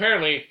 But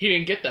apparently, he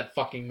didn't get that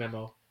fucking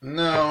memo.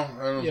 No,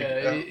 I don't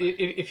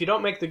if you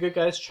don't make the good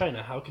guys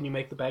China, how can you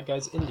make the bad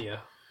guys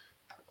India?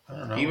 I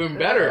don't know. Even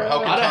better.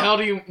 How the hell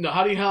do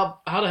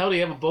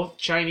you have both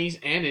Chinese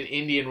and an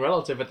Indian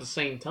relative at the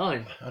same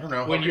time? I don't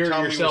know. When you're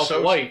yourself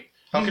white.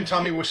 How can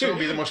Tommy Wiseau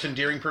be the most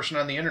endearing person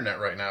on the internet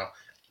right now?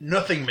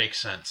 Nothing makes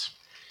sense.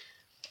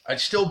 I'd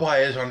still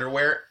buy his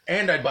underwear,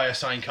 and I'd buy a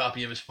signed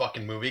copy of his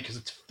fucking movie because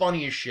it's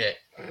funny as shit.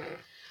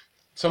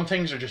 Some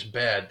things are just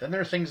bad. Then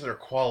there are things that are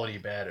quality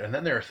bad, and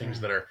then there are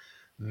things that are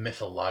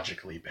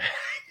mythologically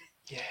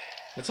bad.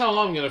 That's how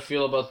I'm going to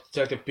feel about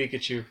Detective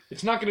Pikachu.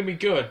 It's not going to be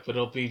good, but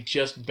it'll be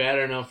just bad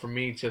enough for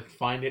me to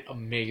find it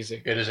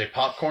amazing. It is a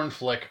popcorn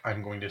flick.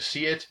 I'm going to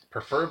see it,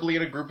 preferably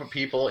in a group of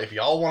people. If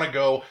y'all want to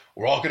go,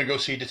 we're all going to go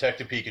see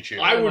Detective Pikachu.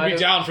 I would might be have-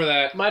 down for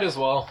that. Might as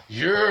well.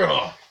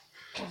 Yeah.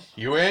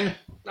 You in?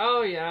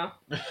 Oh yeah.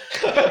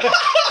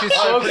 She's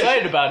so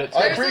excited about it. Too.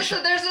 I There's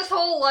appreciate- there's this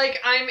whole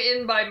like I'm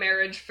in by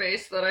marriage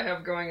face that I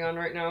have going on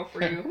right now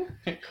for you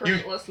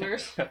current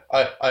listeners.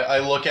 I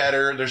look at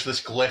her. There's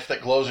this glyph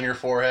that glows on your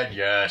forehead.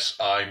 Yes,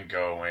 I'm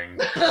going.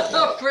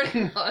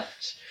 Pretty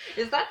much.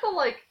 Is that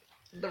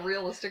the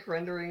realistic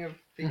rendering of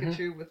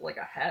Pikachu with like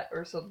a hat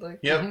or something?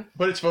 Yep,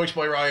 but it's voiced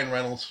by Ryan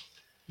Reynolds.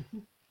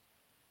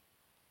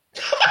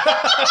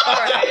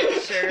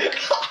 Alright, sure.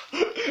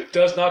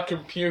 Does not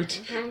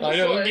compute. I'm I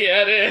just don't like,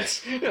 get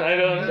it. I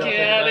don't Nothing get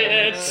that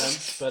it. makes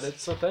sense, but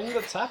it's a thing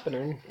that's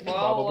happening. well,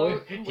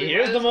 Probably. we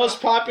Here's might the as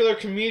most well- popular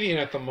comedian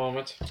at the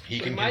moment. He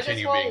We can might as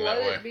continue well being let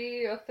that way. it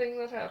be a thing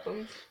that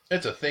happens.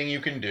 It's a thing you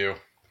can do.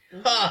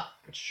 Ha!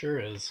 It sure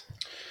is.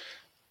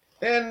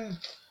 And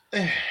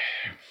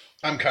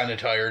I'm kind of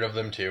tired of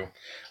them too.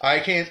 I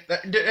can't.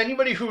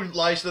 Anybody who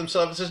lies to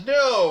themselves and says,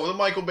 "No, the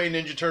Michael Bay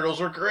Ninja Turtles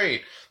were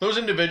great." Those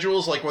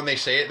individuals, like when they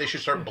say it, they should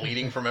start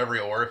bleeding from every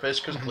orifice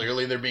because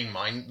clearly they're being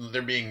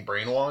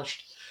brainwashed,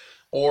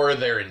 or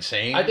they're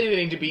insane. I think they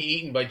need to be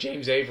eaten by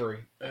James Avery.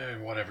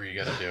 Whatever you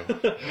gotta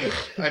do.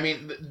 I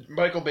mean,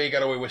 Michael Bay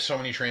got away with so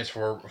many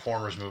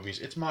Transformers movies.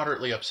 It's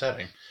moderately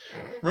upsetting.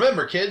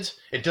 Remember, kids,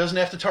 it doesn't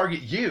have to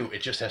target you.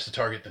 It just has to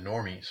target the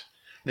normies.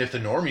 And if the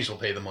normies will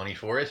pay the money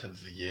for it,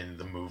 then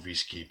the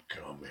movies keep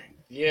coming.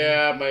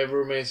 Yeah, my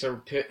roommates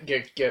are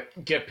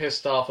get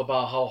pissed off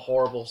about how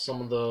horrible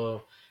some of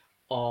the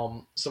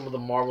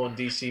Marvel and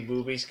DC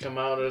movies come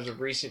out as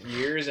of recent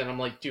years, and I'm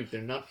like, dude, they're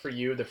not for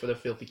you. They're for the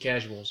filthy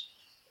casuals.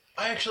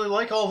 I actually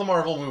like all the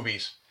Marvel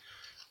movies.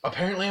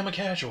 Apparently, I'm a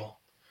casual.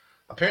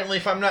 Apparently,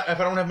 if I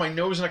don't have my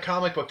nose in a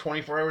comic book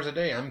 24 hours a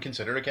day, I'm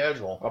considered a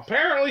casual.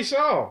 Apparently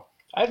so.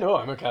 I know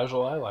I'm a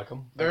casual. I like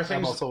them. There are I'm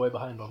things- also way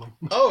behind on them.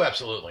 Oh,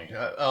 absolutely.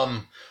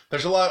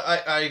 There's a lot.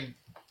 I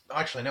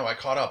actually no, I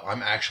caught up.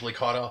 I'm actually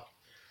caught up.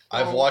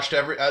 I've Oh. watched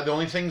every. The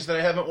only things that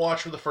I haven't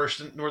watched were the first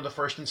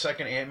and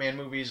second Ant-Man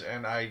movies,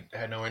 and I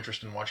had no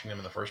interest in watching them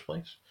in the first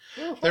place.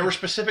 There were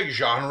specific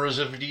genres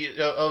of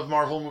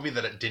Marvel movie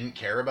that I didn't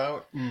care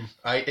about.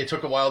 It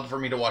took a while for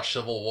me to watch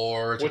Civil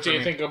War. What do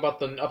you think about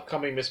the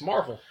upcoming Miss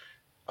Marvel?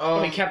 I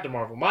Um, mean, Captain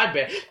Marvel. My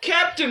bad.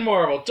 Captain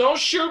Marvel. Don't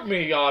shoot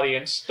me,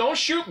 audience. Don't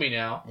shoot me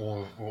now.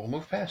 we'll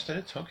move past it.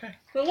 It's okay.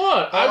 For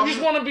what? I Um, just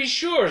want to be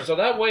sure, so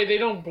that way they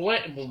don't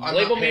label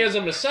me paying- as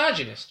a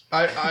misogynist.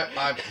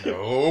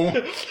 No,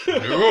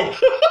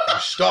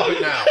 stop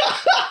it now.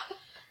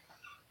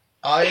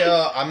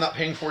 I'm not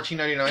paying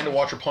 $14.99 to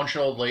watch her punch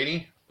an old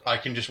lady. I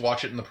can just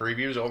watch it in the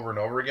previews over and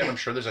over again. I'm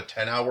sure there's a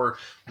 10-hour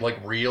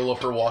reel of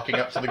her walking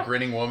up to the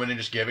grinning woman and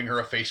just giving her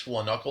a face full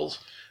of knuckles,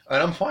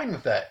 and I'm fine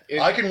with that.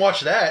 I can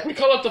watch that. We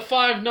call it the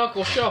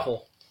 5-knuckle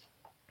shuffle.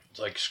 It's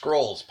like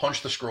scrolls,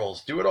 punch the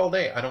scrolls, do it all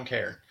day. I don't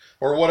care.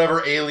 Or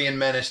whatever alien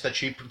menace that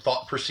she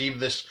perceived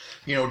this,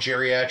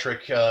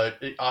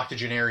 geriatric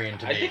octogenarian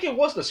to be. I think it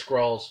was the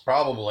Skrulls.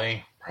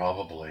 Probably.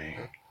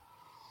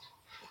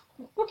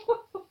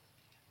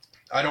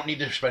 I don't need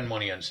to spend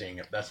money on seeing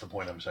it. That's the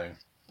point I'm saying.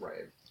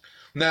 Right.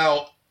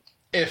 Now,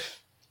 if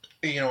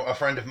a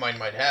friend of mine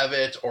might have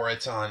it, or if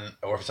it's on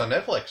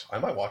Netflix, I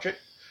might watch it.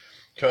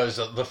 Because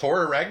the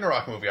Thor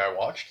Ragnarok movie I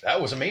watched,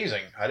 that was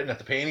amazing. I didn't have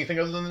to pay anything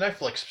other than the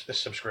Netflix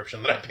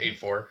subscription that I paid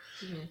for.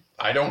 Mhm.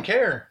 I don't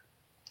care.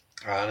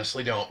 I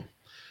honestly don't.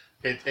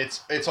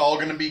 It's all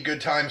going to be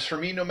good times for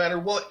me no matter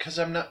what, because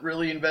I'm not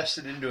really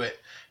invested into it.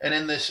 And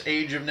in this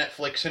age of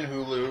Netflix and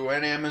Hulu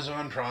and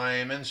Amazon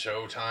Prime and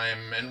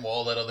Showtime and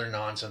all that other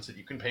nonsense that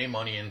you can pay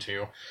money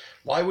into,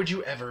 why would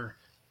you ever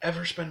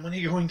spend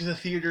money going to the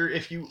theater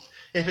if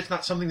it's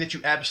not something that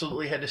you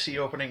absolutely had to see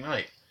opening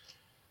night?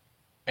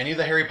 Any of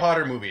the Harry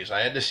Potter movies, I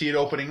had to see it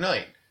opening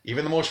night.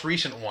 Even the most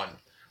recent one,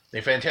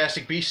 the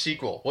Fantastic Beasts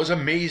sequel, was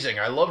amazing.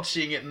 I loved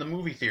seeing it in the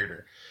movie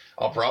theater.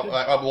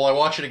 Will I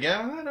watch it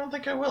again? I don't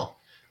think I will.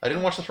 I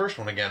didn't watch the first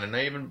one again, and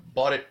I even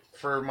bought it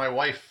for my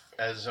wife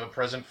as a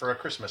present for a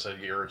Christmas a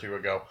year or two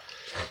ago,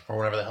 or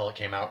whenever the hell it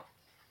came out.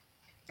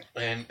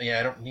 And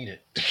yeah, I don't need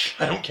it.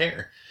 I don't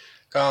care.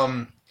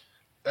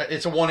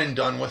 It's a one and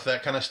done with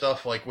that kind of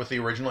stuff. Like with the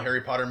original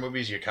Harry Potter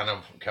movies, you kind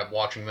of kept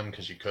watching them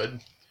because you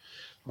could.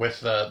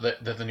 With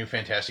the new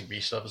Fantastic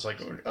Beasts stuff, it's like,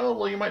 oh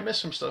well, you might miss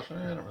some stuff. I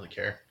don't really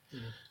care.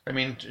 Mm-hmm. I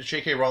mean,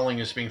 J.K. Rowling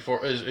is being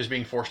forced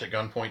at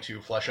gunpoint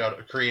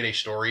to create a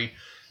story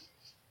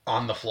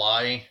on the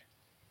fly,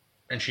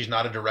 and she's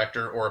not a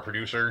director or a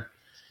producer,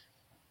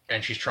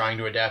 and she's trying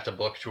to adapt a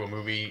book to a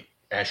movie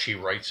as she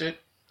writes it,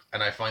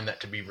 and I find that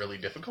to be really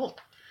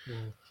difficult.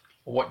 Mm.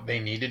 What they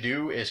need to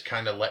do is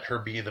kind of let her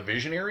be the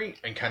visionary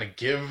and kind of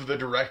give the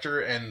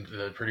director and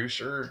the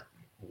producer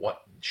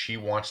what she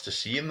wants to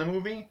see in the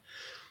movie.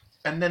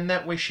 and then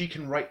that way she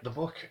can write the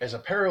book as a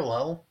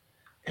parallel,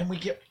 and we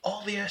get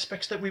all the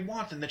aspects that we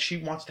want and that she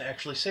wants to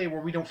actually say,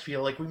 where we don't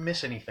feel like we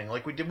miss anything,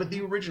 like we did with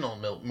the original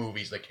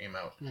movies that came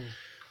out.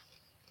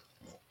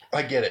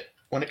 I get it.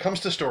 When it comes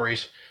to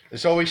stories,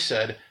 it's always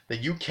said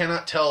that you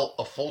cannot tell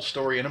a full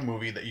story in a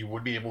movie that you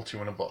would be able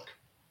to in a book.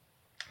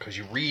 Because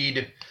you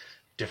read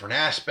different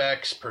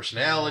aspects,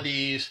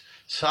 personalities,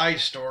 side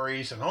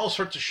stories, and all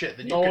sorts of shit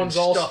that you can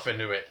stuff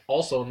into it.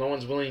 Also, no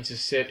one's willing to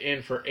sit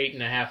in for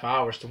 8.5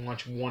 hours to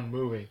watch one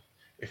movie.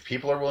 If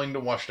people are willing to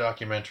watch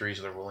documentaries,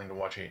 they're willing to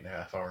watch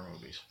 8.5-hour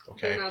movies.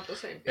 Okay, They're not the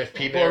same. if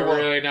people They're are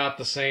really not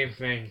the same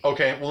thing.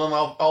 okay, well then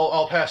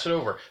I'll pass it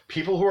over.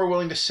 People who are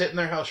willing to sit in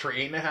their house for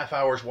 8.5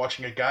 hours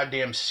watching a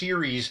goddamn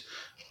series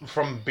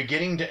from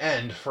beginning to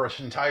end for an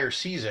entire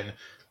season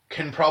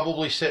can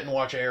probably sit and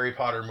watch a Harry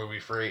Potter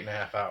movie for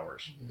 8.5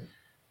 hours.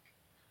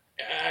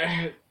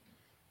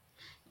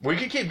 We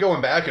could keep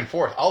going back and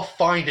forth. I'll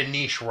find a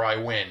niche where I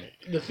win.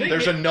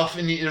 There's enough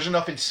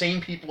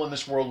insane people in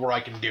this world where I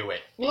can do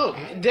it. Look,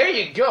 there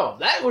you go.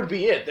 That would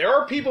be it. There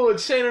are people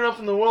insane enough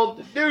in the world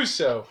to do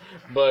so,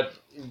 but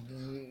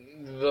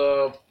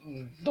the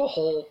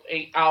whole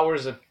 8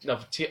 hours of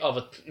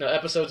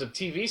episodes of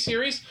TV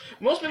series,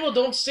 most people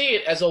don't see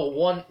it as a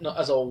one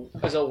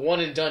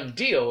and done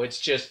deal.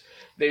 It's just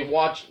they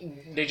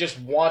just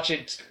watch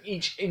it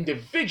each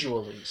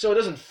individually, so it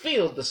doesn't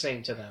feel the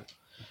same to them.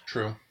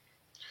 True.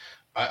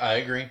 I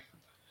agree.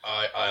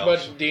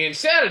 But the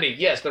insanity,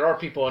 yes, there are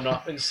people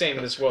enough insane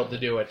in this world to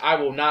do it. I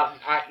will not.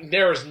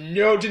 There is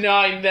no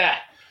denying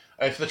that.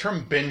 If the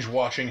term binge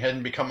watching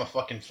hadn't become a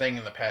fucking thing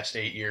in the past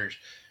 8 years,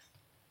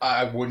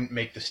 I wouldn't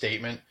make the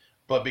statement.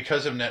 But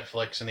because of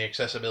Netflix and the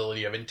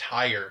accessibility of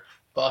entire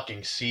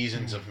fucking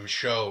seasons of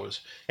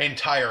shows,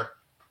 entire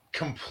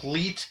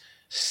complete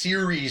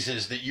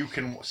series that you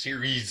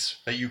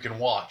can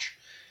watch,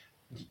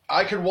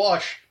 I could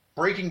watch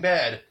Breaking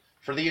Bad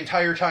for the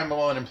entire time I'm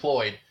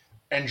unemployed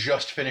and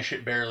just finish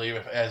it barely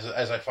as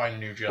I find a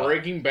new job.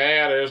 Breaking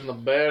Bad is the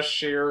best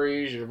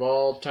series of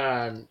all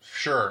time.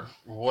 Sure,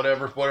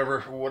 whatever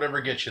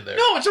gets you there.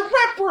 No, it's a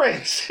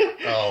reference.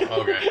 Oh,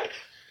 okay.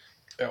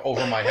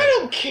 Over my head. I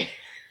don't care.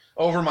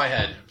 Over my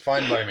head.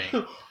 Fine by me.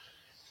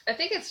 I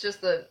think it's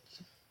just the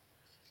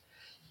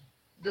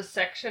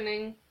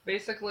sectioning,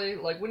 basically.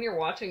 Like, when you're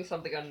watching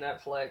something on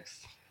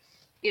Netflix,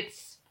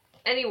 it's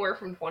anywhere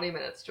from 20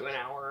 minutes to an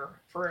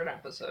hour for an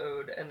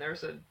episode, and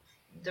there's a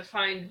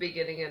defined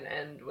beginning and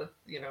end with,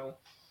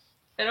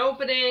 an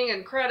opening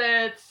and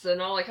credits and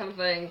all that kind of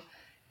thing.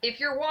 If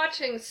you're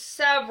watching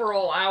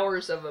several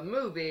hours of a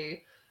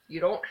movie, you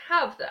don't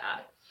have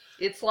that.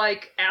 It's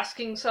like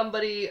asking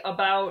somebody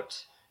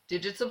about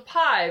digits of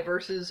pi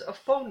versus a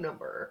phone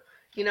number.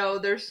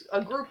 There's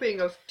a grouping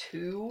of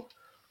 2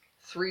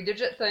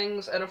 3-digit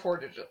things and a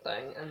 4-digit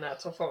thing, and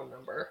that's a phone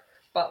number.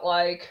 But,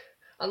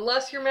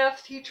 unless your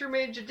math teacher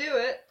made you do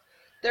it,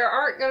 there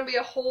aren't going to be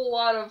a whole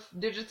lot of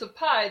digits of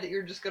pi that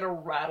you're just going to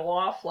rattle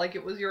off like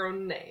it was your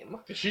own name.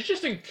 Did she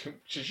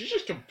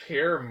just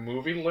compare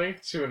movie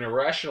length to an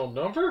irrational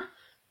number?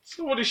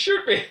 So what it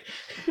should be.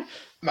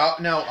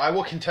 Now, I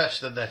will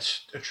contest that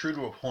that's true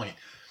to a point.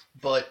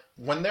 But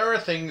when there are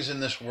things in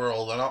this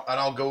world, and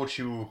I'll go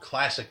to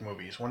classic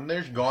movies, when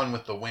there's Gone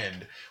with the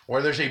Wind,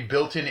 where there's a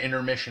built-in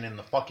intermission in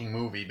the fucking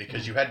movie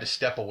because you had to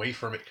step away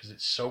from it because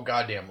it's so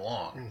goddamn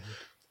long. Mm-hmm.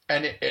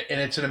 And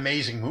it's an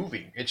amazing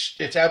movie.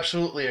 It's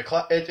absolutely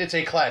it's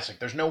a classic.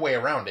 There's no way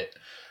around it.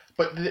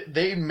 But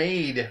they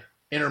made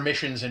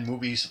intermissions in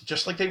movies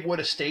just like they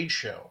would a stage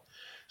show.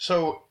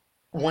 So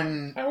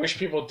when I wish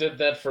people did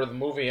that for the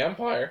movie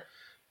Empire.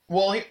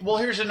 Well,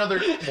 here's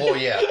another. Well,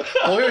 yeah.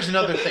 Well, here's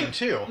another thing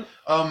too.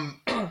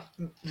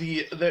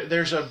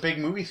 There's a big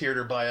movie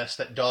theater by us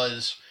that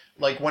does,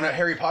 like, when a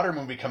Harry Potter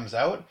movie comes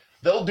out,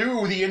 they'll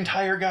do the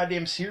entire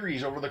goddamn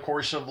series over the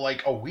course of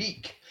like a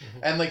week,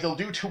 and like they'll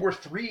do 2 or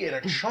 3 in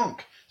a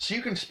chunk, so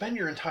you can spend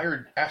your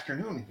entire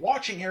afternoon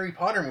watching Harry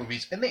Potter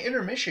movies, and they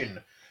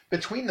intermission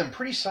between them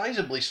pretty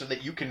sizably so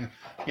that you can,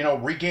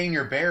 regain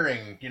your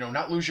bearing,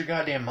 not lose your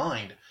goddamn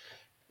mind.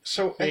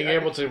 So being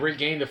able to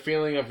regain the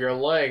feeling of your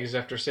legs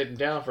after sitting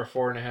down for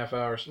 4.5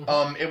 hours.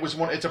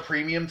 It's a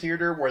premium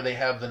theater where they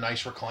have the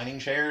nice reclining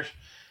chairs.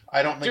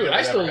 I don't think. Dude,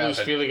 I still lose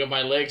feeling of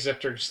my legs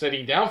after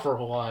sitting down for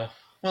a while.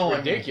 Well,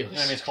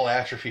 ridiculous. I mean, it's called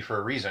atrophy for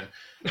a reason.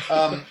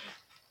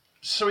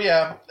 So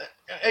yeah,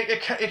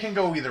 it can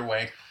go either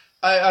way.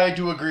 I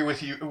do agree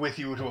with you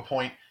to a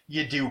point.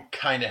 You do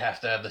kind of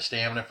have to have the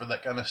stamina for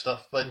that kind of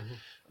stuff, but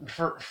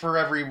for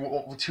every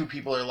 2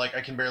 people are like,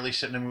 I can barely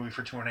sit in a movie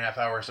for 2.5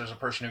 hours. There's a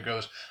person who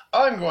goes,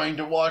 I'm going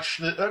to watch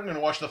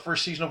the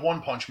first season of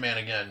One Punch Man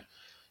again.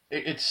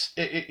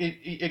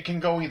 It can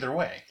go either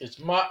way.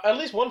 At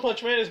least One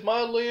Punch Man is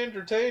mildly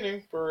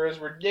entertaining for as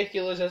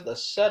ridiculous as the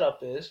setup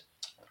is.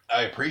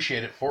 I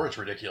appreciate it for its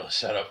ridiculous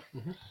setup.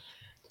 Mm-hmm.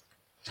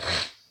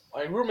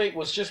 My roommate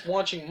was just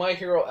watching My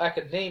Hero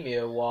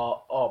Academia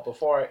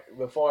before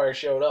I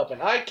showed up,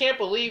 and I can't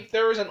believe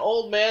there is an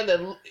old man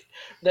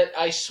that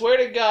I swear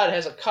to God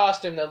has a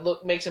costume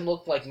that makes him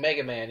look like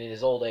Mega Man in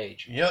his old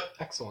age. Yep.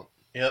 Excellent.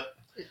 Yep.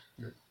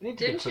 Need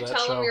to Didn't get to you that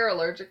tell show. him you're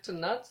allergic to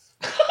nuts?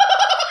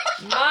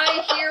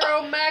 My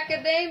Hero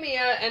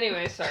Macadamia.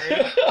 Anyway,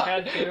 sorry.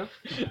 Had to.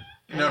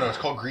 No, it's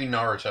called Green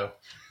Naruto.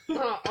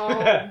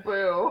 Oh,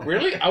 boo.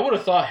 Really? I would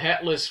have thought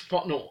Hatless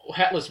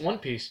One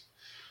Piece.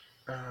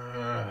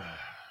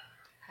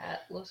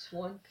 Hatless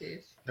One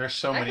Piece. There's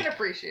so I many. can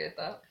appreciate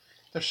that.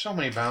 There's so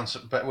many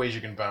ways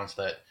you can bounce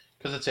that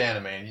because it's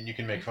anime, and you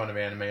can make fun of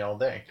anime all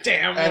day.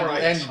 Damn And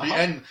right.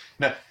 and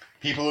no,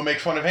 people who make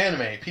fun of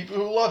anime, people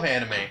who love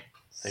anime,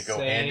 they go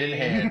hand in Same.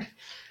 hand.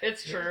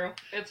 It's true.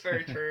 It's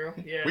very true.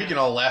 Yeah. We can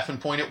all laugh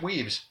and point at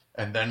weebs,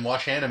 and then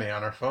watch anime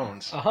on our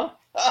phones. Uh-huh.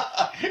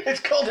 It's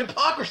called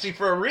hypocrisy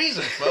for a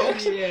reason,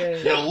 folks. Yeah.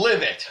 You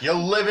live it. You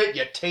live it.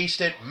 You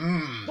taste it.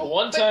 The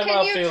one But time can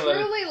I you feel that.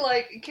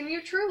 truly can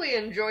you truly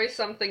enjoy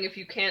something if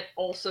you can't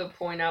also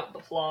point out the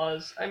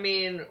flaws? I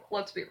mean,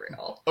 let's be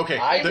real. Okay.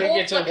 I the- think Both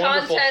it's a the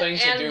wonderful content thing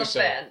to and do the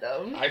so.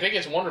 fandom. I think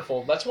it's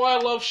wonderful. That's why I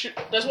love.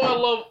 That's why I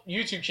love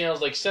YouTube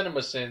channels like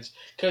CinemaSins,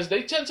 because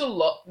they tend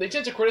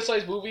to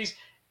criticize movies,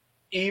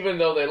 even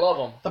though they love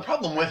them. The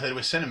problem with it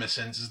with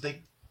CinemaSins is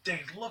they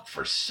look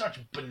for such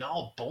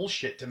banal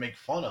bullshit to make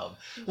fun of.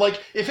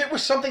 Like, if it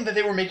was something that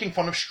they were making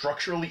fun of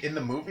structurally in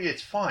the movie,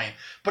 it's fine.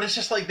 But it's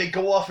just like they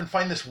go off and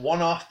find this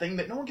one-off thing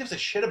that no one gives a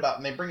shit about,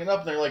 and they bring it up,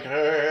 and they're like,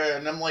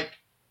 and I'm like,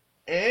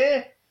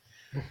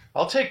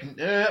 I'll take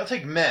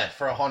meh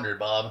for 100,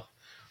 Bob.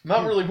 I'm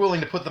not really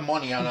willing to put the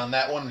money on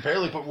that one,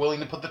 barely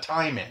willing to put the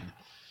time in.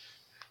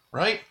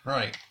 Right?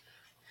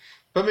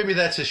 But maybe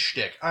that's his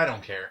shtick. I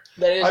don't care.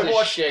 That is I've the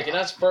watched- shtick, and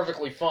that's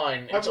perfectly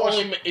fine. I've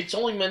watched- It's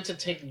only meant to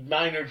take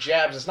minor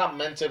jabs. It's not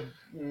meant to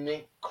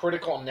make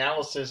critical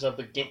analysis of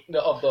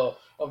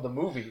the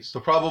movies.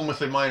 The problem with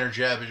the minor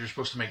jab is you're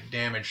supposed to make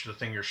damage to the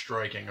thing you're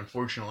striking.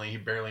 Unfortunately, he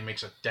barely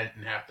makes a dent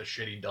in half the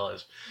shit he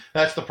does.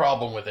 That's the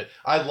problem with it.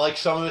 I like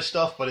some of this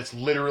stuff, but it's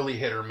literally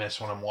hit or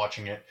miss when I'm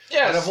watching it.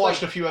 Yeah, And I've it's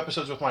watched like- a few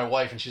episodes with my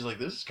wife, and she's like,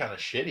 "This is kind of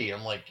shitty."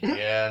 I'm like,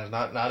 "Yeah,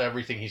 not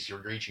everything he's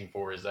reaching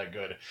for is that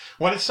good."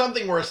 When it's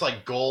something where it's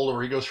like gold,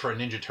 or he goes for a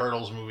Ninja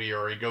Turtles movie,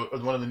 or he goes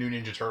one of the new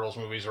Ninja Turtles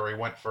movies, or he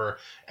went for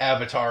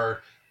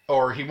Avatar,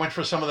 or he went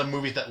for some of the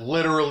movies that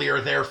literally are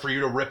there for you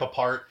to rip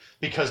apart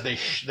because they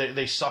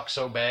suck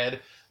so bad,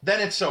 then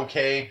it's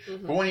okay.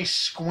 Mhm. But when he's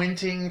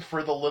squinting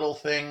for the little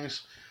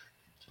things,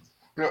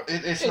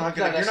 it's not not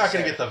gonna. You're not gonna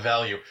necessary. get the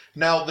value.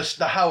 Now,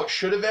 the how it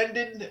should have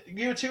ended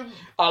YouTube.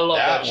 I love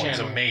that, That one's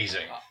channel.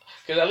 amazing.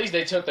 Because at least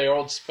they took their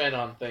old spin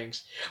on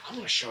things. I'm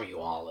going to show you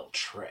all a little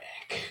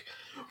trick.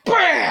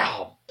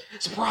 BAM!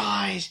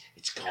 Surprise!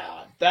 It's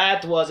gone.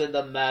 That wasn't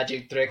a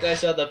magic trick. I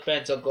saw the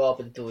pencil go up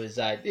into his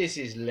eye. This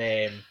is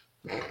lame.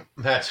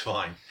 That's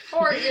fine.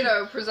 Or,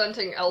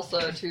 presenting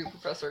Elsa to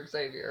Professor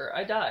Xavier.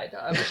 I died.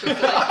 I was just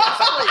like,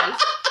 yes,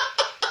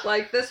 please.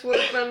 Like, this would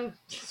have been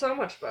so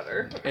much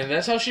better. And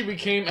that's how she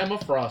became Emma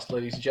Frost,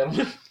 ladies and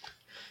gentlemen.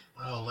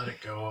 Oh, let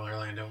it go,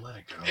 Orlando. Let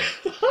it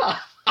go.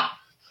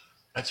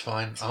 That's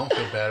fine. I don't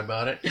feel bad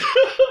about it.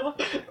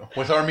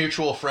 With our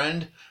mutual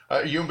friend,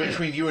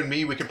 between you and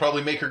me, we could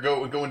probably make her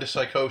go into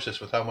psychosis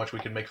with how much we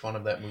can make fun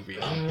of that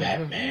movie. I'm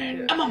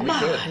Batman. I'm a We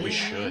Mario. could. We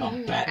should.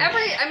 I'm Batman.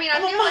 I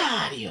I'm a feel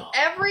like Mario.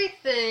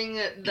 everything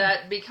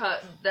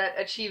that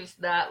achieves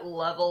that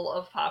level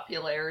of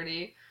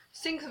popularity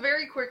sinks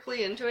very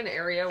quickly into an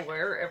area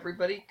where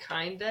everybody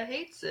kinda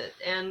hates it.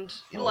 And,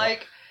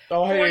 like,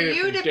 Oh, for hey,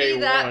 you from to day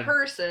be that one.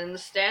 person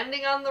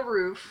standing on the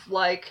roof,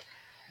 like,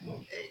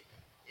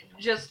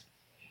 just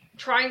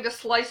trying to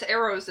slice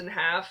arrows in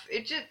half,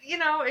 it just,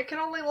 it can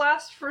only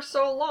last for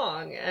so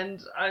long,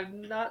 and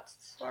I'm not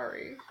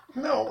sorry.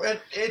 No,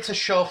 it's a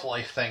shelf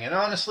life thing, and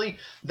honestly,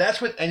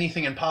 that's with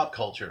anything in pop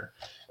culture.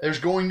 There's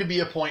going to be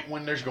a point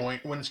when it's going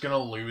to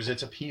lose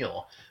its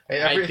appeal.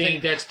 I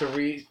think that's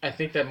I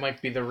think that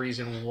might be the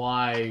reason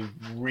why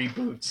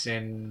reboots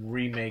and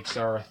remakes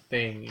are a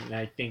thing. And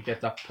I think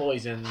that's a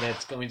poison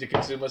that's going to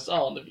consume us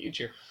all in the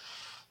future.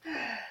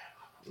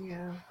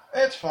 Yeah.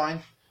 It's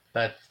fine.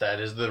 That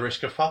is the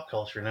risk of pop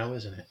culture now,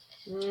 isn't it?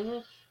 Mm-hmm.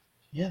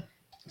 Yes,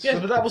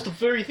 but that was the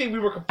very thing we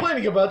were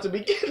complaining about to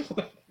begin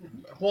with.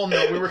 Well,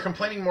 no, we were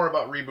complaining more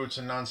about reboots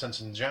and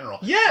nonsense in general.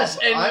 Yes,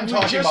 and I'm we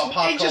talking about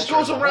pop it just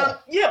culture goes as a around. whole.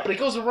 Yeah, but it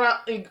goes around.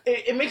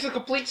 It makes a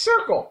complete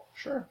circle.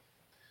 Sure.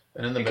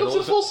 And in the It middle goes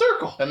a full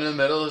circle. And in the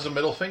middle is a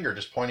middle finger,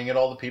 just pointing at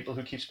all the people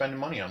who keep spending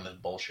money on this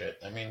bullshit.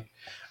 I mean,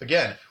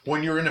 again,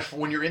 when you're in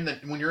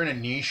a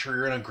niche or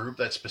you're in a group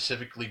that's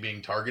specifically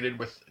being targeted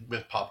with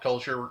pop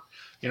culture,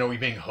 you're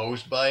being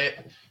hosed by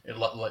it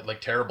like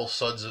terrible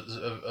suds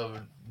of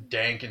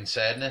dank and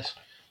sadness.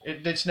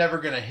 It's never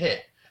gonna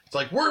hit. It's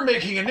like, we're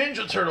making a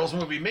Ninja Turtles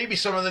movie. Maybe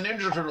some of the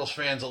Ninja Turtles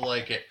fans will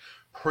like it.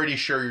 Pretty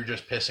sure you're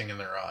just pissing in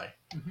their eye.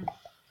 Mm-hmm.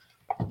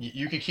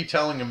 You can keep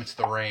telling them it's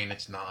the rain.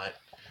 It's not.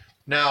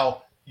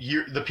 Now,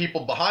 the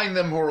people behind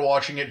them who are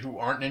watching it who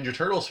aren't Ninja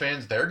Turtles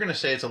fans, they're going to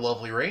say it's a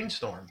lovely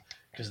rainstorm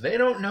because they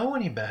don't know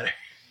any better.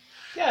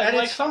 Yeah, And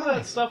like it's some of fine.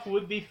 that stuff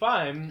would be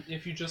fine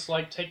if you just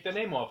take the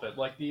name off it.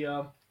 Like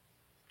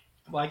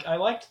I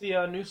liked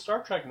the new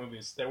Star Trek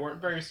movies. They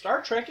weren't very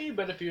Star Trekky,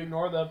 but if you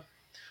ignore the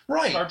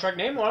Right. Star Trek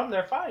name on them,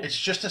 they're fine. It's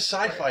just a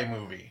sci-fi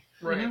movie.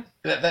 Right.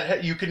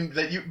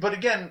 But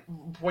again,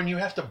 when you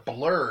have to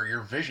blur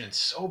your vision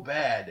so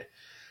bad,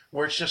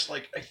 where it's just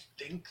like, I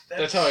think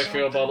That's how I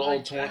feel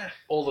about something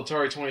old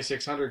Atari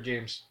 2600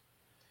 games.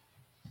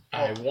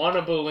 I Oh. want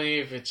to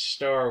believe it's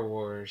Star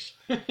Wars.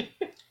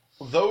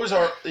 Those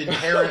are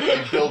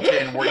inherently built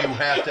in where you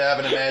have to have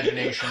an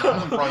imagination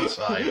on the front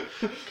side.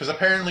 Because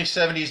apparently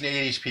 70s and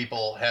 80s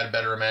people had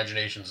better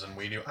imaginations than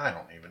we do. I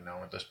don't even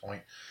know at this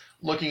point.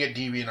 Looking at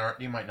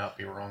DeviantArt, you might not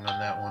be wrong on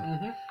that one.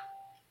 Mm-hmm.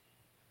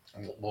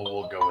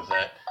 We'll go with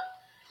that.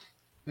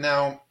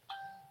 Now,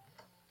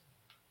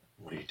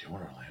 what are you doing,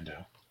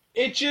 Orlando?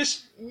 I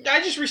just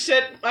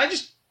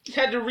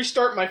had to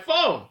restart my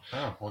phone.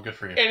 Oh, well, good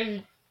for you.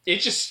 And it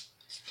just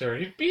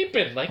started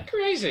beeping like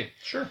crazy.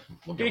 Sure.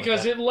 We'll go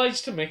Because with it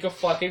likes to make a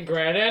fucking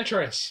grand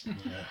entrance. that.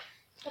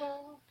 Yeah.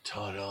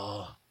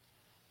 Ta-da.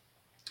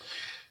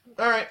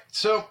 All right,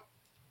 so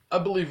I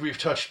believe we've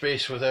touched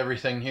base with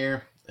everything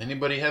here.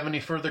 Anybody have any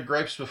further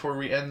gripes before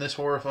we end this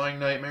horrifying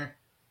nightmare?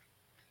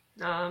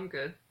 Nah, I'm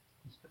good.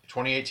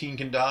 2018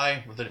 can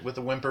die with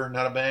a whimper,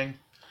 not a bang.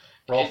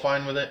 We're all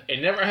fine with it.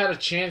 It never had a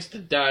chance to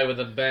die with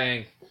a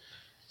bang.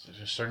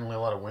 There's certainly a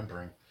lot of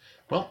whimpering.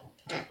 Well,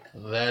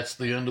 that's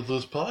the end of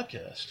this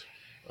podcast.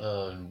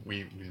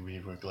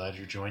 We were glad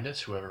you joined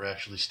us, whoever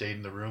actually stayed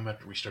in the room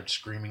after we started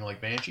screaming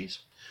like banshees.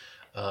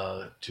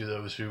 To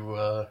those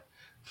who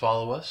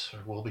follow us,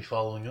 or will be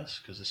following us,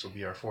 because this will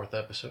be our 4th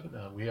episode,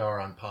 we are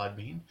on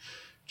Podbean.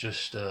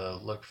 Just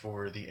look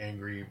for the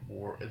Angry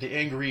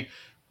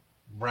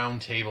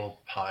Roundtable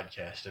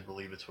Podcast, I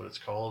believe it's what it's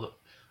called.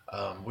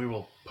 We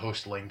will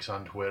post links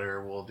on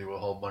Twitter. We'll do a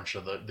whole bunch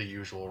of the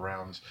usual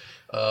rounds.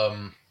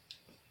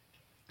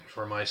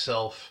 For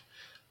myself,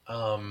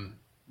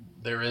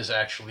 there is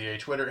actually a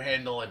Twitter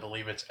handle. I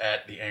believe it's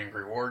at the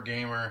Angry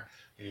Wargamer.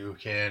 You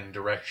can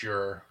direct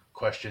your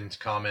questions,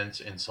 comments,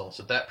 insults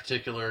at that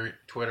particular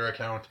Twitter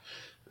account.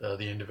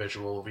 The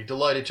individual will be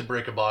delighted to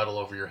break a bottle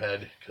over your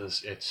head,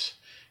 because it's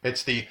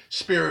the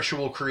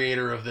spiritual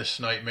creator of this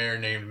nightmare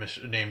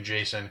named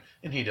Jason,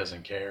 and he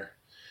doesn't care.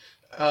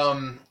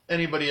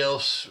 Anybody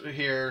else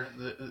here,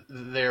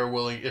 they're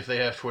willing, if they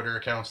have Twitter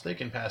accounts, they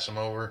can pass them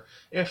over.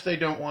 If they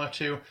don't want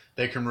to,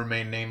 they can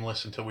remain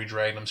nameless until we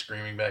drag them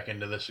screaming back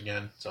into this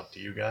again. It's up to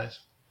you guys.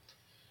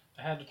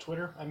 I had a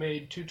Twitter. I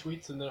made 2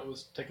 tweets and then it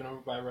was taken over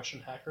by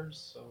Russian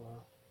hackers, so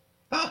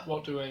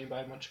won't do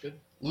anybody much good.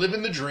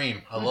 Living the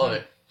dream. I love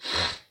it.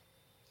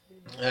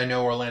 I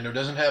know Orlando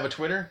doesn't have a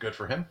Twitter. Good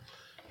for him.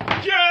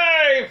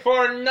 Yay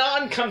for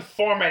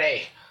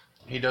nonconformity!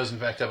 He does, in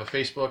fact, have a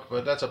Facebook,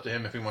 but that's up to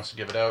him if he wants to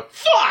give it out.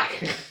 Fuck!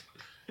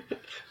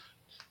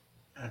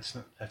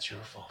 That's your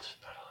fault,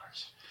 not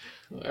ours.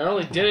 I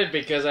only did it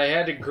because I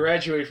had to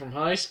graduate from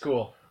high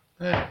school.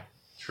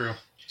 True.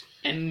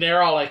 And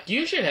they're all like,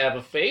 you should have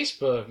a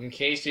Facebook in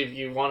case if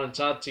you want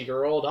to talk to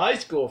your old high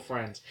school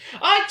friends.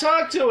 I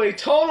talked to a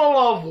total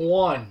of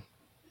 1.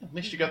 At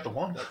least you got the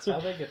one. That's how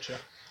they get you.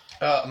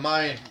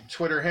 My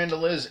Twitter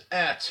handle is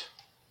at...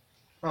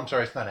 Oh, I'm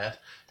sorry, it's not at.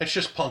 It's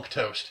just Punk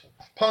Toast.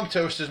 Punk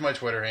Toast is my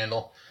Twitter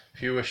handle.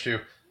 If you wish to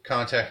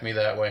contact me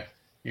that way,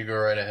 you go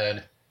right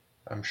ahead.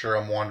 I'm sure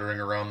I'm wandering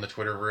around the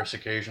Twitterverse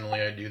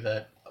occasionally. I do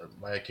that.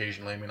 By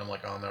occasionally, I mean I'm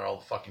like on there all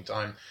the fucking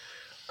time.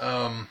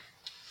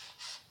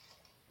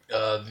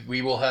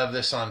 We will have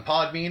this on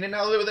Podbean, and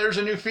now there's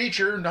a new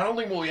feature. Not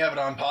only will we have it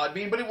on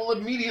Podbean, but it will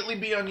immediately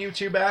be on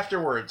YouTube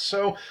afterwards.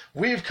 So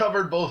we've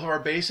covered both of our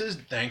bases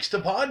thanks to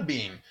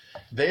Podbean.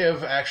 They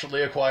have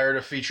actually acquired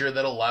a feature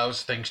that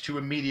allows things to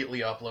immediately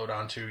upload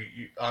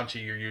onto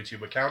your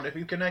YouTube account if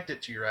you connect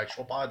it to your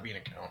actual Podbean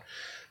account.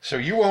 So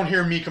you won't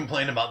hear me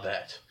complain about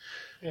that.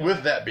 Yeah.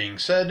 With that being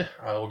said,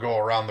 I will go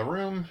around the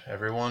room.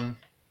 Everyone,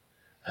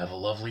 have a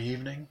lovely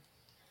evening.